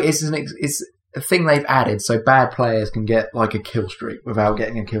 It's like it's a thing they've added so bad players can get like a kill streak without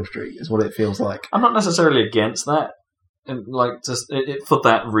getting a kill streak is what it feels like. I'm not necessarily against that, and like just for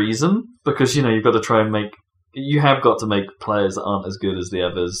that reason, because you've got to try and you have got to make players that aren't as good as the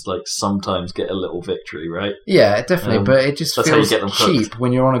others like sometimes get a little victory, right? Yeah, definitely, but it just feels cheap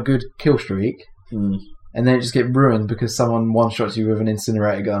when you're on a good kill streak. And then it just gets ruined because someone one-shots you with an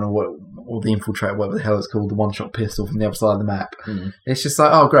incinerator gun or the infiltrator, whatever the hell it's called, the one-shot pistol from the other side of the map. It's just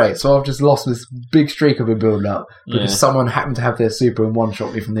like, oh great, so I've just lost this big streak I've been building up because someone happened to have their super and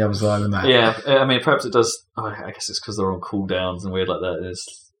one-shot me from the other side of the map. Yeah, I mean, perhaps it does. I guess it's because they're on cooldowns and weird like that.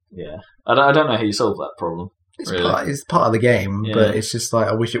 I don't know how you solve that problem. It's part of the game, but it's just like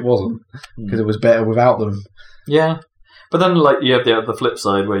I wish it wasn't because it was better without them. Yeah. But then, like, you have the flip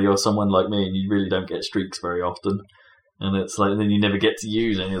side where you're someone like me and you really don't get streaks very often. And it's like, then you never get to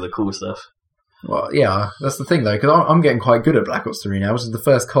use any of the cool stuff. Well, yeah, that's the thing, though, because I'm getting quite good at Black Ops 3 now, which is the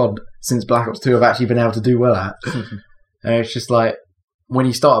first COD since Black Ops 2 I've actually been able to do well at. And it's just like, when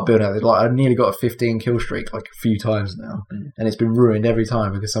you start building it, like, I've nearly got a 15 kill streak, like, a few times now. And it's been ruined every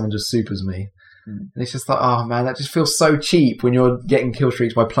time because someone just supers me. And it's just like, oh, man, that just feels so cheap when you're getting kill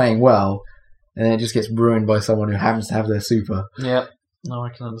streaks by playing well. And then it just gets ruined by someone who happens to have their super. Yeah. No, I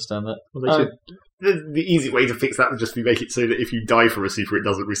can understand that. Well, the easy way to fix that would just be make it so that if you die for a super, it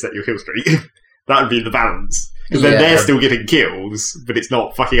doesn't reset your kill streak. That would be the balance. Because then they're still getting kills, but it's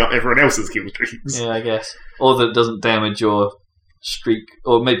not fucking up everyone else's kill streaks. Yeah, I guess. Or that it doesn't damage your streak.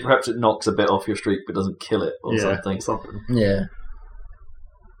 Or maybe perhaps it knocks a bit off your streak, but doesn't kill it or something. Yeah.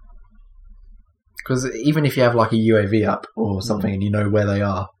 Because even if you have like a UAV up or something and you know where they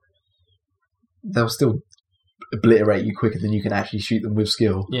are, they'll still obliterate you quicker than you can actually shoot them with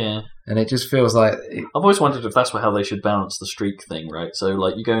skill. Yeah. And it just feels like... I've always wondered if that's how they should balance the streak thing, right? So,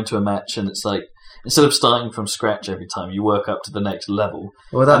 like, you go into a match and it's like, instead of starting from scratch every time, you work up to the next level.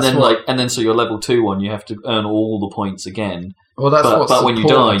 Well, that's and then so your level 2 one, you have to earn all the points again. Well, that's but when you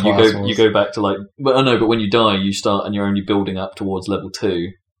die, you go back to like... But when you die, you start and you're only building up towards level 2,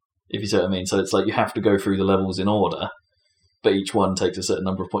 if you see what I mean. So it's like you have to go through the levels in order. But each one takes a certain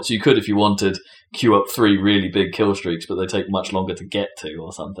number of points. So you could, if you wanted, queue up 3 really big kill streaks, but they take much longer to get to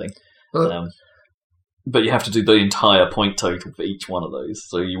or something. But you have to do the entire point total for each one of those.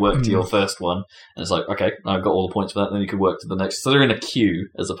 So you work to your first one, and it's like, okay, I've got all the points for that, and then you could work to the next. So they're in a queue,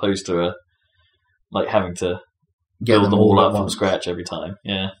 as opposed to having to build them all up from scratch every time.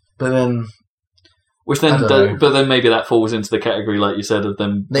 Yeah. But then... But then maybe that falls into the category, like you said, of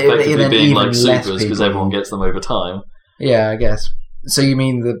them effectively being like supers, because everyone gets them over time. Yeah, I guess. So you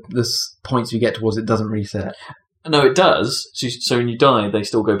mean the points you get towards it doesn't reset? No, it does. So when you die, they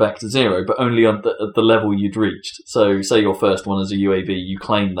still go back to 0, but only at the level you'd reached. So say your first one is a UAV, you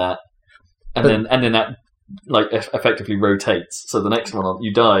claim that, and then that like effectively rotates. So the next one,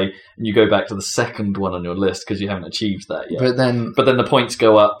 you die, and you go back to the second one on your list because you haven't achieved that yet. But then the points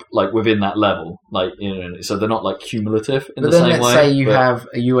go up like within that level, like so they're not like cumulative in the same way. Let's say you have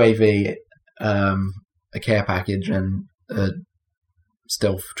a UAV, a care package, and a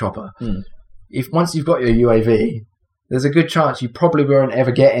stealth chopper. If once you've got your UAV, there's a good chance you probably won't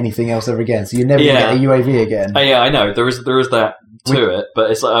ever get anything else ever again. So you're never going to get a UAV again. Yeah, I know. There is that to it,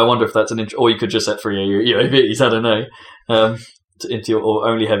 but it's like, I wonder if that's or you could just set free UAVs. I don't know. Or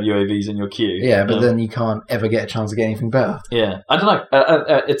only have UAVs in your queue. Yeah, but then you can't ever get a chance to get anything better. Yeah, I don't know.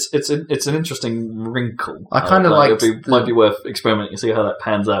 It's an interesting wrinkle. I kind of like might be worth experimenting to see how that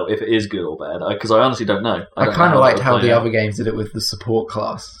pans out, if it is good or bad. Because I honestly don't know. I kind of liked how the other games did it with the support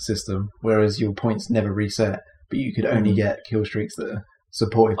class system, whereas your points never reset, but you could only get kill streaks that are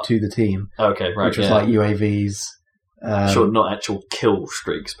supportive to the team. Okay, right. Which was like UAVs. Sure, not actual kill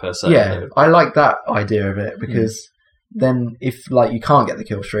streaks per se. Yeah, I like that idea of it because. Then, if like you can't get the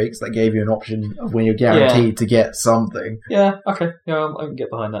kill streaks, that gave you an option of when you're guaranteed to get something. Yeah, okay, yeah, I can get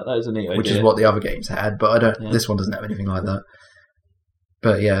behind that. That is a neat idea. Which is what the other games had, but I don't. Yeah. This one doesn't have anything like that.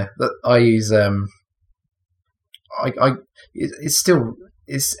 But yeah, I use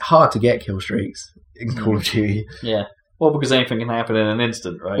it's hard to get kill streaks in Call of Duty. Yeah, well, because anything can happen in an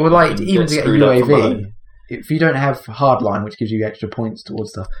instant, right? Well, like even to get a UAV. If you don't have hardline, which gives you extra points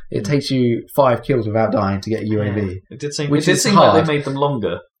towards stuff, it takes you 5 kills without dying to get a UAV. Yeah. It did seem like they made them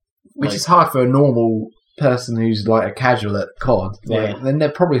longer. Which is hard for a normal person who's like a casual at COD. Then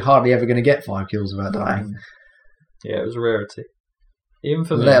they're probably hardly ever going to get 5 kills without dying. Yeah, it was a rarity. Even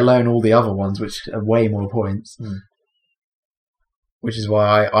for Let alone all the other ones, which are way more points. Which is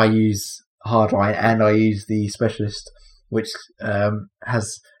why I use hardline and I use the specialist, which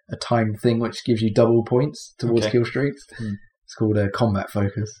has a timed thing which gives you double points towards kill streaks. It's called a combat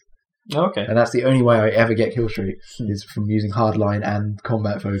focus. Okay. And that's the only way I ever get kill streaks is from using hardline and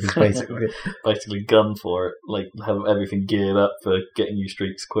combat focus, basically. Basically gun for it. Like, have everything geared up for getting you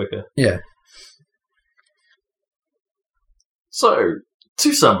streaks quicker. Yeah. So,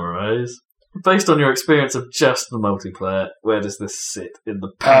 to summarise, based on your experience of just the multiplayer, where does this sit in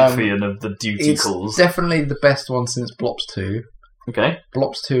the pantheon of the duty calls? It's definitely the best one since Blops 2. Okay.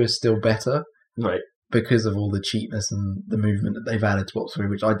 Blops 2 is still better. Right. Because of all the cheapness and the movement that they've added to Blops 3,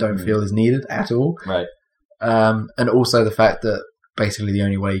 which I don't feel is needed at all. Right. And also the fact that basically the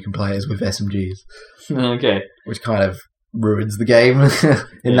only way you can play it is with SMGs. Okay. Which kind of ruins the game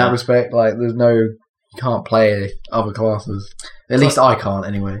in that respect. Like, you can't play other classes. At least I can't,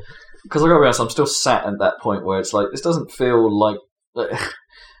 anyway. Because I gotta be honest, I'm still sat at that point where it's like, this doesn't feel like the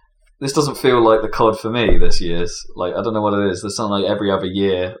COD for me this year's. Like, I don't know what it is. There's something like every other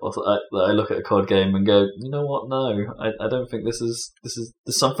year that I look at a COD game and go, you know what? No, I don't think this is.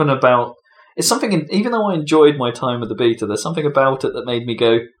 There's something about. It's something. Even though I enjoyed my time at the beta, there's something about it that made me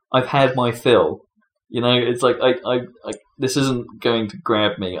go, I've had my fill. You know, it's like I this isn't going to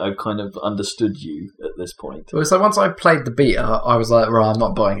grab me. I've kind of understood you at this point. Well, so once I played the beta, I was like, right, I'm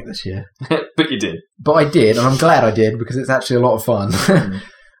not buying it this year. But you did. But I did, and I'm glad I did because it's actually a lot of fun.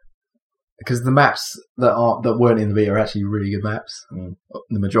 Because the maps that weren't in the beta are actually really good maps.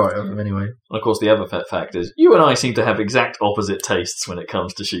 The majority of them, anyway. And of course, the other fact is, you and I seem to have exact opposite tastes when it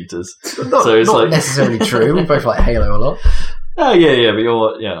comes to shooters. Not necessarily true. We both like Halo a lot. Oh, yeah, but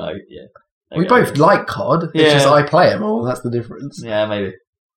you're... We both like COD. It's just I play it more. That's the difference. Yeah, maybe.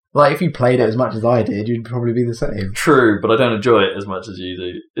 Like, if you played it as much as I did, you'd probably be the same. True, but I don't enjoy it as much as you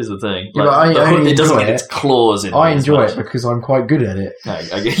do, is the thing. Yeah, like, it doesn't get its claws in. I enjoy it because I'm quite good at it.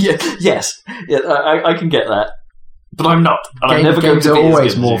 Yes. I can get that. But I'm not. And I'm never going to be games are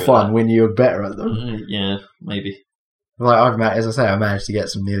always more fun when you're better at them. Yeah, maybe. Like, I managed to get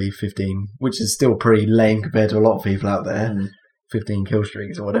some nearly 15, which is still pretty lame compared to a lot of people out there. 15 kill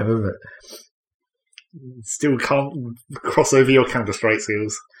streaks or whatever, but still can't cross over your Counter-Strike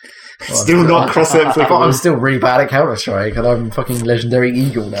skills. Still not cross it. I'm still really bad at Counter-Strike, and I'm fucking legendary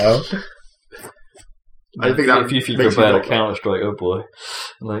eagle now. I think that if you're bad at Counter-Strike, oh boy.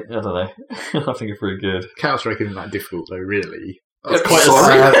 Like, I don't know. I think it's pretty good. Counter-Strike isn't that difficult though, really. That's quite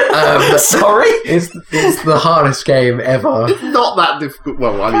sorry? It's the hardest game ever. It's not that difficult.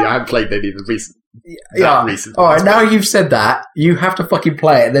 Well, I mean, I haven't played any of the recent. Alright, now you've said that, you have to fucking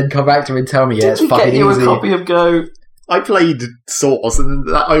play it and then come back to me and tell me, it's fucking easy. Did you get a copy of Go? I played Source and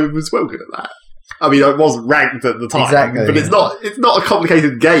I was well good at that. I mean, I wasn't ranked at the time, exactly, but it's not a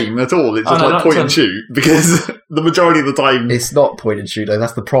complicated game at all. It's just point and shoot, because the majority of the time... It's not point and shoot, though.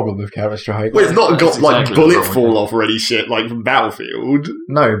 That's the problem with Counter-Strike. Well, it's not got, like, bullet fall off or any shit, like, from Battlefield.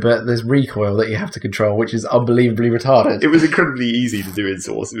 No, but there's recoil that you have to control, which is unbelievably retarded. It was incredibly easy to do in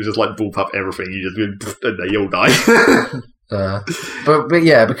Source. It was just, like, bullp up everything. You just go, and then you'll die. But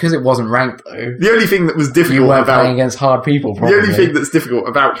yeah, because it wasn't ranked, though... The only thing that was difficult you weren't playing against hard people, probably. The only thing that's difficult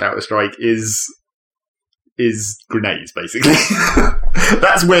about Counter-Strike is grenades, basically.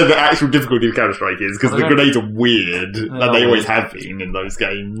 That's where the actual difficulty of Counter-Strike is, because the grenades are weird, and they always weird. have been in those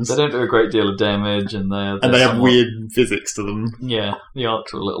games. They don't do a great deal of damage, and they have weird physics to them. Yeah, the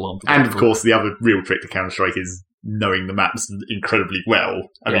arcs are a little unpredictable. And of course, the other real trick to Counter-Strike is knowing the maps incredibly well.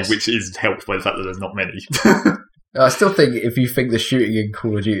 I mean, which is helped by the fact that there's not many. I still think if you think the shooting in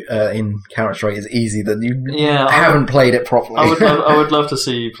Call of Duty in Counter-Strike is easy, then you haven't played it properly. I would love to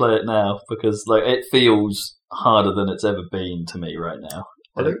see you play it now, because like it feels harder than it's ever been to me right now.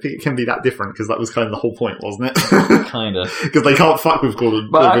 I don't think it can be that different, because that was kind of the whole point, wasn't it? Kind of. Because they can't fuck with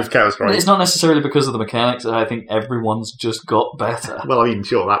Counter-Strike. It's not necessarily because of the mechanics. I think everyone's just got better. Well, I mean,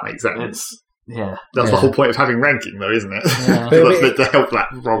 sure, that makes sense. That's the whole point of having ranking, though, isn't it? Yeah. That's meant to help that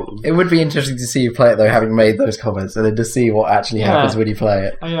problem. It would be interesting to see you play it, though, having made those comments, and then to see what actually happens when you play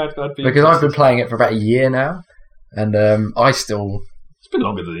it. Because I've been playing it for about a year now, and I still... It's been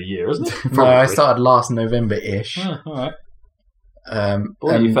longer than a year, isn't it? No, I started last November-ish. Yeah, alright.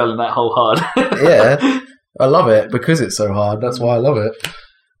 Boy, you fell in that hole hard. Yeah, I love it because it's so hard. That's why I love it.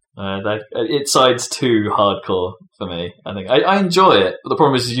 It sides too hardcore for me. I think I enjoy it, but the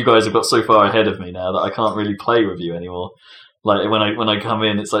problem is you guys have got so far ahead of me now that I can't really play with you anymore. Like when I come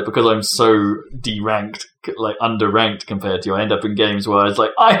in, it's like because I'm so deranked, like underranked compared to you, I end up in games where it's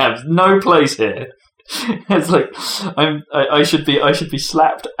like I have no place here. It's like I should be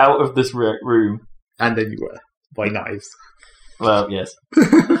slapped out of this room, and then you were by knives. Well, yes.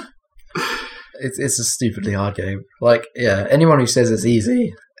 It's a stupidly hard game. Like, yeah, anyone who says it's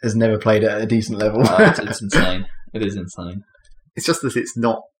easy has never played it at a decent level. It's insane. It is insane. It's just that it's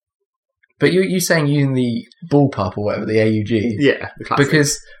not. But you saying using the bullpup or whatever, the AUG. Yeah, the classic.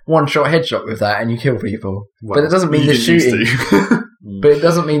 Because one-shot headshot with that and you kill people. Well, but it doesn't mean the shooting... But it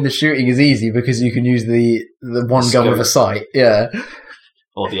doesn't mean the shooting is easy because you can use the one gun with a sight. Yeah.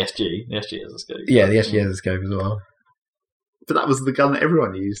 Or the SG. The SG has a scope. Yeah, the SG has a scope as well. But that was the gun that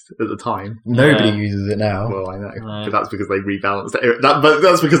everyone used at the time. Nobody uses it now. Well, I know. No. But that's because they rebalanced it. But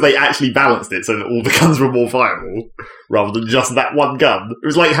that's because they actually balanced it so that all the guns were more viable rather than just that one gun. It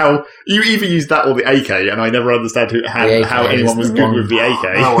was like how you either used that or the AK, and I never understood how anyone was good with the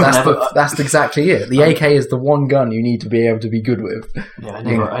AK. That's exactly it. The AK is the one gun you need to be able to be good with. Yeah, I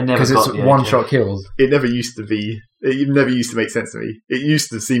never because it's one-shot kills. It never used to be. It never used to make sense to me. It used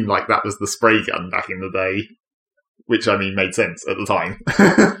to seem like that was the spray gun back in the day. Which, I mean, made sense at the time.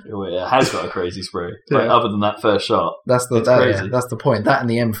 It has got a crazy spray. Like, other than that first shot. That's the point. That and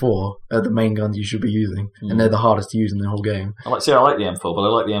the M4 are the main guns you should be using. And they're the hardest to use in the whole game. I like the M4, but I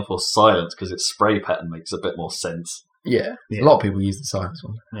like the M4 silence because its spray pattern makes a bit more sense. Yeah. A lot of people use the silence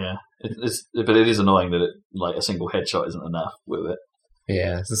one. Yeah. But it is annoying that a single headshot isn't enough with it.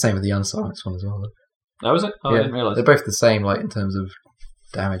 Yeah, it's the same with the unsilenced one as well. Oh, is it? Oh, yeah. I didn't realise. They're both the same, like, in terms of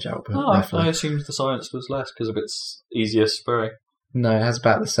damage output. I assumed the silence was less because of its easier spray. No, it has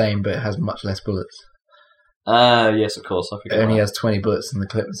about the same, but it has much less bullets. Yes, of course. I forget. It only has 20 bullets in the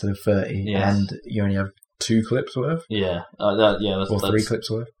clip instead of 30, and you only have 2 clips worth. Yeah, or 3 clips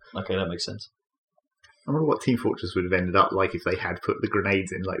worth. Okay, that makes sense. I wonder what Team Fortress would have ended up like if they had put the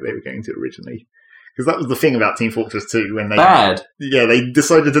grenades in like they were going to originally. Because that was the thing about Team Fortress 2 when they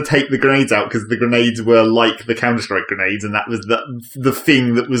decided to take the grenades out because the grenades were like the Counter-Strike grenades, and that was the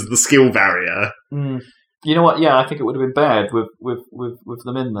thing that was the skill barrier. You know what? Yeah, I think it would have been bad with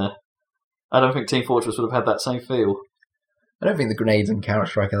them in there. I don't think Team Fortress would have had that same feel. I don't think the grenades in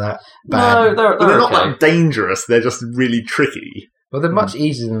Counter-Strike are that bad. No, they're not that dangerous. They're just really tricky. Well, they're much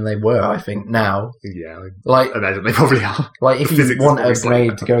easier than they were, I think, now. Yeah, like, I imagine they probably are. Like, if you want a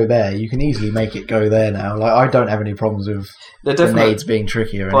grenade to go there, you can easily make it go there now. Like, I don't have any problems with grenades being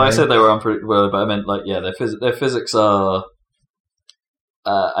trickier. Well, I said they were unpredictable, but I meant, like, yeah, their physics are...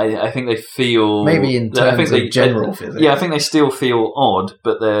 I think they feel... Maybe in terms of general physics. Yeah, I think they still feel odd,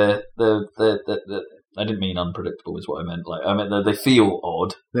 but they're I didn't mean unpredictable is what I meant. Like I meant they feel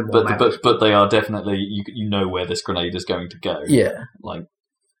odd, but they are definitely you know where this grenade is going to go. Yeah, like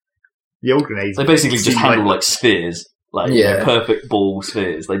the old grenades. They basically just handle like spheres, like perfect ball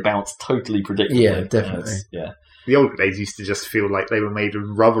spheres. They bounce totally predictably. Yeah, definitely. The old grenades used to just feel like they were made of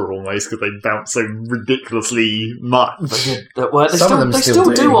rubber almost because they bounce so ridiculously much. They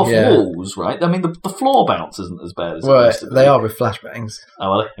still do off walls, right? I mean, the floor bounce isn't as bad as it used to be. They are with flashbangs.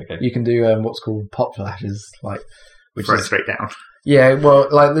 Oh, are they? Okay. You can do what's called pop flashes, which is straight down. Yeah, well,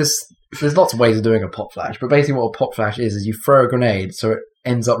 like there's lots of ways of doing a pop flash, but basically what a pop flash is you throw a grenade so it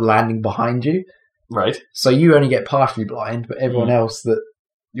ends up landing behind you. Right. So you only get partially blind, but everyone else that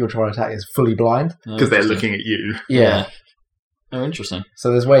you're trying to attack is fully blind because they're looking at you. Yeah. Oh, interesting.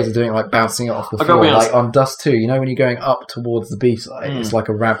 So there's ways of doing it, like bouncing it off the floor. Like on Dust 2, you know when you're going up towards the B side, it's like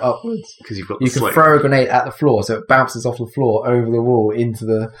a ramp upwards. Because you can throw a grenade at the floor, so it bounces off the floor over the wall into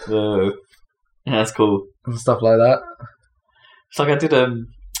the... Yeah, that's cool. And stuff like that. It's like I did...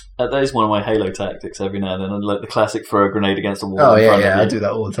 that is one of my Halo tactics every now and then. And like the classic throw a grenade against a wall. Oh, yeah, I do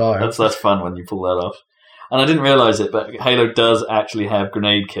that all the time. That's fun when you pull that off. And I didn't realise it, but Halo does actually have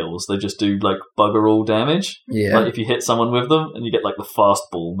grenade kills. They just do, like, bugger all damage. Yeah. Like, if you hit someone with them, and you get, like, the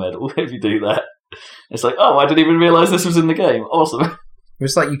fastball medal if you do that. It's like, oh, I didn't even realise this was in the game. Awesome.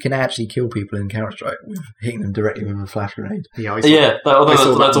 It's like you can actually kill people in Counter-Strike with hitting them directly with a flash grenade. Yeah,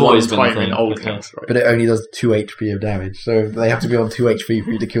 that's always been a thing. In old Counter-Strike. But it only does 2 HP of damage, so they have to be on 2 HP for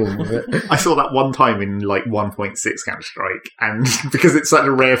you to kill them with it. I saw that one time in like 1.6 Counter-Strike, and because it's such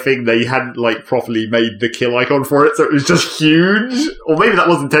a rare thing, they hadn't like properly made the kill icon for it, so it was just huge. Or maybe that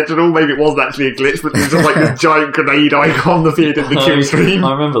was intentional, maybe it wasn't actually a glitch, but it was just like this giant grenade icon that appeared in the kill stream.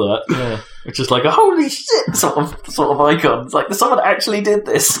 I remember that, yeah. Which is like a holy shit sort of icon. It's like someone actually did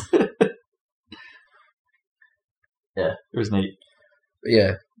this. Yeah, it was neat.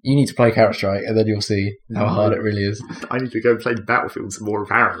 Yeah, you need to play Counter-Strike and then you'll see how hard it really is. I need to go play Battlefield some more,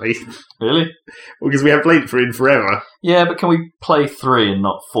 apparently. Really? Well, because we haven't played it in forever. Yeah, but can we play 3 and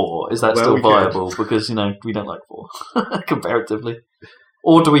not 4? Is that still viable? Because, we don't like 4, comparatively.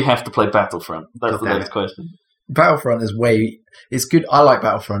 Or do we have to play Battlefront? That's the next question. Battlefront is it's good. I like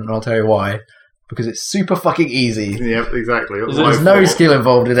Battlefront, and I'll tell you why. Because it's super fucking easy. Yep, exactly. There's no skill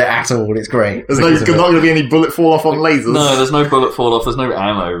involved in it at all. It's great. There's not going to be any bullet fall off on lasers. No, there's no bullet fall off. There's no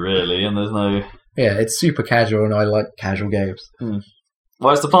ammo, really, and there's no... Yeah, it's super casual, and I like casual games.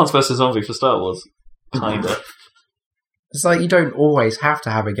 Well, it's the Plants vs. Zombies for Star Wars. Kinda. It's like you don't always have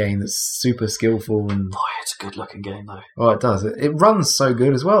to have a game that's super skillful and... Boy, it's a good-looking game, though. Well, it does. It runs so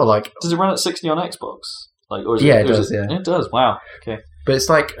good as well. Like, does it run at 60 on Xbox? Like, or is it does. Yeah, it does. Wow. Okay. But it's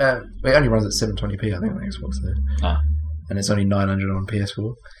like it only runs at 720p, I think, on Xbox though. And it's only 900 on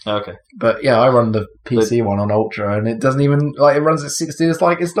PS4. Okay. But yeah, I run the PC one on Ultra, and it doesn't even it runs at 60. It's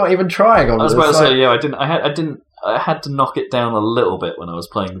like it's not even trying on. I was about to say, yeah, I had to knock it down a little bit when I was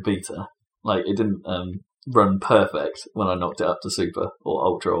playing the beta. Like it didn't run perfect when I knocked it up to Super or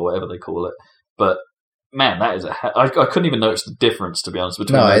Ultra or whatever they call it. But man, that is I couldn't even notice the difference, to be honest,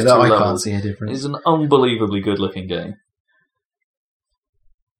 between those two levels. I can't see a difference. It's an unbelievably good-looking game.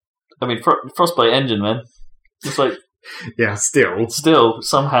 I mean, Frostbite engine, man. It's like... Yeah, still,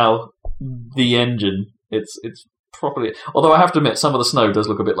 somehow, the engine, it's properly... Although I have to admit, some of the snow does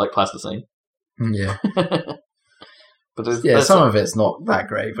look a bit like plasticine. Yeah. But some of it's not that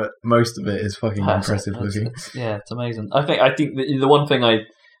great, but most of it is fucking impressive looking. It's amazing. I think the one thing I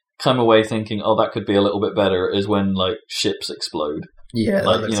come away thinking, oh, that could be a little bit better, is when like ships explode. Yeah,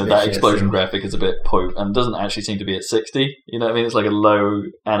 that explosion graphic is a bit poor and doesn't actually seem to be at 60. You know what I mean? It's like a low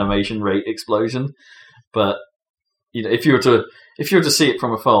animation rate explosion. But if you were to see it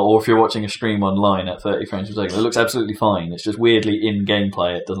from afar, or if you're watching a stream online at 30 frames per second, it looks absolutely fine. It's just weirdly in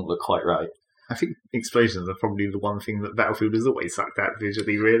gameplay, it doesn't look quite right. I think explosions are probably the one thing that Battlefield has always sucked at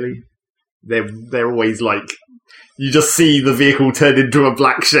visually, really. They're always like, you just see the vehicle turn into a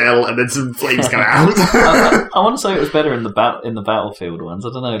black shell and then some flames come out. I want to say it was better in the Battlefield ones. I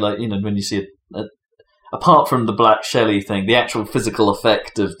don't know, like when you see it, apart from the black shelly thing, the actual physical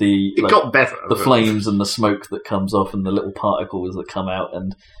effect of it got better. The flames and the smoke that comes off and the little particles that come out.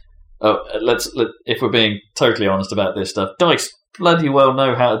 And if we're being totally honest about this stuff, DICE bloody well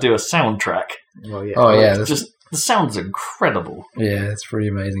know how to do a soundtrack. Well, yeah. Oh yeah, the sound's incredible. Yeah, it's pretty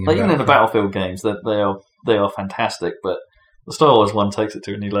amazing. Like, even in the Battlefield games, they are fantastic, but the Star Wars one takes it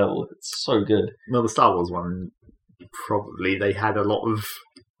to a new level. It's so good. Well, the Star Wars one, probably they had a lot of.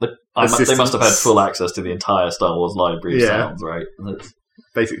 They must have had full access to the entire Star Wars library of sounds, right? It's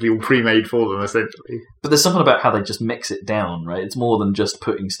basically all pre-made for them, essentially. But there's something about how they just mix it down, right? It's more than just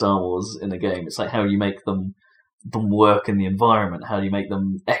putting Star Wars in a game. It's like how you make them work in the environment, how you make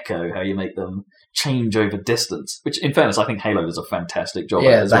them echo, how you make them change over distance. Which, in fairness, I think Halo does a fantastic job.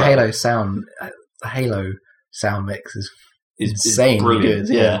 Yeah, the Halo sound mix is insanely good.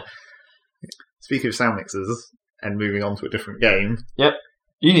 Yeah. Speaking of sound mixes, and moving on to a different game. Yep.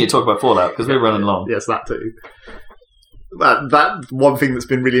 You need to talk about Fallout because we're running long. Yes, that too. That one thing that's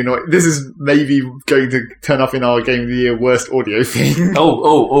been really annoying. This is maybe going to turn up in our Game of the Year worst audio thing.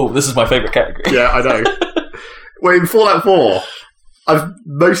 Oh! This is my favourite category. Yeah, I know. Well, in Fallout 4, I've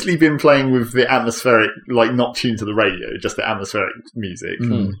mostly been playing with the atmospheric, like not tuned to the radio, just the atmospheric music.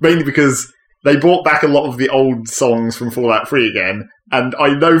 Mainly because they brought back a lot of the old songs from Fallout 3 again, and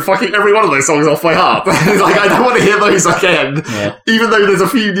I know fucking every one of those songs off by heart. Like, I don't want to hear those again. Yeah. Even though there's a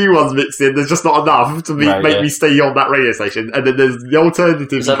few new ones mixed in, there's just not enough to make me stay on that radio station. And then there's the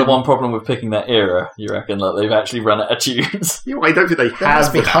alternative. Is that the one problem with picking that era, you reckon? Like, they've actually run out of tunes? You know, I don't think they have. There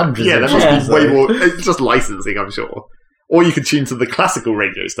must be hundreds. Yeah, there of must be way tunes, more. It's just licensing, I'm sure. Or you could tune to the classical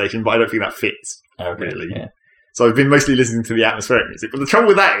radio station, but I don't think that fits, really. Yeah. So I've been mostly listening to the atmospheric music. But the trouble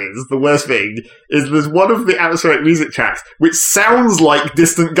with that is, the worst thing, is there's one of the atmospheric music tracks which sounds like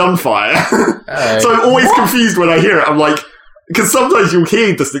distant gunfire. So I'm always confused when I hear it. I'm like, because sometimes you'll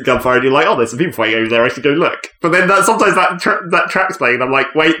hear distant gunfire and you're like, oh, there's some people fighting over there, I should go look. But then sometimes that track's playing and I'm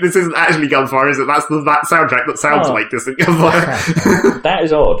like, wait, this isn't actually gunfire, is it? That's that soundtrack that sounds like distant gunfire. That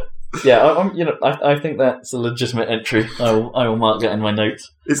is odd. Yeah, I think that's a legitimate entry. I will mark that in my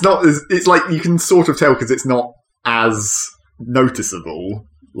notes. It's not. It's like you can sort of tell because it's not as noticeable.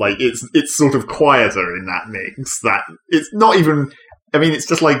 Like it's sort of quieter in that mix. That it's not even. I mean, it's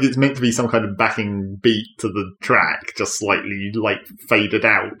just like it's meant to be some kind of backing beat to the track, just slightly like faded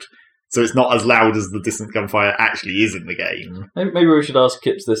out. So it's not as loud as the distant gunfire actually is in the game. Maybe we should ask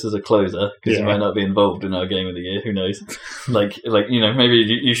Kips this as a closer, because he might not be involved in our Game of the Year, who knows. Like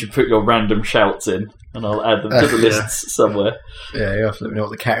maybe you should put your random shouts in, and I'll add them to the lists somewhere. Yeah, you have to let me know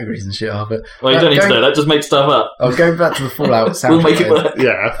what the categories and shit are. But well, you don't need to know that, just make stuff up. I'll go back to the Fallout soundtrack. We'll make it work.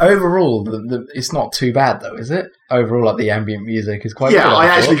 Yeah. Overall, it's not too bad, though, is it? Overall, like, the ambient music is quite good. Yeah, I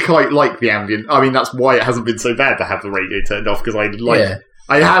actually quite like the ambient. I mean, that's why it hasn't been so bad to have the radio turned off, because I like... Yeah.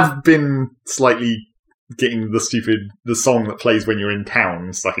 I have been slightly getting the song that plays when you're in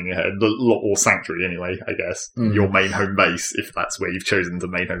town stuck in your head, or Sanctuary anyway, I guess, your main home base, if that's where you've chosen to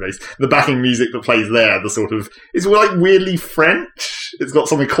main home base. The backing music that plays there, it's like weirdly French. It's got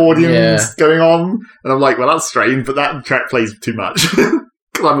some accordions going on, and I'm like, well, that's strange, but that track plays too much, because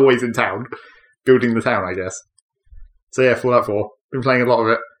I'm always in town, building the town, I guess. So yeah, Fallout 4, been playing a lot of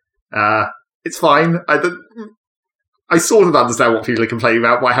it. It's fine. I sort of understand what people are complaining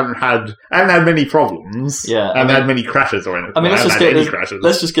about, but I haven't had many problems. Yeah, I haven't had many crashes or anything. I mean, let's just get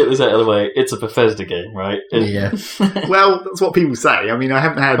this out of the way. It's a Bethesda game, right? Yeah. Well, that's what people say. I mean, I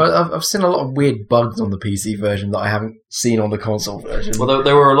haven't had... But I've seen a lot of weird bugs on the PC version that I haven't seen on the console version. Well,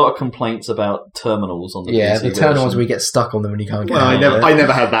 there were a lot of complaints about terminals on the PC version. Yeah, the terminals where you get stuck on them and you can't get out. I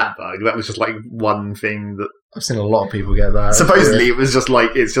never had that bug. That was just like one thing that... I've seen a lot of people get that. Supposedly, it was just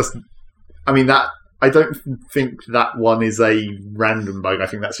like... It's just... I mean, that... I don't think that one is a random bug. I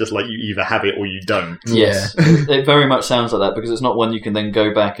think that's just like you either have it or you don't. Yes. It very much sounds like that, because it's not one you can then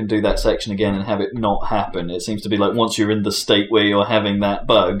go back and do that section again and have it not happen. It seems to be like once you're in the state where you're having that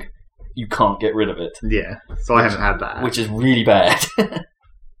bug, you can't get rid of it. Yeah, so I haven't had that. Which is really bad.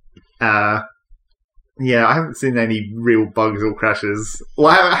 Yeah, I haven't seen any real bugs or crashes.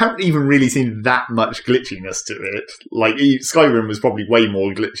 Well, I haven't even really seen that much glitchiness to it. Like, Skyrim was probably way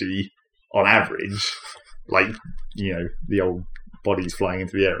more glitchy on average, like, the old bodies flying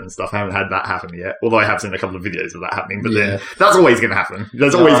into the air and stuff. I haven't had that happen yet, although I have seen a couple of videos of that happening, but then that's always going to happen.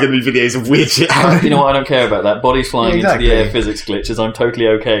 There's always going to be videos of weird shit happening. You know what, I don't care about that. Bodies flying into the air physics glitches, I'm totally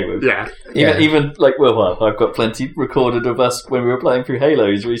okay with. Yeah. Even like, well, I've got plenty recorded of us when we were playing through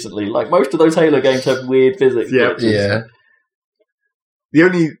Halos recently. Like, most of those Halo games have weird physics glitches.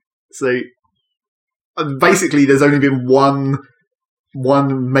 Yeah. Basically, there's only been one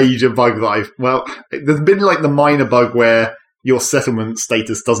major bug that there's been like the minor bug where your settlement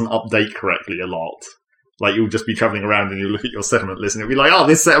status doesn't update correctly a lot. Like, you'll just be travelling around and you'll look at your settlement list and it'll be like, oh,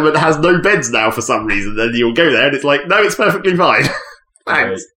 this settlement has no beds now for some reason. Then you'll go there and it's like, no, it's perfectly fine.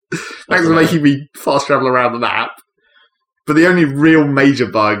 Thanks. Thanks for making me fast travel around the map. But the only real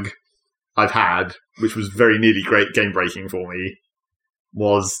major bug I've had, which was very nearly great game breaking for me,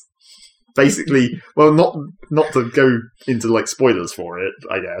 was basically, well, not to go into like spoilers for it,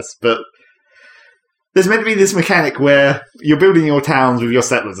 I guess, but there's meant to be this mechanic where you're building your towns with your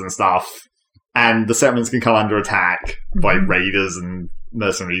settlers and stuff, and the settlements can come under attack by raiders and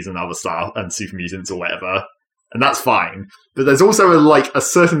mercenaries and other stuff, and super mutants or whatever, and that's fine. But there's also a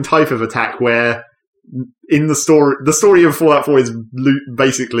certain type of attack where in the story of Fallout 4 is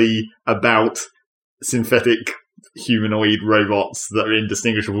basically about synthetic humanoid robots that are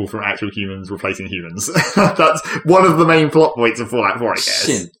indistinguishable from actual humans replacing humans. That's one of the main plot points of Fallout 4, I guess.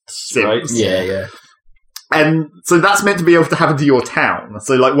 Synths, right? Yeah. And so that's meant to be able to happen to your town.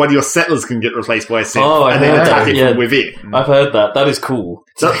 So, like, one of your settlers can get replaced by a synth and then attack it from within. I've heard that. That is cool.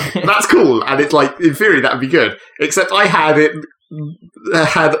 That's cool. And it's like, in theory, that would be good. Except I had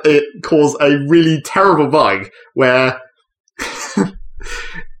it cause a really terrible bug where...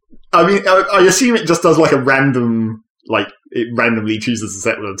 I mean, I assume it just does like a random, like, it randomly chooses a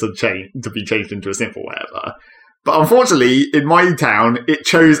settler to be changed into a simp or whatever. But unfortunately, in my town, it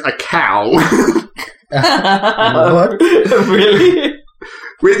chose a cow. What? Really?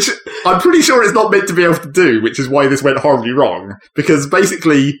 Which I'm pretty sure it's not meant to be able to do, which is why this went horribly wrong. Because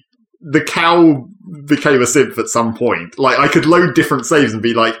basically, the cow became a simp at some point. Like, I could load different saves and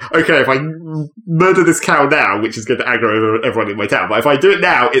be like, okay, if I murder this cow now, which is going to aggro everyone in my town, but if I do it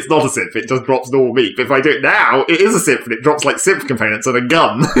now, it's not a simp, it just drops normal meat. But if I do it now, it is a simp, and it drops, like, simp components and a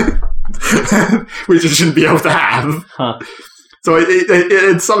gun. Which it shouldn't be able to have. Huh. So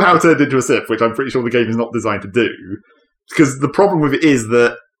it somehow turned into a simp, which I'm pretty sure the game is not designed to do. Because the problem with it is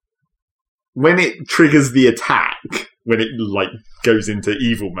that when it triggers the attack, when it like goes into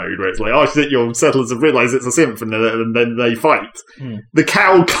evil mode, where it's like, oh shit, your settlers have realised it's a simp, and then they fight. The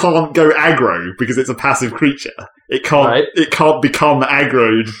cow can't go aggro because it's a passive creature. It can't. Right. It can't become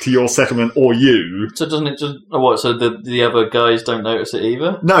aggroed to your settlement or you. So doesn't it just... Oh, what, so the other guys don't notice it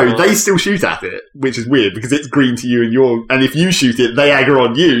either? No, they still shoot at it, which is weird because it's green to you and if you shoot it, they aggro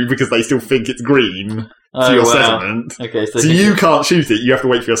on you because they still think it's green to your settlement. Okay, so you can't shoot it, you have to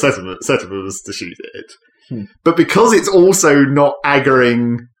wait for your settlers to shoot it. But because it's also not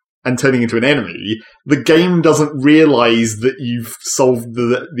aggroing and turning into an enemy, the game doesn't realise that you've solved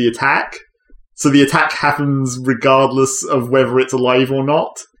the attack. So the attack happens regardless of whether it's alive or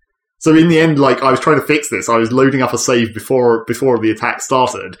not. So in the end, like, I was trying to fix this. I was loading up a save before the attack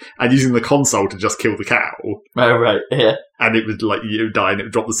started and using the console to just kill the cow. Oh, right, yeah. And it would, like, you die and it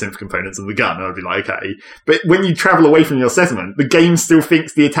would drop the synth components and the gun. And I'd be like, okay. But when you travel away from your settlement, the game still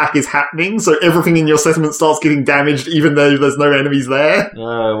thinks the attack is happening. So everything in your settlement starts getting damaged even though there's no enemies there.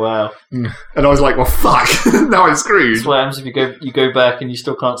 Oh, wow. And I was like, well, fuck. Now I'm screwed. So what happens if you go back and you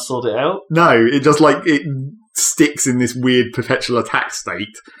still can't sort it out? No, it just, like, it sticks in this weird perpetual attack state.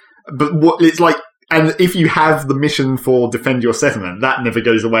 But what it's like, and if you have the mission for defend your settlement, that never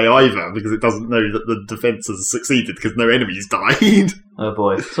goes away either because it doesn't know that the defense has succeeded because no enemies died. Oh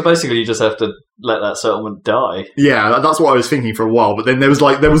boy! So basically, you just have to let that settlement die. Yeah, that's what I was thinking for a while. But then there was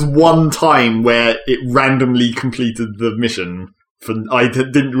one time where it randomly completed the mission. I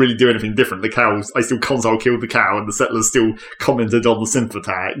didn't really do anything different. The cows, I still console killed the cow, and the settlers still commented on the synth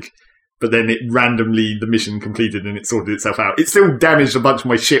attack. But then it randomly, the mission completed and it sorted itself out. It still damaged a bunch of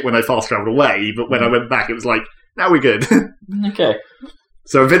my shit when I fast travelled away, but when I went back, it was like, now we're good. Okay.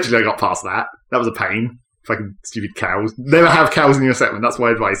 So eventually I got past that. That was a pain. Fucking stupid cows. Never have cows in your settlement, that's my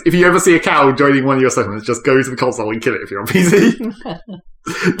advice. If you ever see a cow joining one of your settlements, just go to the console and kill it if you're on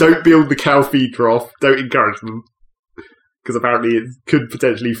PC. Don't build the cow feed trough. Don't encourage them. Because apparently it could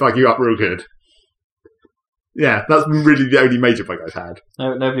potentially fuck you up real good. Yeah, that's really the only major bug I've had.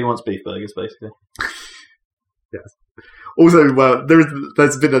 No, nobody wants beef burgers, basically. Yes. Also,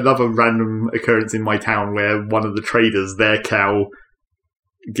 there's been another random occurrence in my town where one of the traders, their cow,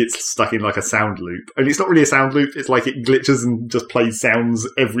 gets stuck in like a sound loop. And it's not really a sound loop, it's like it glitches and just plays sounds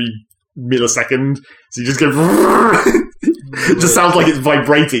every millisecond. So you just go... It just sounds like it's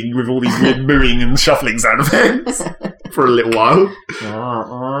vibrating with all these weird mooing and shuffling sound effects for a little while.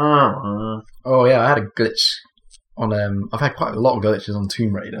 Oh yeah, I had a glitch on. I've had quite a lot of glitches on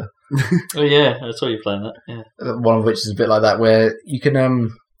Tomb Raider. Oh yeah, I saw you playing that. Yeah. One of which is a bit like that, where you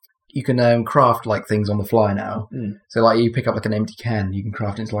can craft like things on the fly now. So like you pick up like an empty can, you can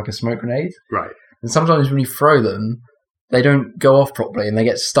craft it into like a smoke grenade. Right. And sometimes when you throw them, they don't go off properly and they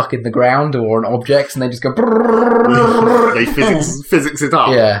get stuck in the ground or on objects and they just go... They physics it up.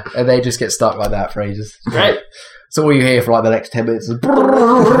 Yeah, and they just get stuck like that for ages. Right. So all you hear for like the next 10 minutes is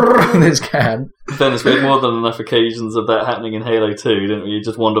this can. Dennis, we had more than enough occasions of that happening in Halo 2, didn't we? You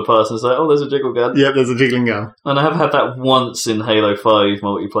just wander past and say, oh, there's a jiggle gun. Yeah, there's a jiggling gun. And I have had that once in Halo 5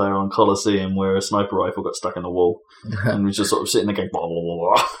 multiplayer on Colosseum where a sniper rifle got stuck in the wall and was just sort of sitting there going, blah, blah,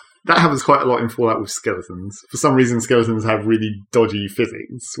 blah, blah. That happens quite a lot in Fallout with skeletons. For some reason, skeletons have really dodgy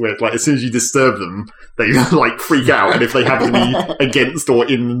physics, where like as soon as you disturb them, they like freak out, and if they happen to be against or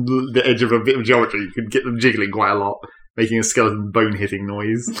in the edge of a bit of geometry, you can get them jiggling quite a lot, making a skeleton bone-hitting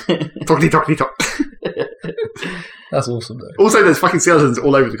noise. Tockety tockety tock. That's awesome, though. Also, there's fucking skeletons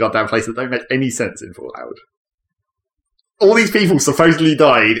all over the goddamn place that don't make any sense in Fallout. All these people supposedly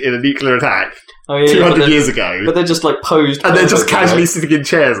died in a nuclear attack 200 years ago. But they're just like posed. And they're just casually sitting in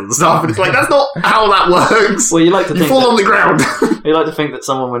chairs and stuff. And it's like, that's not how that works. Well, you like to think fall on the ground. You like to think that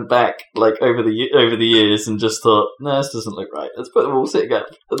someone went back like over the years and just thought, no, this doesn't look right. Let's put them all sitting up.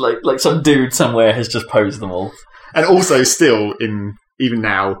 Like some dude somewhere has just posed them all. And also, still, even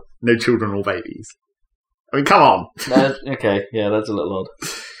now, no children or babies. I mean, come on. Okay, yeah, that's a little odd.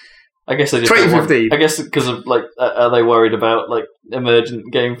 I guess they just 2015. I guess because of like, are they worried about like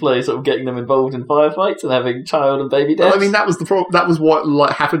emergent gameplay, sort of getting them involved in firefights and having child and baby deaths? Well, I mean, that was the problem. That was what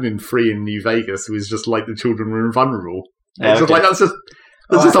like happened in 3 in New Vegas. It was just like the children were invulnerable. It's just like that's just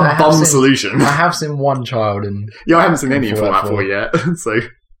a bum solution. I have seen one child in. Yeah, I haven't seen any in Fallout 4 yet. So,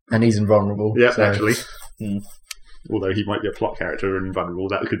 and he's invulnerable. Yeah, so. actually. Although he might be a plot character and invulnerable,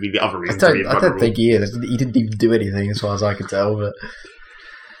 that could be the other reason to be invulnerable. I don't think he is. He didn't even do anything, as far as I could tell. But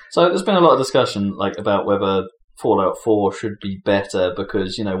so there's been a lot of discussion, like about whether Fallout 4 should be better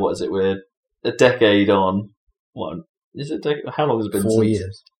because what is it? We're a decade on. What is it? How long has it been? 4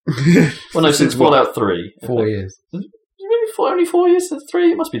 years. Well, no, since Fallout 3. 4 years. Maybe only 4 years since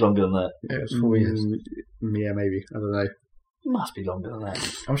 3. It must be longer than that. Yeah, it was 4 years. Yeah, maybe. I don't know. It must be longer than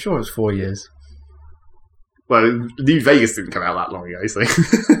that. I'm sure it was 4 years. Well, New Vegas didn't come out that long ago, so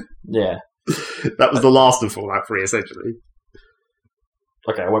yeah, that was the last of Fallout 3, essentially.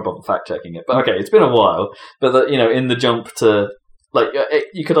 Okay, I won't bother fact checking it, but okay, it's been a while. But in the jump to like,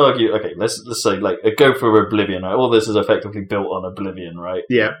 you could argue, okay, let's say like go for Oblivion, right? All this is effectively built on Oblivion, right?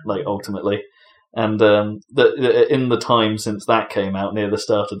 Yeah, like ultimately, and in the time since that came out, near the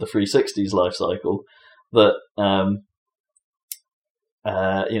start of the 360's life cycle, that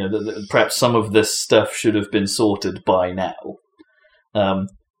perhaps some of this stuff should have been sorted by now.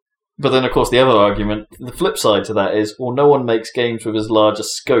 But then, of course, the other argument, the flip side to that is, well, no one makes games with as large a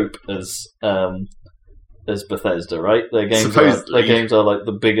scope as Bethesda, right? Their games are like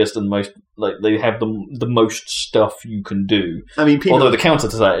the biggest and most, like they have the most stuff you can do. I mean, although the counter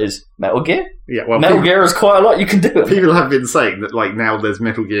to that is Metal Gear. Yeah, well, Metal Gear has quite a lot you can do. People have been saying that like now there's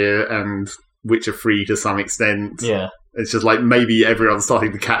Metal Gear and Witcher 3 to some extent. Yeah. It's just like maybe everyone's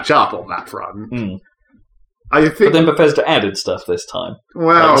starting to catch up on that front. I think, but then Bethesda added stuff this time.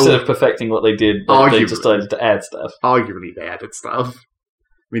 Well, instead of perfecting what they did, they decided to add stuff. Arguably, they added stuff.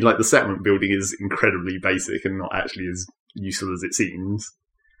 I mean, like the settlement building is incredibly basic and not actually as useful as it seems.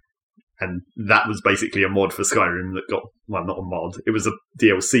 And that was basically a mod for Skyrim that got, well, not a mod. It was a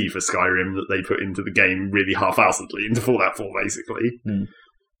DLC for Skyrim that they put into the game really half-assedly into Fallout 4, basically.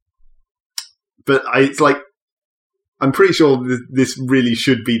 But it's like, I'm pretty sure this really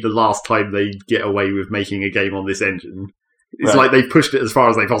should be the last time they get away with making a game on this engine. It's like they've pushed it as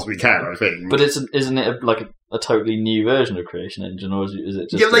far as they possibly can, I think. But isn't it like a totally new version of Creation Engine, or is it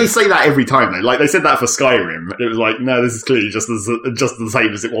just... Yeah, they say that every time, though. Like, they said that for Skyrim. It was like, no, this is clearly just the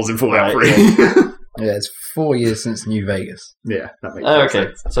same as it was in Fallout 3. Yeah, it's 4 years since New Vegas. Yeah, that makes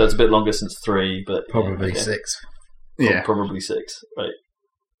sense. So it's a bit longer since 3, but... Probably 6. Yeah. Probably 6, right.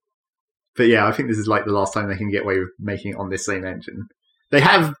 But yeah, I think this is like the last time they can get away with making it on this same engine. They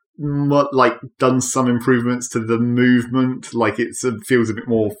have like done some improvements to the movement, like it feels a bit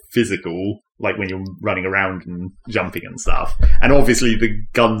more physical, like when you're running around and jumping and stuff. And obviously the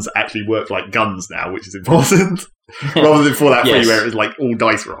guns actually work like guns now, which is important. Rather than Fallout 3 where it was like all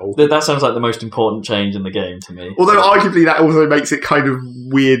dice roll. That sounds like the most important change in the game to me. Although arguably that also makes it kind of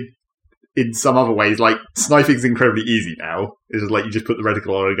weird in some other ways. Like, sniping's incredibly easy now. It's just like you just put the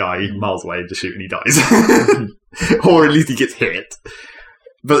reticle on a guy miles away and just shoot and he dies. Or at least he gets hit.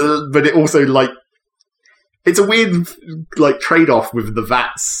 But it also, like, it's a weird, like, trade-off with the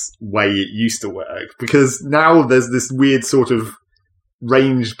VATS way it used to work. Because now there's this weird sort of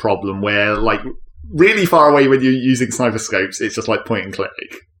range problem where, like, really far away when you're using sniper scopes, it's just like point and click.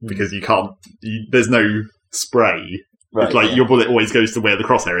 Because there's no spray. Right, it's like your bullet always goes to where the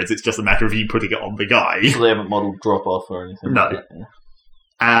crosshair is. It's just a matter of you putting it on the guy. So they haven't modelled drop off or anything. No. Like that,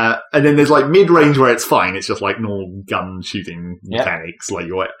 yeah. And then there's like mid-range where it's fine. It's just like normal gun shooting mechanics. Like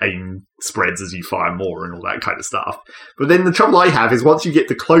your aim spreads as you fire more and all that kind of stuff. But then the trouble I have is once you get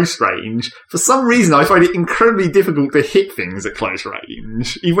to close range, for some reason I find it incredibly difficult to hit things at close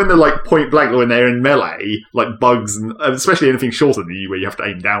range. Even when they're like point blank or when they're in melee, like bugs, and especially anything shorter than you where you have to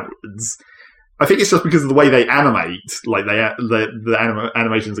aim downwards. I think it's just because of the way they animate. Like the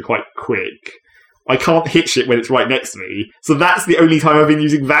animations are quite quick. I can't hit shit when it's right next to me. So that's the only time I've been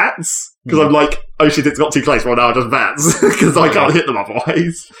using VATS. Because I'm like, oh shit, it's got too close. Well, now I'll just VATS. Because I can't hit them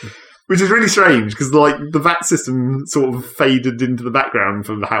otherwise. Which is really strange. Because like the VATS system sort of faded into the background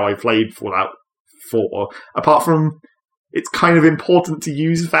from how I played Fallout 4. Apart from, it's kind of important to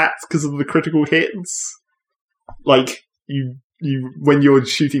use VATS because of the critical hits. Like, you when you're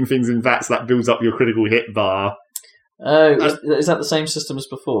shooting things in VATS, that builds up your critical hit bar. Oh, is that the same system as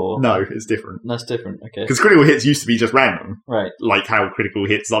before? No, it's different. That's different, okay. Because critical hits used to be just random. Right. Like how critical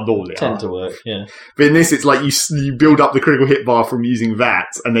hits are normally tend to work, yeah. But in this, it's like you build up the critical hit bar from using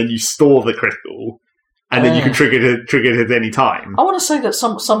VATS, and then you store the critical, and then you can trigger it at any time. I want to say that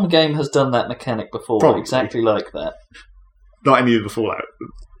some game has done that mechanic before, Probably. Exactly like that. Not any of the Fallout.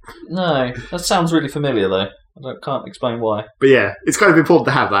 No, that sounds really familiar though. Can't explain why. But yeah, it's kind of important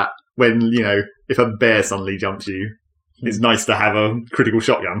to have that when, if a bear suddenly jumps you, it's nice to have a critical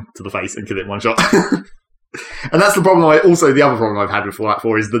shotgun to the face and kill it in one shot. And that's the problem. The other problem I've had with Fallout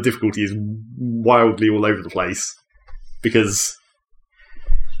 4 is the difficulty is wildly all over the place. Because...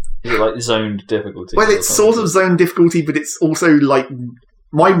 Is it like zoned difficulty? Well, it's sort of zoned difficulty, but it's also like...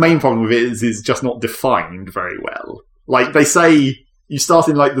 My main problem with it is just not defined very well. Like, they say you start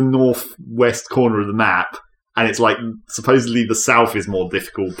in like the northwest corner of the map, and it's like, supposedly the south is more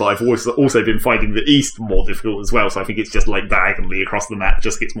difficult, but I've also been finding the east more difficult as well, so I think it's just like diagonally across the map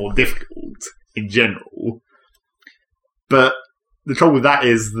just gets more difficult in general. But the trouble with that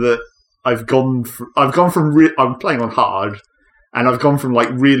is that I'm playing on hard, and I've gone from like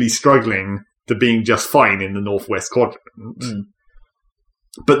really struggling to being just fine in the northwest quadrant. Mm.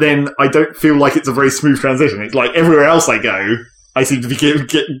 But then I don't feel like it's a very smooth transition. It's like everywhere else I go, I seem to be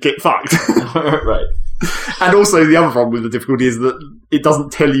get fucked. Right. And also the other problem with the difficulty is that it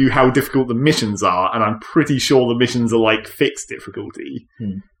doesn't tell you how difficult the missions are, and I'm pretty sure the missions are like fixed difficulty.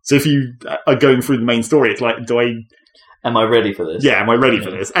 Hmm. So if you are going through the main story, it's like, am I ready for this? Yeah, am I ready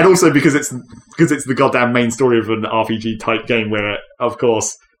for this? And also because it's the goddamn main story of an RPG type game where, of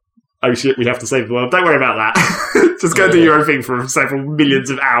course, oh shit, we have to save the world. Don't worry about that. Just go do your own thing for several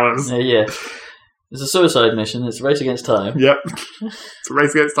millions of hours. Yeah. It's a suicide mission. It's a race against time. Yep. It's a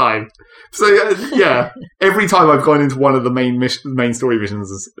race against time. So, yeah. Every time I've gone into one of the main story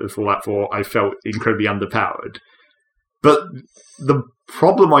missions of Fallout 4, I felt incredibly underpowered. But the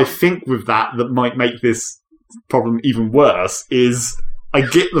problem I think with that might make this problem even worse is I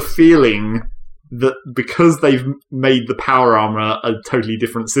get the feeling that because they've made the power armor a totally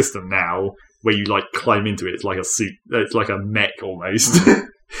different system now, where you like climb into it, it's like a suit, it's like a mech almost.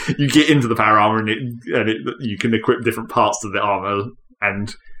 You get into the power armor and you can equip different parts to the armor,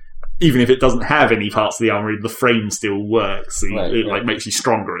 and even if it doesn't have any parts of the armor, the frame still works. So like makes you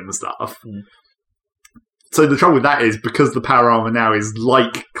stronger and stuff. Mm. So the trouble with that is because the power armor now is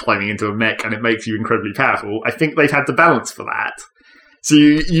like climbing into a mech and it makes you incredibly powerful, I think they've had to balance for that. So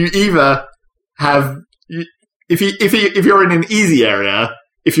you either have if you're in an easy area,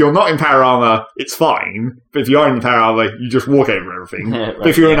 if you're not in power armor, it's fine. But if you are in the power armor, you just walk over everything. Yeah, right, but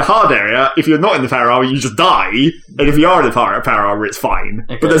if you're in a hard area, if you're not in the power armor, you just die. And if you are in the power armor, it's fine.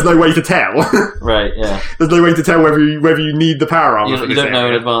 Okay. But there's no way to tell. Right, yeah. There's no way to tell whether you need the power armor. You don't know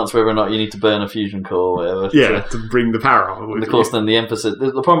in advance whether or not you need to burn a fusion core or whatever. Yeah, to bring the power armor with and of course, then the emphasis...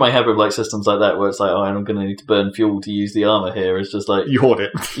 The problem I have with like systems like that, where it's like, oh, I'm going to need to burn fuel to use the armor here, is just like... You hoard it.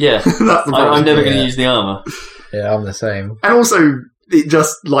 Yeah. That's the problem. I'm never going to use the armor. Yeah, I'm the same. And also... It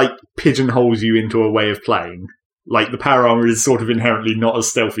just, like, pigeonholes you into a way of playing. Like, the power armor is sort of inherently not as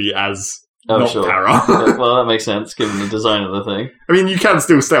stealthy as power armor. Yeah, well, that makes sense, given the design of the thing. I mean, you can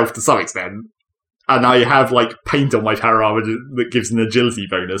still stealth to some extent. And I have, like, paint on my power armor that gives an agility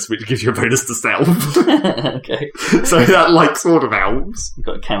bonus, which gives you a bonus to stealth. Okay. So that, like, sort of helps. You've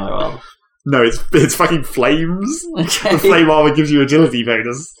got a camo armor. No, it's fucking flames. Okay. The flame armor gives you agility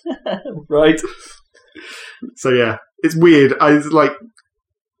bonus. Right. So, yeah. It's weird. I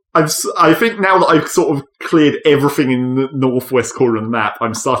think now that I've sort of cleared everything in the northwest corner of the map,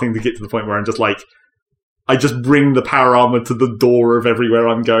 I'm starting to get to the point where I'm just like, I just bring the power armor to the door of everywhere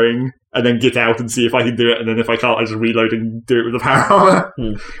I'm going, and then get out and see if I can do it, and then if I can't, I just reload and do it with the power armor.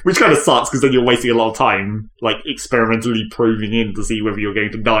 Which kind of sucks, because then you're wasting a lot of time, like, experimentally probing in to see whether you're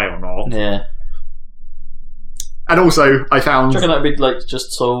going to die or not. Yeah. And also, I found... Do you reckon that would be, like,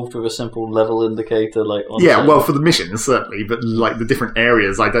 just solved with a simple level indicator, like, on Yeah, well, for the missions, certainly, but, like, the different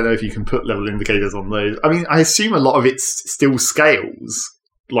areas, I don't know if you can put level indicators on those. I mean, I assume a lot of it still scales,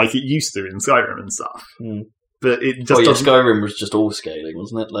 like it used to in Skyrim and stuff. But it just doesn't... Skyrim was just all scaling,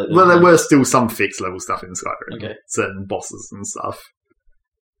 wasn't it? Like, well, there were still some fixed level stuff in Skyrim. Okay. Certain bosses and stuff.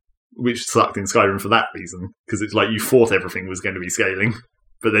 Which sucked in Skyrim for that reason, because it's like you thought everything was going to be scaling.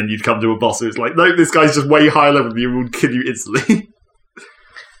 But then you'd come to a boss who's like, no, this guy's just way higher level than you, would kill you instantly.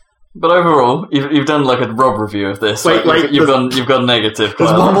 But overall, you've done like a Rob review of this. Wait, you've gone negative.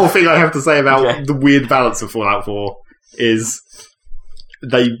 There's one more thing I have to say about the weird balance of Fallout 4 is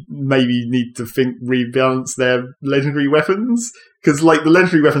they maybe need to rebalance their legendary weapons, because like the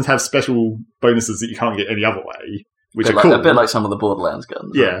legendary weapons have special bonuses that you can't get any other way, which are cool. A bit like some of the Borderlands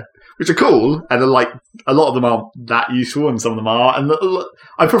guns. Yeah. Which are cool, and like a lot of them aren't that useful, and some of them are. And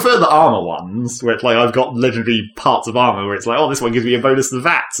I prefer the armor ones, where it's like I've got legendary parts of armor, where it's like, oh, this one gives me a bonus to the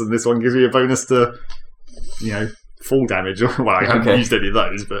VATS, and this one gives me a bonus to, fall damage. Well, I haven't used any of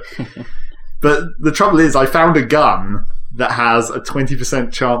those, but but the trouble is, I found a gun that has a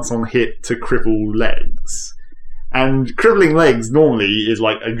 20% chance on hit to cripple legs, And crippling legs normally is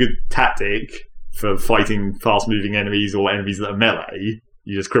like a good tactic for fighting fast-moving enemies or enemies that are melee.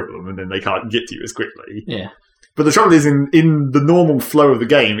 You just cripple them and then they can't get to you as quickly. Yeah. But the trouble is, in the normal flow of the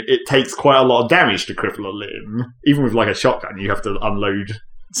game, it takes quite a lot of damage to cripple a limb. Even with like a shotgun, you have to unload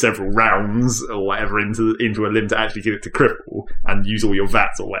several rounds or whatever into a limb to actually get it to cripple and use all your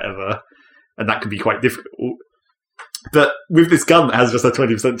VATs or whatever. And that can be quite difficult. But with this gun that has just a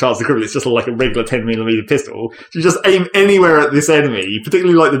 20% chance to cripple, it's just like a regular 10mm pistol. So you just aim anywhere at this enemy,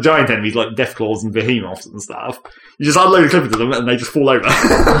 particularly like the giant enemies like Deathclaws and Behemoths and stuff. You just unload a clip into them and they just fall over. And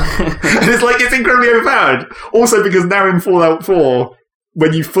it's incredibly overpowered. Also because now in Fallout 4,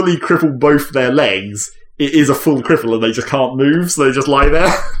 when you fully cripple both their legs, it is a full cripple and they just can't move, so they just lie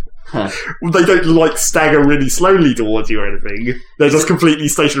there. Huh. They don't stagger really slowly towards you or anything. They're just completely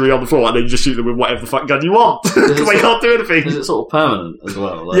stationary on the floor and then you just shoot them with whatever the fuck gun you want. Because they can't do anything. Is it sort of permanent as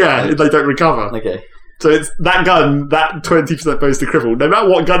well? They don't recover. Okay. So it's that gun, that 20% bonus to cripple, no matter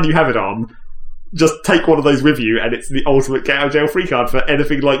what gun you have it on, just take one of those with you and it's the ultimate get out of jail free card for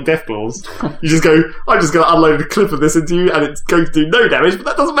anything like Deathclaws. You just go, I'm just going to unload a clip of this into you and it's going to do no damage, but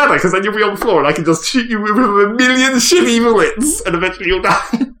that doesn't matter because then you'll be on the floor and I can just shoot you with a million shitty bullets and eventually you'll die.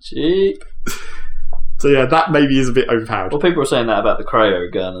 Cheap. So yeah, that maybe is a bit overpowered. Well, people were saying that about the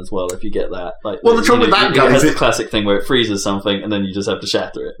cryo gun as well. If you get that, the trouble with that gun is the classic thing where it freezes something and then you just have to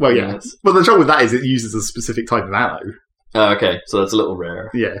shatter it. Well, yeah. Well, the trouble with that is it uses a specific type of ammo. Oh, okay. So that's a little rare.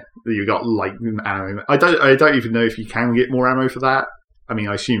 Yeah, you got ammo. I don't even know if you can get more ammo for that. I mean,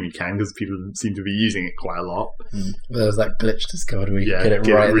 I assume you can because people seem to be using it quite a lot. There was that glitch discovered where you get it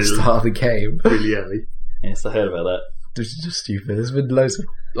right at the start of the game, really early. Yes, I heard about that. Which is just stupid. There's been loads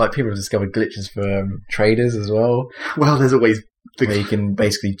of people have discovered glitches for traders as well. Well, there's always where you can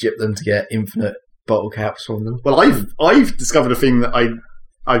basically jip them to get infinite bottle caps from them. Well, I've discovered a thing that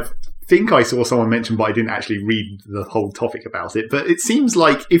I think I saw someone mention, but I didn't actually read the whole topic about it. But it seems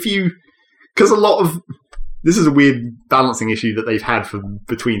like because a lot of this is a weird balancing issue that they've had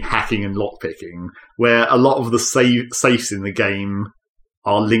between hacking and lockpicking, where a lot of the safes in the game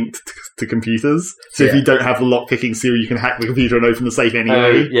are linked to computers. So if you don't have the lockpicking skill, you can hack the computer and open the safe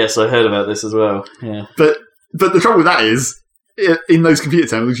anyway. Yes, I heard about this as well. Yeah. But the trouble with that is, in those computer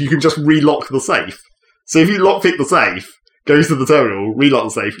terminals, you can just relock the safe. So if you lockpick the safe, goes to the terminal, relock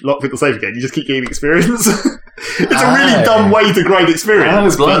the safe, lockpick the safe again, you just keep getting experience. It's a really dumb way to grind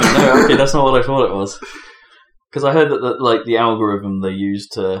experience. Oh, blimey. No, okay, that's not what I thought it was. Because I heard that the algorithm they use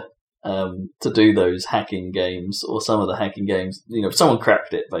to do those hacking games, or some of the hacking games, someone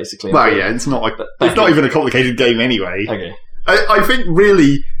cracked it basically. Well, yeah, it's not even a complicated game anyway. Okay. I think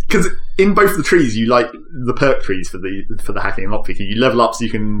really, because in both the trees, you like the perk trees for the hacking and lockpicking, you level up so you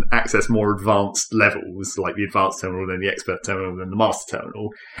can access more advanced levels, like the advanced terminal, then the expert terminal, then the master terminal.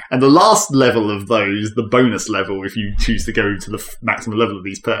 And the last level of those, the bonus level, if you choose to go to the maximum level of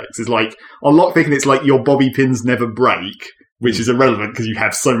these perks, is like, on lockpicking, it's like your bobby pins never break, which is irrelevant because you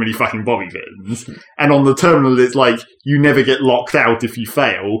have so many fucking bobby pins. And on the terminal, it's like, you never get locked out if you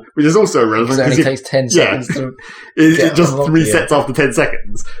fail, which is also irrelevant. It only takes 10 seconds to it just resets after 10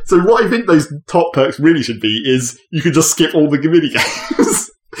 seconds. So what I think those top perks really should be is you could just skip all the mini games.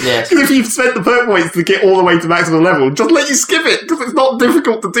 Yes. Because if you've spent the perk points to get all the way to maximum level, just let you skip it, because it's not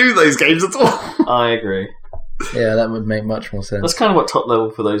difficult to do those games at all. I agree. Yeah, that would make much more sense. That's kind of what top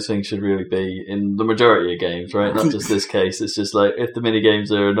level for those things should really be in the majority of games, right? Not just this case. It's just like, if the mini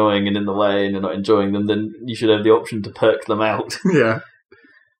games are annoying and in the way and you're not enjoying them, then you should have the option to perk them out. Yeah.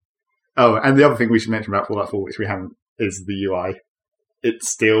 Oh, and the other thing we should mention about Fallout 4, which we haven't, is the UI. It's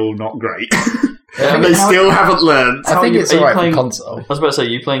still not great. They still haven't learned. I think it's alright for console. I was about to say, are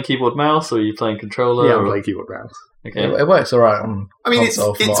you playing keyboard mouse or are you playing controller? Yeah, I'm playing keyboard mouse. Okay. It works alright on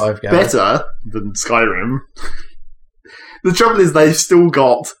console from what I've gathered. It's better than Skyrim. The trouble is they've still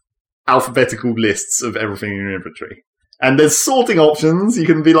got alphabetical lists of everything in your inventory. And there's sorting options. You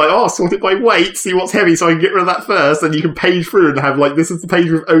can be like, sort it by weight, see what's heavy so I can get rid of that first. And you can page through and have this is the page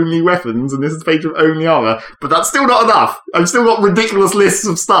with only weapons and this is the page with only armor. But that's still not enough. I've still got ridiculous lists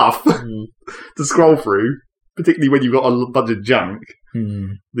of stuff to scroll through. Particularly when you've got a bunch of junk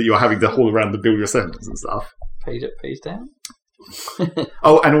that you're having to haul around to build your settlements and stuff. Page up, page down.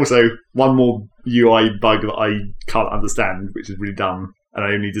 And also, one more UI bug that I can't understand, which is really dumb. And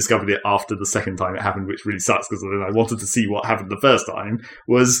I only discovered it after the second time it happened, which really sucks because then I wanted to see what happened the first time,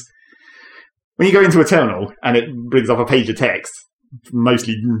 was when you go into a terminal and it brings up a page of text,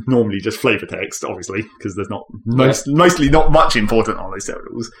 normally just flavor text, obviously, because there's not mostly not much important on those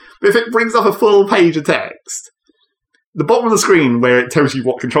terminals. But if it brings up a full page of text, the bottom of the screen where it tells you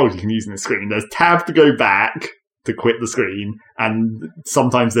what controls you can use in the screen, there's tab to go back, to quit the screen, and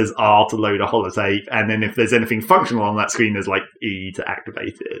sometimes there's R to load a holotape, and then if there's anything functional on that screen, there's like E to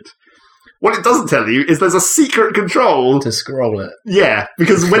activate it. What it doesn't tell you is there's a secret control To scroll it. Yeah,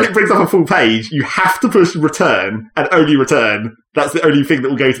 because when it brings up a full page, you have to push return, and only return. That's the only thing that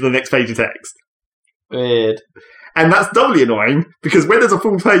will go to the next page of text. Weird. And that's doubly annoying, because when there's a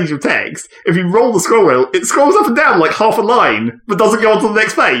full page of text, if you roll the scroll wheel, it scrolls up and down like half a line, but doesn't go on to the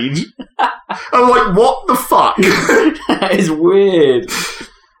next page. I'm like, what the fuck? That is weird.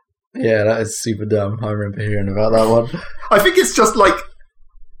 Yeah, that is super dumb. I remember hearing about that one. I think it's just like...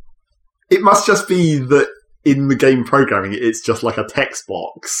 It must just be that in the game programming, it's just like a text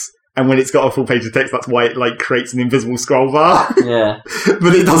box. And when it's got a full page of text, that's why it like creates an invisible scroll bar. Yeah.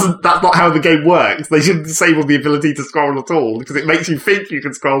 But it doesn't, that's not how the game works. They should disable the ability to scroll at all, because it makes you think you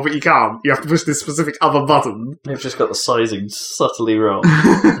can scroll, but you can't. You have to push this specific other button. They've just got the sizing subtly wrong.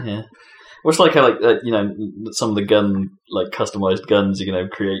 Yeah. Well, it's like how, some of the customized guns, you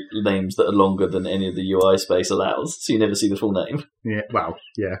create names that are longer than any of the UI space allows, so you never see the full name. Yeah, well,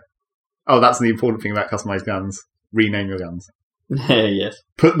 yeah. Oh, that's the important thing about customized guns. Rename your guns. Yes.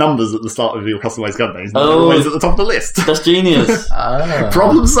 Put numbers at the start of your customized gun names. Oh, always at the top of the list. That's genius.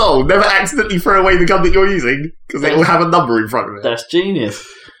 Problem solved. Never accidentally throw away the gun that you're using, because it will have a number in front of it. That's genius.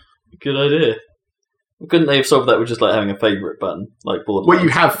 Good idea. Couldn't they have solved that with just having a favourite button, like Borderlands? Well, you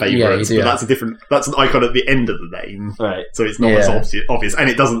have favourites, Yeah, but that's an icon at the end of the name. Right. So it's not as obvious, and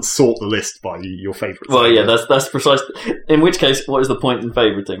it doesn't sort the list by your favourites. Well, yeah, that's precise. In which case, what is the point in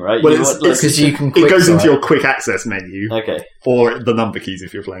favouriting, right? Well, because you can it goes into your quick access menu. Okay. Or the number keys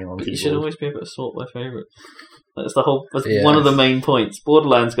if you're playing on keyboard. You should always be able to sort by favourite. That's one of the main points.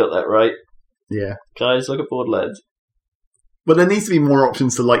 Borderlands got that right. Yeah. Guys, look at Borderlands. But there needs to be more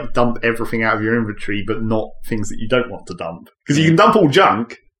options to dump everything out of your inventory, but not things that you don't want to dump. Because you can dump all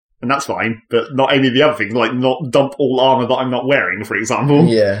junk, and that's fine, but not any of the other things, like not dump all armour that I'm not wearing, for example.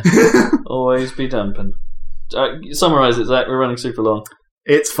 Yeah. Always be dumping. Summarise it, Zach. We're running super long.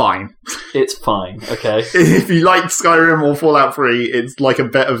 It's fine. It's fine. Okay. If you like Skyrim or Fallout 3, it's like a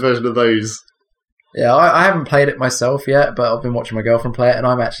better version of those. Yeah, I haven't played it myself yet, but I've been watching my girlfriend play it, and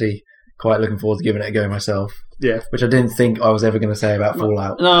I'm actually quite looking forward to giving it a go myself. Yeah. Which I didn't think I was ever going to say about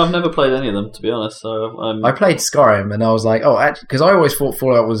Fallout. No, I've never played any of them, to be honest. So I played Skyrim, and I was like, because I always thought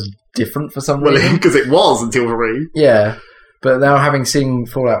Fallout was different for some reason. Because it was until 3. Yeah. But now having seen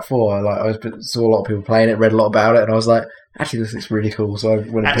Fallout 4, I saw a lot of people playing it, read a lot about it, and I was like, actually, this looks really cool. So I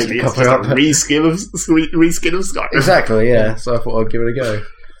went and picked a couple up. Reskin of Skyrim. Exactly, yeah. So I thought I'd give it a go.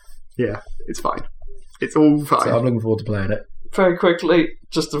 Yeah, it's fine. It's all fine. So I'm looking forward to playing it. Very quickly,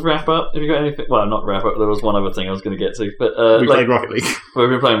 just to wrap up, have you got anything? Well, not wrap up, there was one other thing I was going to get to. But we played Rocket League. We've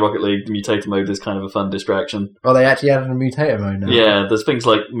been playing Rocket League. The mutator mode is kind of a fun distraction. Oh, they actually added a mutator mode now? Yeah, there's things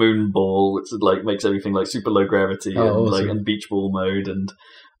like Moonball, which makes everything super low gravity, awesome. and Beach Ball mode, and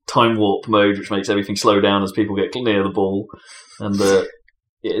Time Warp mode, which makes everything slow down as people get near the ball. And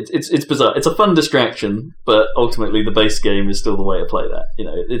it's bizarre. It's a fun distraction, but ultimately the base game is still the way to play that.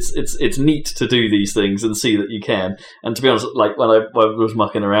 It's neat to do these things and see that you can. And to be honest, when I was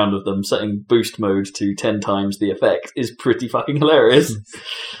mucking around with them, setting boost mode to 10 times the effect is pretty fucking hilarious.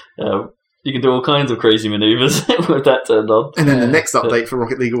 You can do all kinds of crazy maneuvers with that turned on. And then the next update for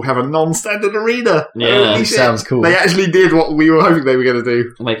Rocket League will have a non-standard arena. Yeah, sounds cool. They actually did what we were hoping they were going to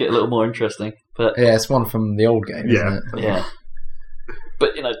do. Make it a little more interesting. But yeah, it's one from the old game, isn't it? Yeah.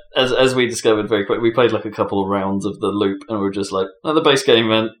 But, as we discovered very quickly, we played a couple of rounds of the loop, and we were just like, the base game,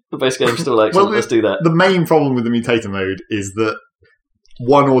 man. The base game's still excellent, let's do that. The main problem with the mutator mode is that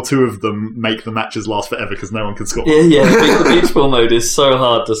one or two of them make the matches last forever because no one can score. Yeah, the beach ball mode is so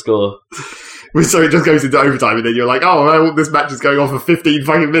hard to score. So it just goes into overtime, and then you're like, well, this match is going on for 15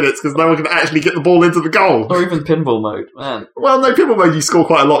 fucking minutes because no one can actually get the ball into the goal. Or even pinball mode, man. Well, no, pinball mode you score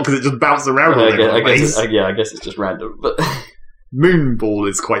quite a lot because it just bounces around. I guess it's just random, but... Moonball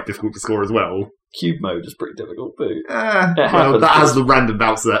is quite difficult to score as well. Cube mode is pretty difficult too. That has the random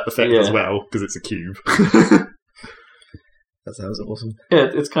bounce effect as well because it's a cube. That sounds awesome. Yeah,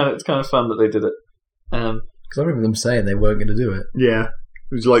 it's kind of fun that they did it. Because I remember them saying they weren't going to do it. Yeah,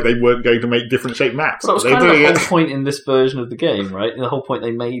 it was like they weren't going to make different shaped maps. Well, that was kind of the whole point in this version of the game, right? The whole point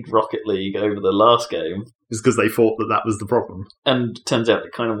they made Rocket League over the last game is because they thought that was the problem, and turns out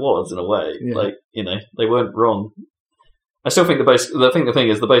it kind of was in a way. Yeah. They weren't wrong. I still think the thing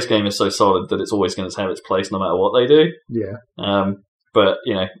is the base game is so solid that it's always going to have its place no matter what they do. Yeah. But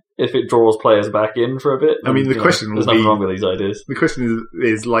if it draws players back in for a bit, I mean, the question there's nothing wrong with these ideas. The question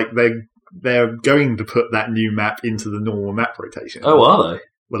is they're going to put that new map into the normal map rotation. Oh, are they?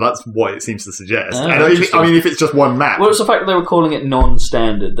 Well, that's what it seems to suggest. Oh, And if it's just one map, Well, it's the fact that they were calling it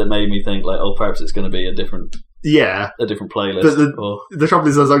non-standard that made me think, like, oh, perhaps it's going to be a different playlist. But the trouble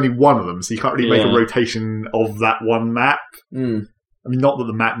is, there's only one of them, so you can't really make a rotation of that one map. Mm. I mean, not that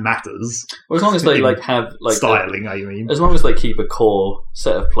the map matters. Well, as long as they have styling, I mean, as long as they keep a core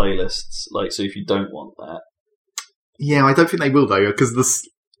set of playlists, like, so if you don't want that, yeah, I don't think they will though, because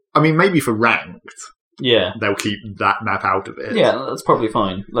maybe for ranked, they'll keep that map out of it. Yeah, that's probably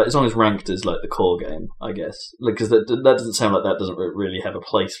fine. Like, as long as ranked is like the core game, I guess, because that doesn't sound like that doesn't really have a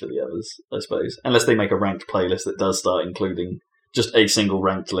place for the others, I suppose, unless they make a ranked playlist that does start including just a single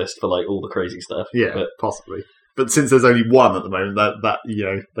ranked list for like all the crazy stuff. Yeah, possibly. But since there's only one at the moment, that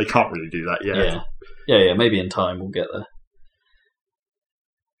they can't really do that yet. Yeah. Maybe in time we'll get there.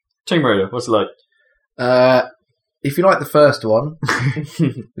 Tomb Raider, what's it like? If you like the first one,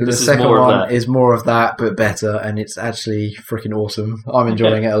 the second one is more of that, but better, and it's actually freaking awesome. I'm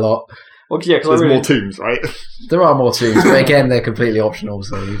enjoying it a lot. Well, yeah, because there's more tombs, right? There are more tombs, but again, they're completely optional.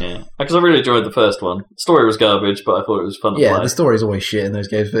 So yeah, because I really enjoyed the first one. The story was garbage, but I thought it was fun to play. Yeah, the story's always shit in those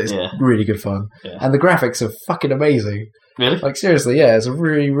games, but it's really good fun. Yeah. And the graphics are fucking amazing. Really? Like, seriously, yeah, it's a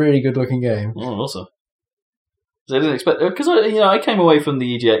really, really good looking game. Oh, awesome. So I didn't expect... Because I came away from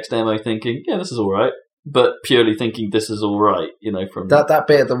the EGX demo thinking, yeah, this is alright. But purely thinking this is alright, from... That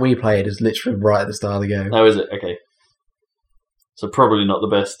bit that we played is literally right at the start of the game. Oh, is it? Okay. So probably not the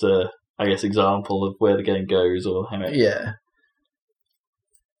best... I guess, example of where the game goes or how it... Yeah.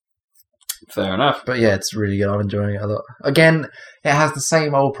 Fair enough. But yeah, it's really good. I'm enjoying it a lot. Again, it has the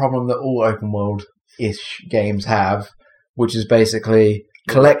same old problem that all open world-ish games have, which is basically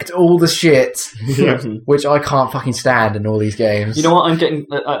collect all the shit, which I can't fucking stand in all these games. You know what? I'm getting...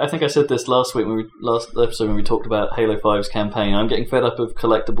 I think I said this last episode when we talked about Halo 5's campaign. I'm getting fed up of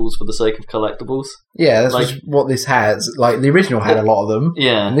collectibles for the sake of collectibles. Yeah, that's what this has. Like, the original had a lot of them.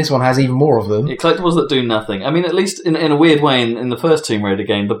 Yeah. And this one has even more of them. Yeah, collectibles that do nothing. I mean, at least in a weird way, in the first Tomb Raider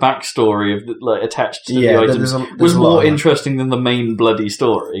game, the backstory of attached to the items was more interesting than the main bloody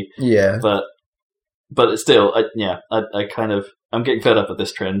story. Yeah. But it's still, I'm getting fed up with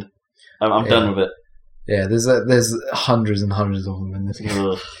this trend. I'm done with it. Yeah, there's hundreds and hundreds of them in this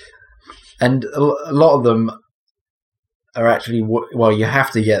game. And a lot of them are actually... Well, you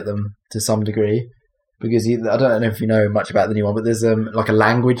have to get them to some degree. Because I don't know if you know much about the new one, but there's like a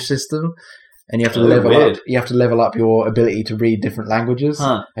language system. And you have to level up. You have to level up your ability to read different languages.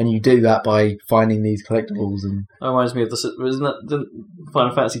 Huh. And you do that by finding these collectibles. And that reminds me of didn't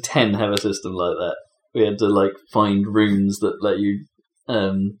Final Fantasy X have a system like that? We had to find runes that let you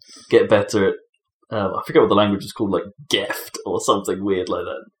get better at. I forget what the language is called, like Geft or something weird like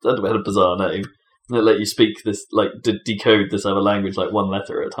that. That had a bizarre name. And it let you speak this, decode this other language one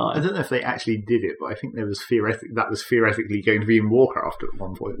letter at a time. I don't know if they actually did it, but I think that was theoretically going to be in Warcraft at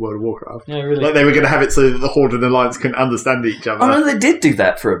one point, World of Warcraft. Yeah, really. They were going to have it so that the Horde and Alliance couldn't understand each other. Oh, no, they did do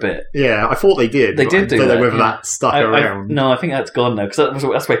that for a bit. Yeah, I thought they did. They did do that. I don't know whether that stuck around. No, I think that's gone now, because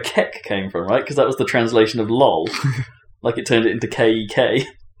that's where Kek came from, right? Because that was the translation of LOL. It turned it into K-E-K.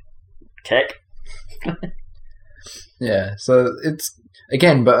 Kek. Yeah, so it's...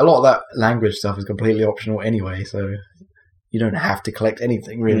 Again, but a lot of that language stuff is completely optional anyway, so you don't have to collect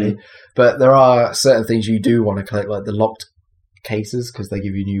anything, really. But there are certain things you do want to collect, like the locked cases, because they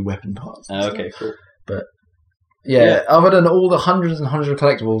give you new weapon parts. Okay, cool. But, yeah, other than all the hundreds and hundreds of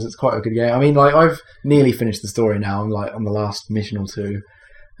collectibles, it's quite a good game. I mean, I've nearly finished the story now. I'm, on the last mission or two.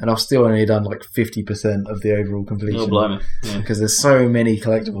 And I've still only done 50% of the overall completion. Oh, blimey. Yeah. Because there's so many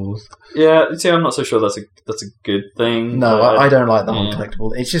collectibles. Yeah, see, I'm not so sure that's a good thing. No, I don't like the whole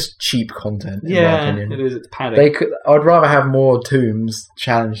collectible. It's just cheap content, in my opinion. It is. It's padding. I'd rather have more tombs,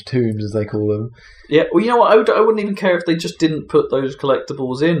 challenge tombs, as they call them. Yeah, well, you know what? I wouldn't even care if they just didn't put those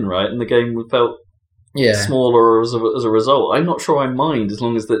collectibles in, right? And the game felt smaller as a result. I'm not sure I mind as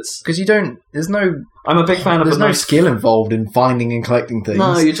long as that's... Because I'm a big fan of... There's no skill involved in finding and collecting things.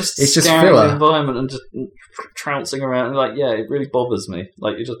 No, you're just it's just scanning filler. the environment and just trouncing around. It really bothers me.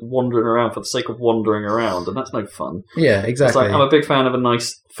 You're just wandering around for the sake of wandering around, and that's no fun. Yeah, exactly. I'm a big fan of a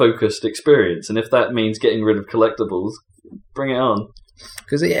nice, focused experience, and if that means getting rid of collectibles, bring it on.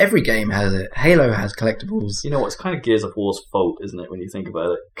 Because every game has it. Halo has collectibles. You know what? It's kind of Gears of War's fault, isn't it, when you think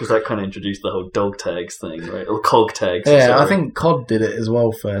about it? Because that kind of introduced the whole dog tags thing, right? Or cog tags. Yeah, sorry. I think COD did it as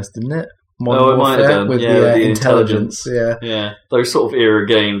well first, didn't it? Modern Warfare, it might have done. with the intelligence. Yeah. Those sort of era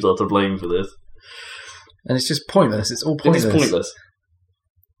games are to blame for this. And it's just pointless. It's all pointless. It is pointless.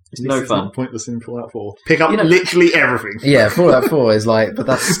 It's no fun. Not pointless in Fallout 4. Pick up literally everything. Yeah, Fallout 4 is like, but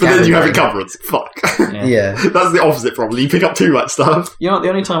that's. But then you have encumbrance. Fuck. Yeah. That's the opposite problem. You pick up too much stuff. You know what, the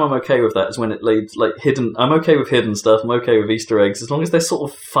only time I'm okay with that is when it leads, like, hidden... I'm okay with hidden stuff, I'm okay with Easter eggs, as long as they're sort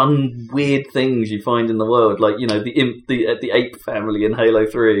of fun, weird things you find in the world. Like, you know, the ape family in Halo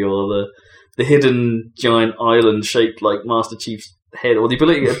 3, or the hidden giant island shaped like Master Chief's head, or the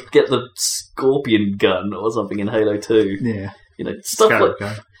ability to get the scorpion gun or something in Halo 2. Yeah. You know, stuff Scarab like...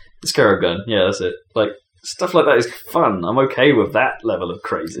 gun. The Scarab gun, yeah, that's it. Like, stuff like that is fun. I'm okay with that level of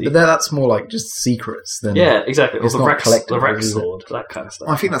crazy. But that's more like just secrets than. Yeah, exactly. Or It's the not Rex collectible, sword, that kind of stuff.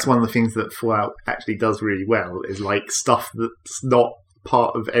 I think that's one of the things that Fallout actually does really well, is like stuff that's not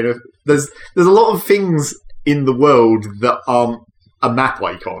part of any... There's a lot of things in the world that aren't a map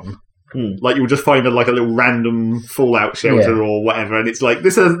icon. Like, you'll just find a little random Fallout shelter or whatever, and it's like,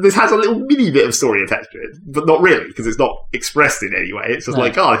 this has a little mini bit of story attached to it, but not really, because it's not expressed in any way. It's just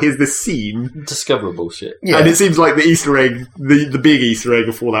here's this scene. Discoverable shit. Yeah. And it seems like the Easter egg, the big Easter egg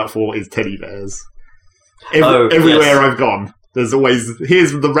of Fallout 4 is teddy bears. Everywhere I've gone, there's always,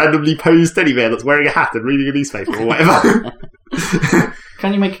 here's the randomly posed teddy bear that's wearing a hat and reading a newspaper or whatever.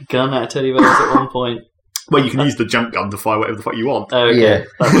 Can you make a gun out of teddy bears at one point? Well, you can use the junk gun to fire whatever the fuck you want. Oh, okay.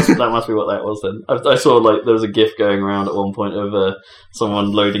 That must be what that was then. I saw, like, there was a gif going around at one point of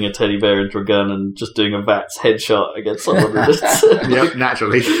someone loading a teddy bear into a gun and just doing a VATS headshot against someone. Yep,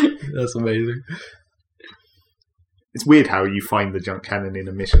 naturally. That's amazing. It's weird how you find the junk cannon in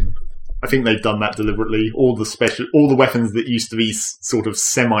a mission. I think they've done that deliberately. All the weapons that used to be sort of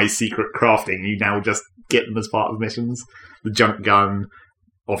semi-secret crafting, you now just get them as part of missions. The junk gun...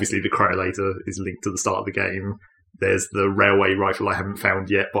 Obviously, the cryolator is linked to the start of the game. There's the railway rifle I haven't found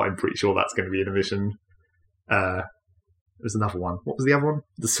yet, but I'm pretty sure that's going to be in a mission. There's another one. What was the other one?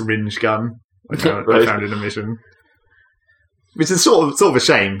 The syringe gun. I found in a mission. Which is sort of a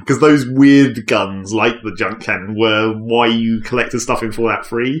shame, because those weird guns, like the junk cannon, were why you collected stuff in Fallout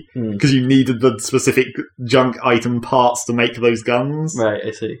 3. Because you needed the specific junk item parts to make those guns. Right,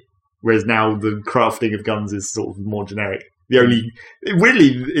 I see. Whereas now the crafting of guns is sort of more generic.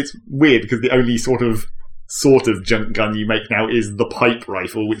 It's weird because the only sort of junk gun you make now is the pipe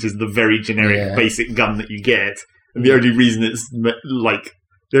rifle, which is the very generic basic gun that you get. And the only reason it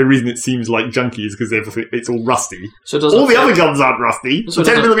seems like junky is because it's all rusty. So all the other guns aren't rusty. So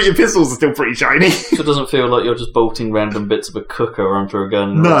the 10mm pistols are still pretty shiny. So it doesn't feel like you're just bolting random bits of a cooker onto a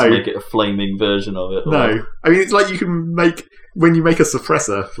gun to make it a flaming version of it. No. I mean, it's like you can make... When you make a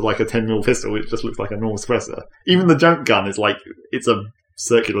suppressor for like a 10mm pistol, it just looks like a normal suppressor. Even the junk gun is like, it's a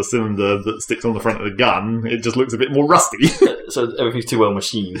circular cylinder that sticks on the front of the gun. It just looks a bit more rusty. So everything's too well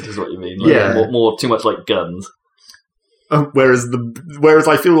machined, is what you mean. Like, more too much like guns. Whereas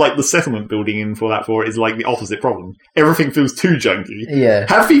I feel like the settlement building in Fallout 4 is like the opposite problem. Everything feels too junky. Yeah.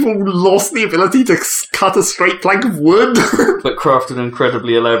 Have people lost the ability to cut a straight plank of wood? But craft an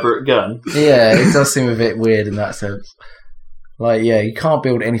incredibly elaborate gun? Yeah, it does seem a bit weird in that sense. Like, you can't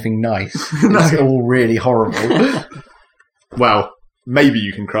build anything nice. It's all really horrible. Well, maybe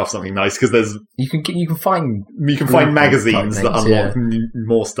you can craft something nice because there's you can find magazines that unlock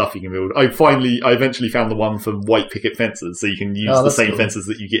more stuff you can build. I eventually found the one for white picket fences, so you can use the same fences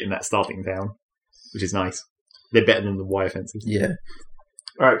that you get in that starting town, which is nice. They're better than the wire fences. Yeah.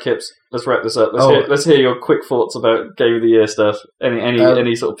 All right, Kips, let's wrap this up. Let's hear your quick thoughts about Game of the Year stuff.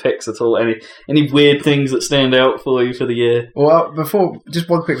 Any sort of picks at all? Any weird things that stand out for you for the year? Well, just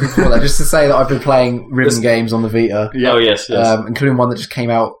one quick thing before that, just to say that I've been playing rhythm games on the Vita. Yeah. Oh yes. Including one that just came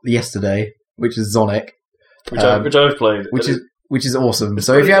out yesterday, which is Zonic, which I've played, which is awesome.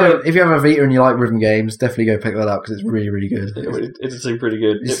 So if you have a Vita and you like rhythm games, definitely go pick that up because it's really, really good. It seems pretty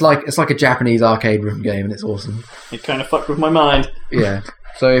good. It's like a Japanese arcade rhythm game, and it's awesome. It kind of fucked with my mind. Yeah.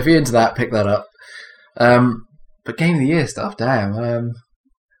 So if you're into that, pick that up. But Game of the Year stuff, damn.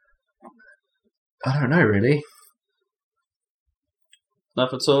 I don't know, really.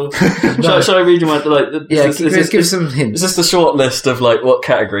 Nothing at all. Shall I read you my give some hints. Is this the short list of like what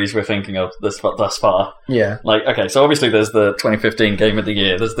categories we're thinking of thus far? Yeah. Like, okay, so obviously there's the 2015 Game of the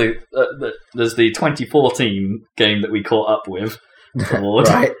Year. There's the 2014 game that we caught up with award,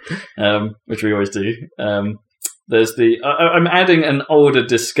 right? Which we always do. There's I'm adding an older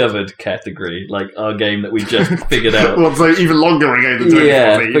discovered category, like our game that we just figured out. Well, so even longer ago than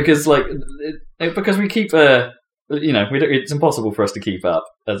 2014. Yeah, because we keep it's impossible for us to keep up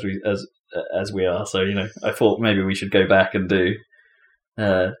as we are. So I thought maybe we should go back and do.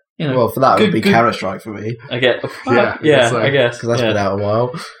 Well, for that it would be Counter-Strike for me. I guess. I guess because that's been out a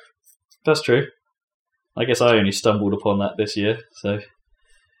while. That's true. I guess I only stumbled upon that this year, so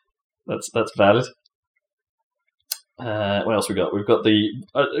that's valid. What else we got? We've got the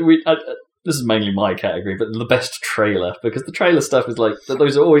this is mainly my category, but the best trailer, because the trailer stuff is like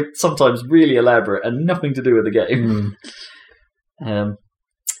those are always sometimes really elaborate and nothing to do with the game.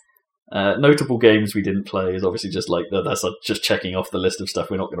 Notable games we didn't play is obviously just like that's just checking off the list of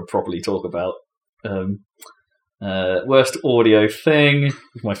stuff we're not going to properly talk about. Worst audio thing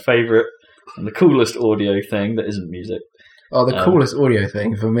is my favourite, and the coolest audio thing that isn't music. Oh, the coolest audio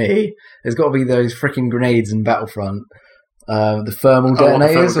thing for me has got to be those freaking grenades in Battlefront. The thermal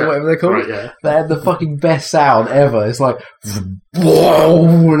detonators or whatever they're called. Right, yeah. They had the fucking best sound ever. It's like, whoa,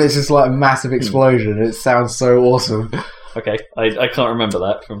 and it's just like a massive explosion. It sounds so awesome. Okay, I can't remember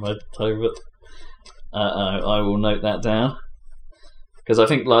that from my time, but I will note that down. Because I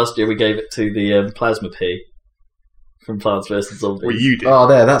think last year we gave it to the Plasma Pea from Plants vs. Zombies. Well, you did. Oh,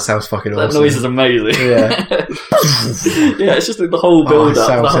 there, that sounds fucking awesome. That noise is amazing. Yeah. Yeah, it's just like the whole build-up,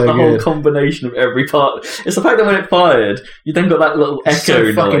 sounds so the whole good. combination of every part. It's the fact that when it fired, you then got that little It's so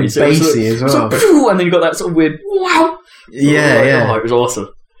echo fucking noise. bassy as well. And then you got that sort of weird wow. Yeah. Oh, it was awesome.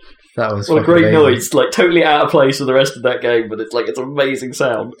 That was What a fucking great amazing. noise. Like, totally out of place with the rest of that game, but it's amazing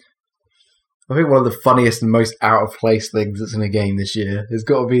sound. I think one of the funniest and most out of place things that's in a game this year has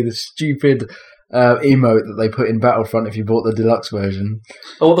got to be the stupid emote that they put in Battlefront if you bought the deluxe version.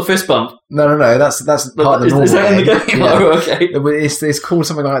 Oh, the fist bump. No, that's part of the normal Is that in the game? Yeah. Oh, okay. It's called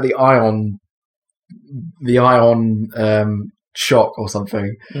something like the ion shock or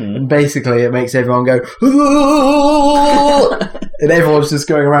something, and basically it makes everyone go and everyone's just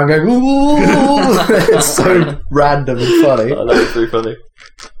going around going it's so random and funny. Oh, that was pretty funny.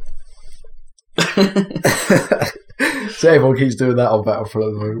 So everyone keeps doing that on Battlefront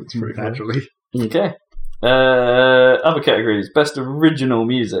at the moment. It's pretty cool. Naturally. Okay. Other categories: best original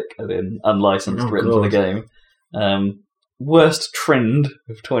music, as in unlicensed, written for the game. Worst trend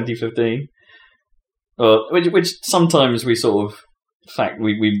of 2015, which sometimes we sort of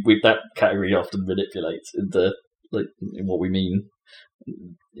we that category often manipulates into like in what we mean.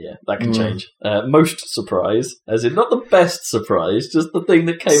 Yeah, that can change. Most surprise, as in not the best surprise, just the thing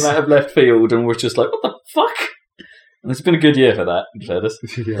that came out of left field and was just like, what the fuck? And it's been a good year for that, in fairness.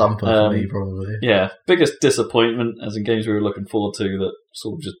 Thumper for me, probably. Yeah, biggest disappointment, as in games we were looking forward to that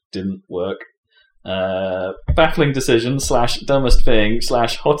sort of just didn't work. Baffling decision / dumbest thing /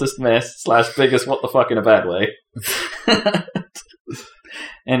 hottest mess / biggest what the fuck in a bad way.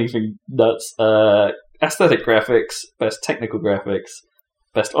 Anything nuts. Aesthetic graphics, best technical graphics,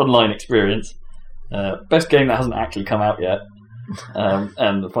 best online experience, best game that hasn't actually come out yet,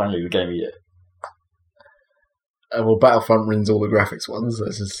 and finally the game of the year. Well, Battlefront wins all the graphics ones.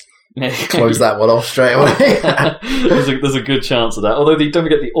 Let's just close that one off straight away. there's a good chance of that. Although don't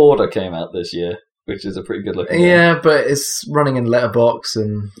forget the Order came out this year, which is a pretty good looking game. Yeah, but it's running in letterbox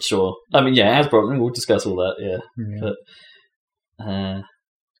and Sure. I mean, yeah, it has problems. We'll discuss all that, yeah. But,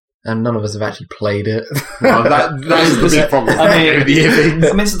 and none of us have actually played it. Well, that's the big problem. I mean,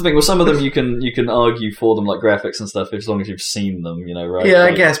 this is the thing. Well, some of them you can argue for them, like graphics and stuff, as long as you've seen them, you know, right? Yeah,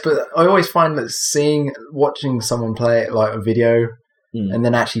 like, I guess, but I always find that watching someone play it like a video and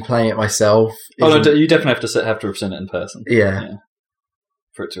then actually playing it myself. Oh no, you definitely have to have seen it in person. Yeah.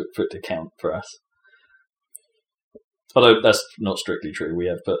 For it to count for us. Although that's not strictly true. We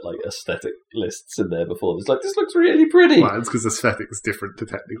have put like aesthetic lists in there before. It's like, this looks really pretty. Well, it's because aesthetic is different to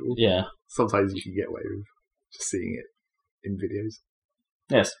technical. Yeah. Sometimes you can get away with just seeing it in videos.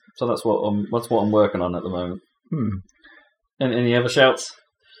 Yes. So that's what I'm working on at the moment. And any other shouts?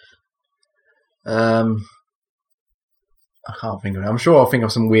 I can't think of it. I'm sure I'll think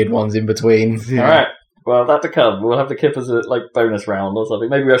of some weird ones in between. Yeah. All right. Well, that to come. We'll have the Kip as a bonus round or something.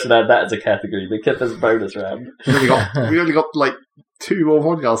 Maybe I should add that as a category. The Kip as a bonus round. We only got like 2 more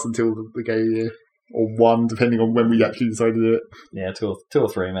podcasts until the game year, or 1, depending on when we actually decide to do it. Yeah, 2 or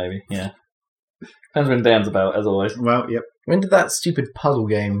 3 maybe. Yeah, depends when Dan's about, as always. Well, yep. When did that stupid puzzle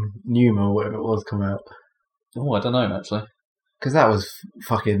game, Numa or whatever it was, come out? Oh, I don't know actually. Because that was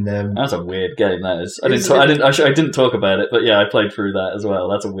fucking. That's a weird game. That is. I didn't talk about it, but yeah, I played through that as well.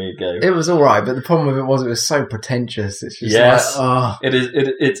 That's a weird game. It was all right, but the problem with it was so pretentious. It's just yes, like, it is.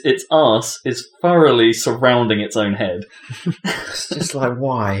 Its arse is thoroughly surrounding its own head. It's just like,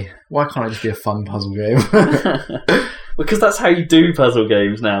 why? Why can't it just be a fun puzzle game? Because that's how you do puzzle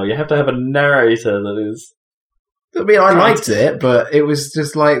games now. You have to have a narrator that is. I mean, I liked it, but it was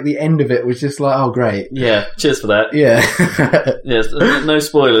just like the end of it was just like, oh, great. Yeah, cheers for that. Yeah. Yes, no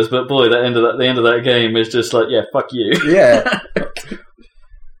spoilers, but boy, the end of that game is just like, yeah, fuck you. Yeah.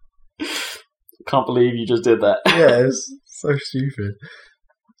 Can't believe you just did that. Yeah, it's so stupid.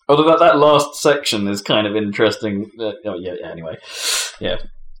 Although that last section is kind of interesting. Anyway. Yeah.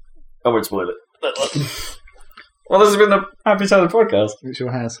 I won't spoil it. Well, this has been a Happy Salad podcast. It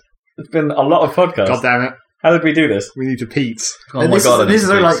sure has. It's been a lot of podcasts. God damn it. How did we do this? We need to Pete's. Oh my god! This is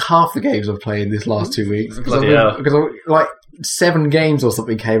only like half the games I've played this last 2 weeks. Bloody hell. Because like 7 games or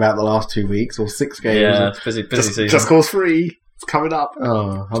something came out the last 2 weeks, or 6 games. Yeah, it's busy season. Just Cause 3. It's coming up.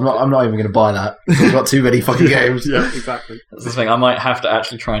 Oh, I'm not even going to buy that. I've got too many fucking games. Yeah, exactly. That's the thing. I might have to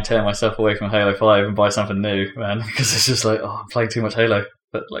actually try and tear myself away from Halo 5 and buy something new, man. Because it's just like, I'm playing too much Halo.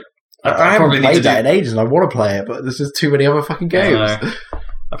 But like, I haven't played that in ages, and I want to play it, but there's just too many other fucking games.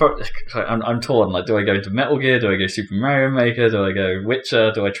 I'm torn. Like, do I go into Metal Gear? Do I go Super Mario Maker? Do I go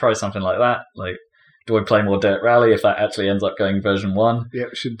Witcher? Do I try something like that? Like, do I play more Dirt Rally if that actually ends up going version 1? Yeah,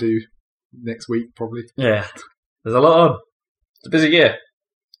 should do next week probably. Yeah, there's a lot on. It's a busy year.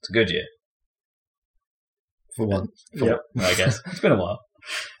 It's a good year. For once. Yeah, I guess it's been a while.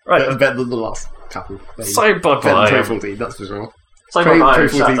 Right, better than the last couple. So bye Better than bye. 2014, that's for sure. So bye bye.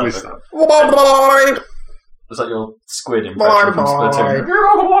 2014 was stuff. Was that your squid impression from Splatoon?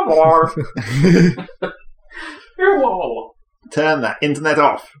 Turn that internet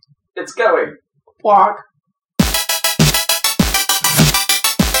off. It's going. Walk.